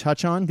to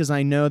touch on? Because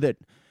I know that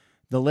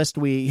the list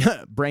we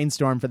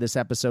brainstormed for this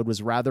episode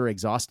was rather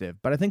exhaustive,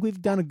 but I think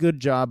we've done a good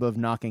job of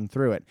knocking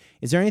through it.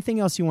 Is there anything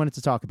else you wanted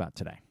to talk about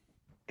today?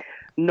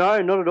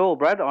 No, not at all,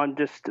 Brad. I'm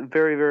just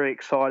very, very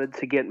excited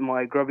to get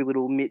my grubby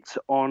little mitts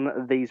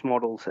on these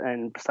models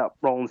and start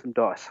rolling some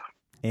dice.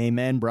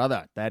 Amen,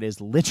 brother. That is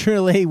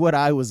literally what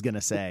I was going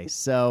to say.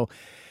 So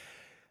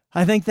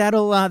I think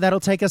that'll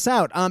take us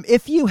out.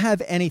 If you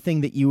have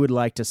anything that you would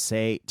like to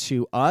say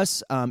to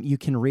us, you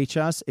can reach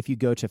us if you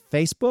go to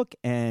Facebook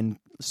and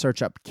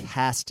search up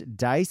Cast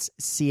Dice,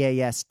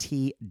 CAST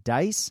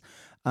Dice.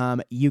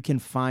 You can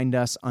find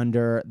us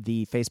under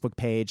the Facebook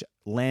page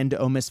Land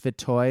O Misfit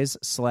Toys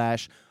 /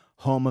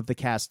 Home of the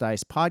Cast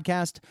Dice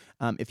podcast.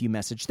 If you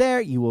message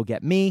there, you will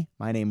get me.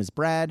 My name is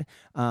Brad,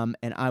 and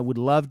I would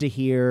love to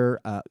hear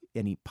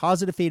any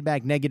positive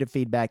feedback, negative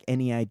feedback,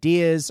 any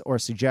ideas or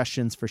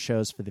suggestions for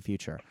shows for the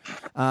future.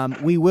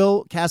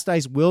 Cast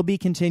Dice will be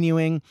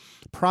continuing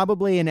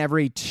probably in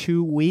every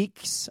 2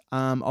 weeks,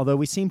 although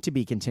we seem to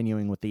be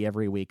continuing with the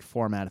every week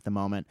format at the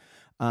moment.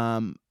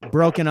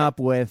 Broken up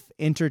with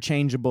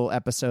interchangeable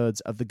episodes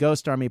of the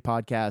Ghost Army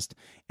podcast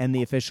and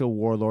the official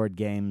Warlord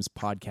Games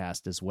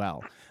podcast as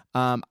well.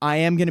 I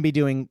am going to be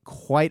doing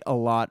quite a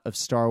lot of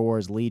Star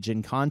Wars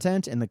Legion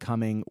content in the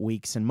coming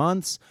weeks and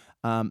months,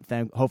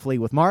 hopefully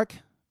with Mark.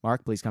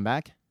 Mark, please come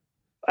back.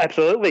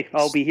 Absolutely.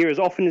 I'll be here as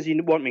often as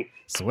you want me.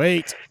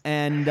 Sweet.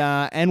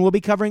 And we'll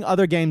be covering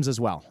other games as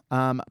well.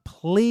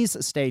 Please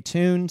stay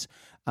tuned.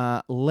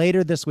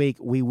 Later this week,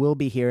 we will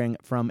be hearing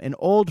from an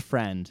old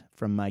friend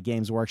from my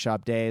Games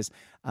Workshop days,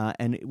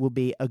 and it will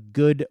be a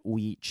good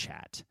wee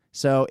chat.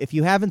 So if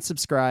you haven't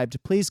subscribed,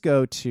 please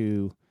go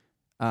to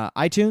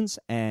iTunes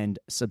and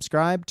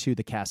subscribe to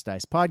the Cast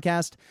Dice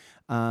podcast.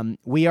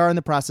 We are in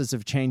the process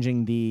of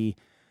changing the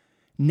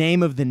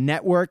name of the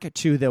network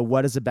to the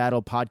What is a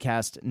Battle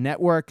podcast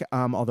network,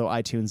 although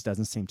iTunes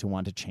doesn't seem to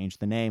want to change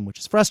the name, which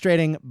is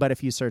frustrating, but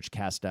if you search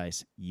Cast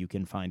Dice, you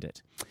can find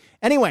it.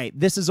 Anyway,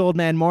 this is Old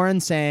Man Morin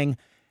saying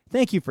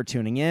thank you for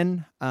tuning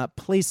in.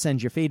 Please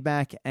send your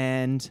feedback,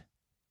 and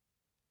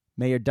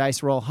may your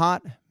dice roll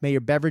hot, may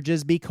your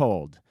beverages be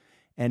cold,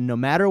 and no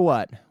matter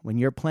what, when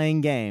you're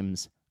playing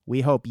games,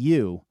 we hope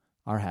you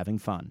are having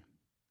fun.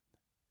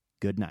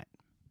 Good night.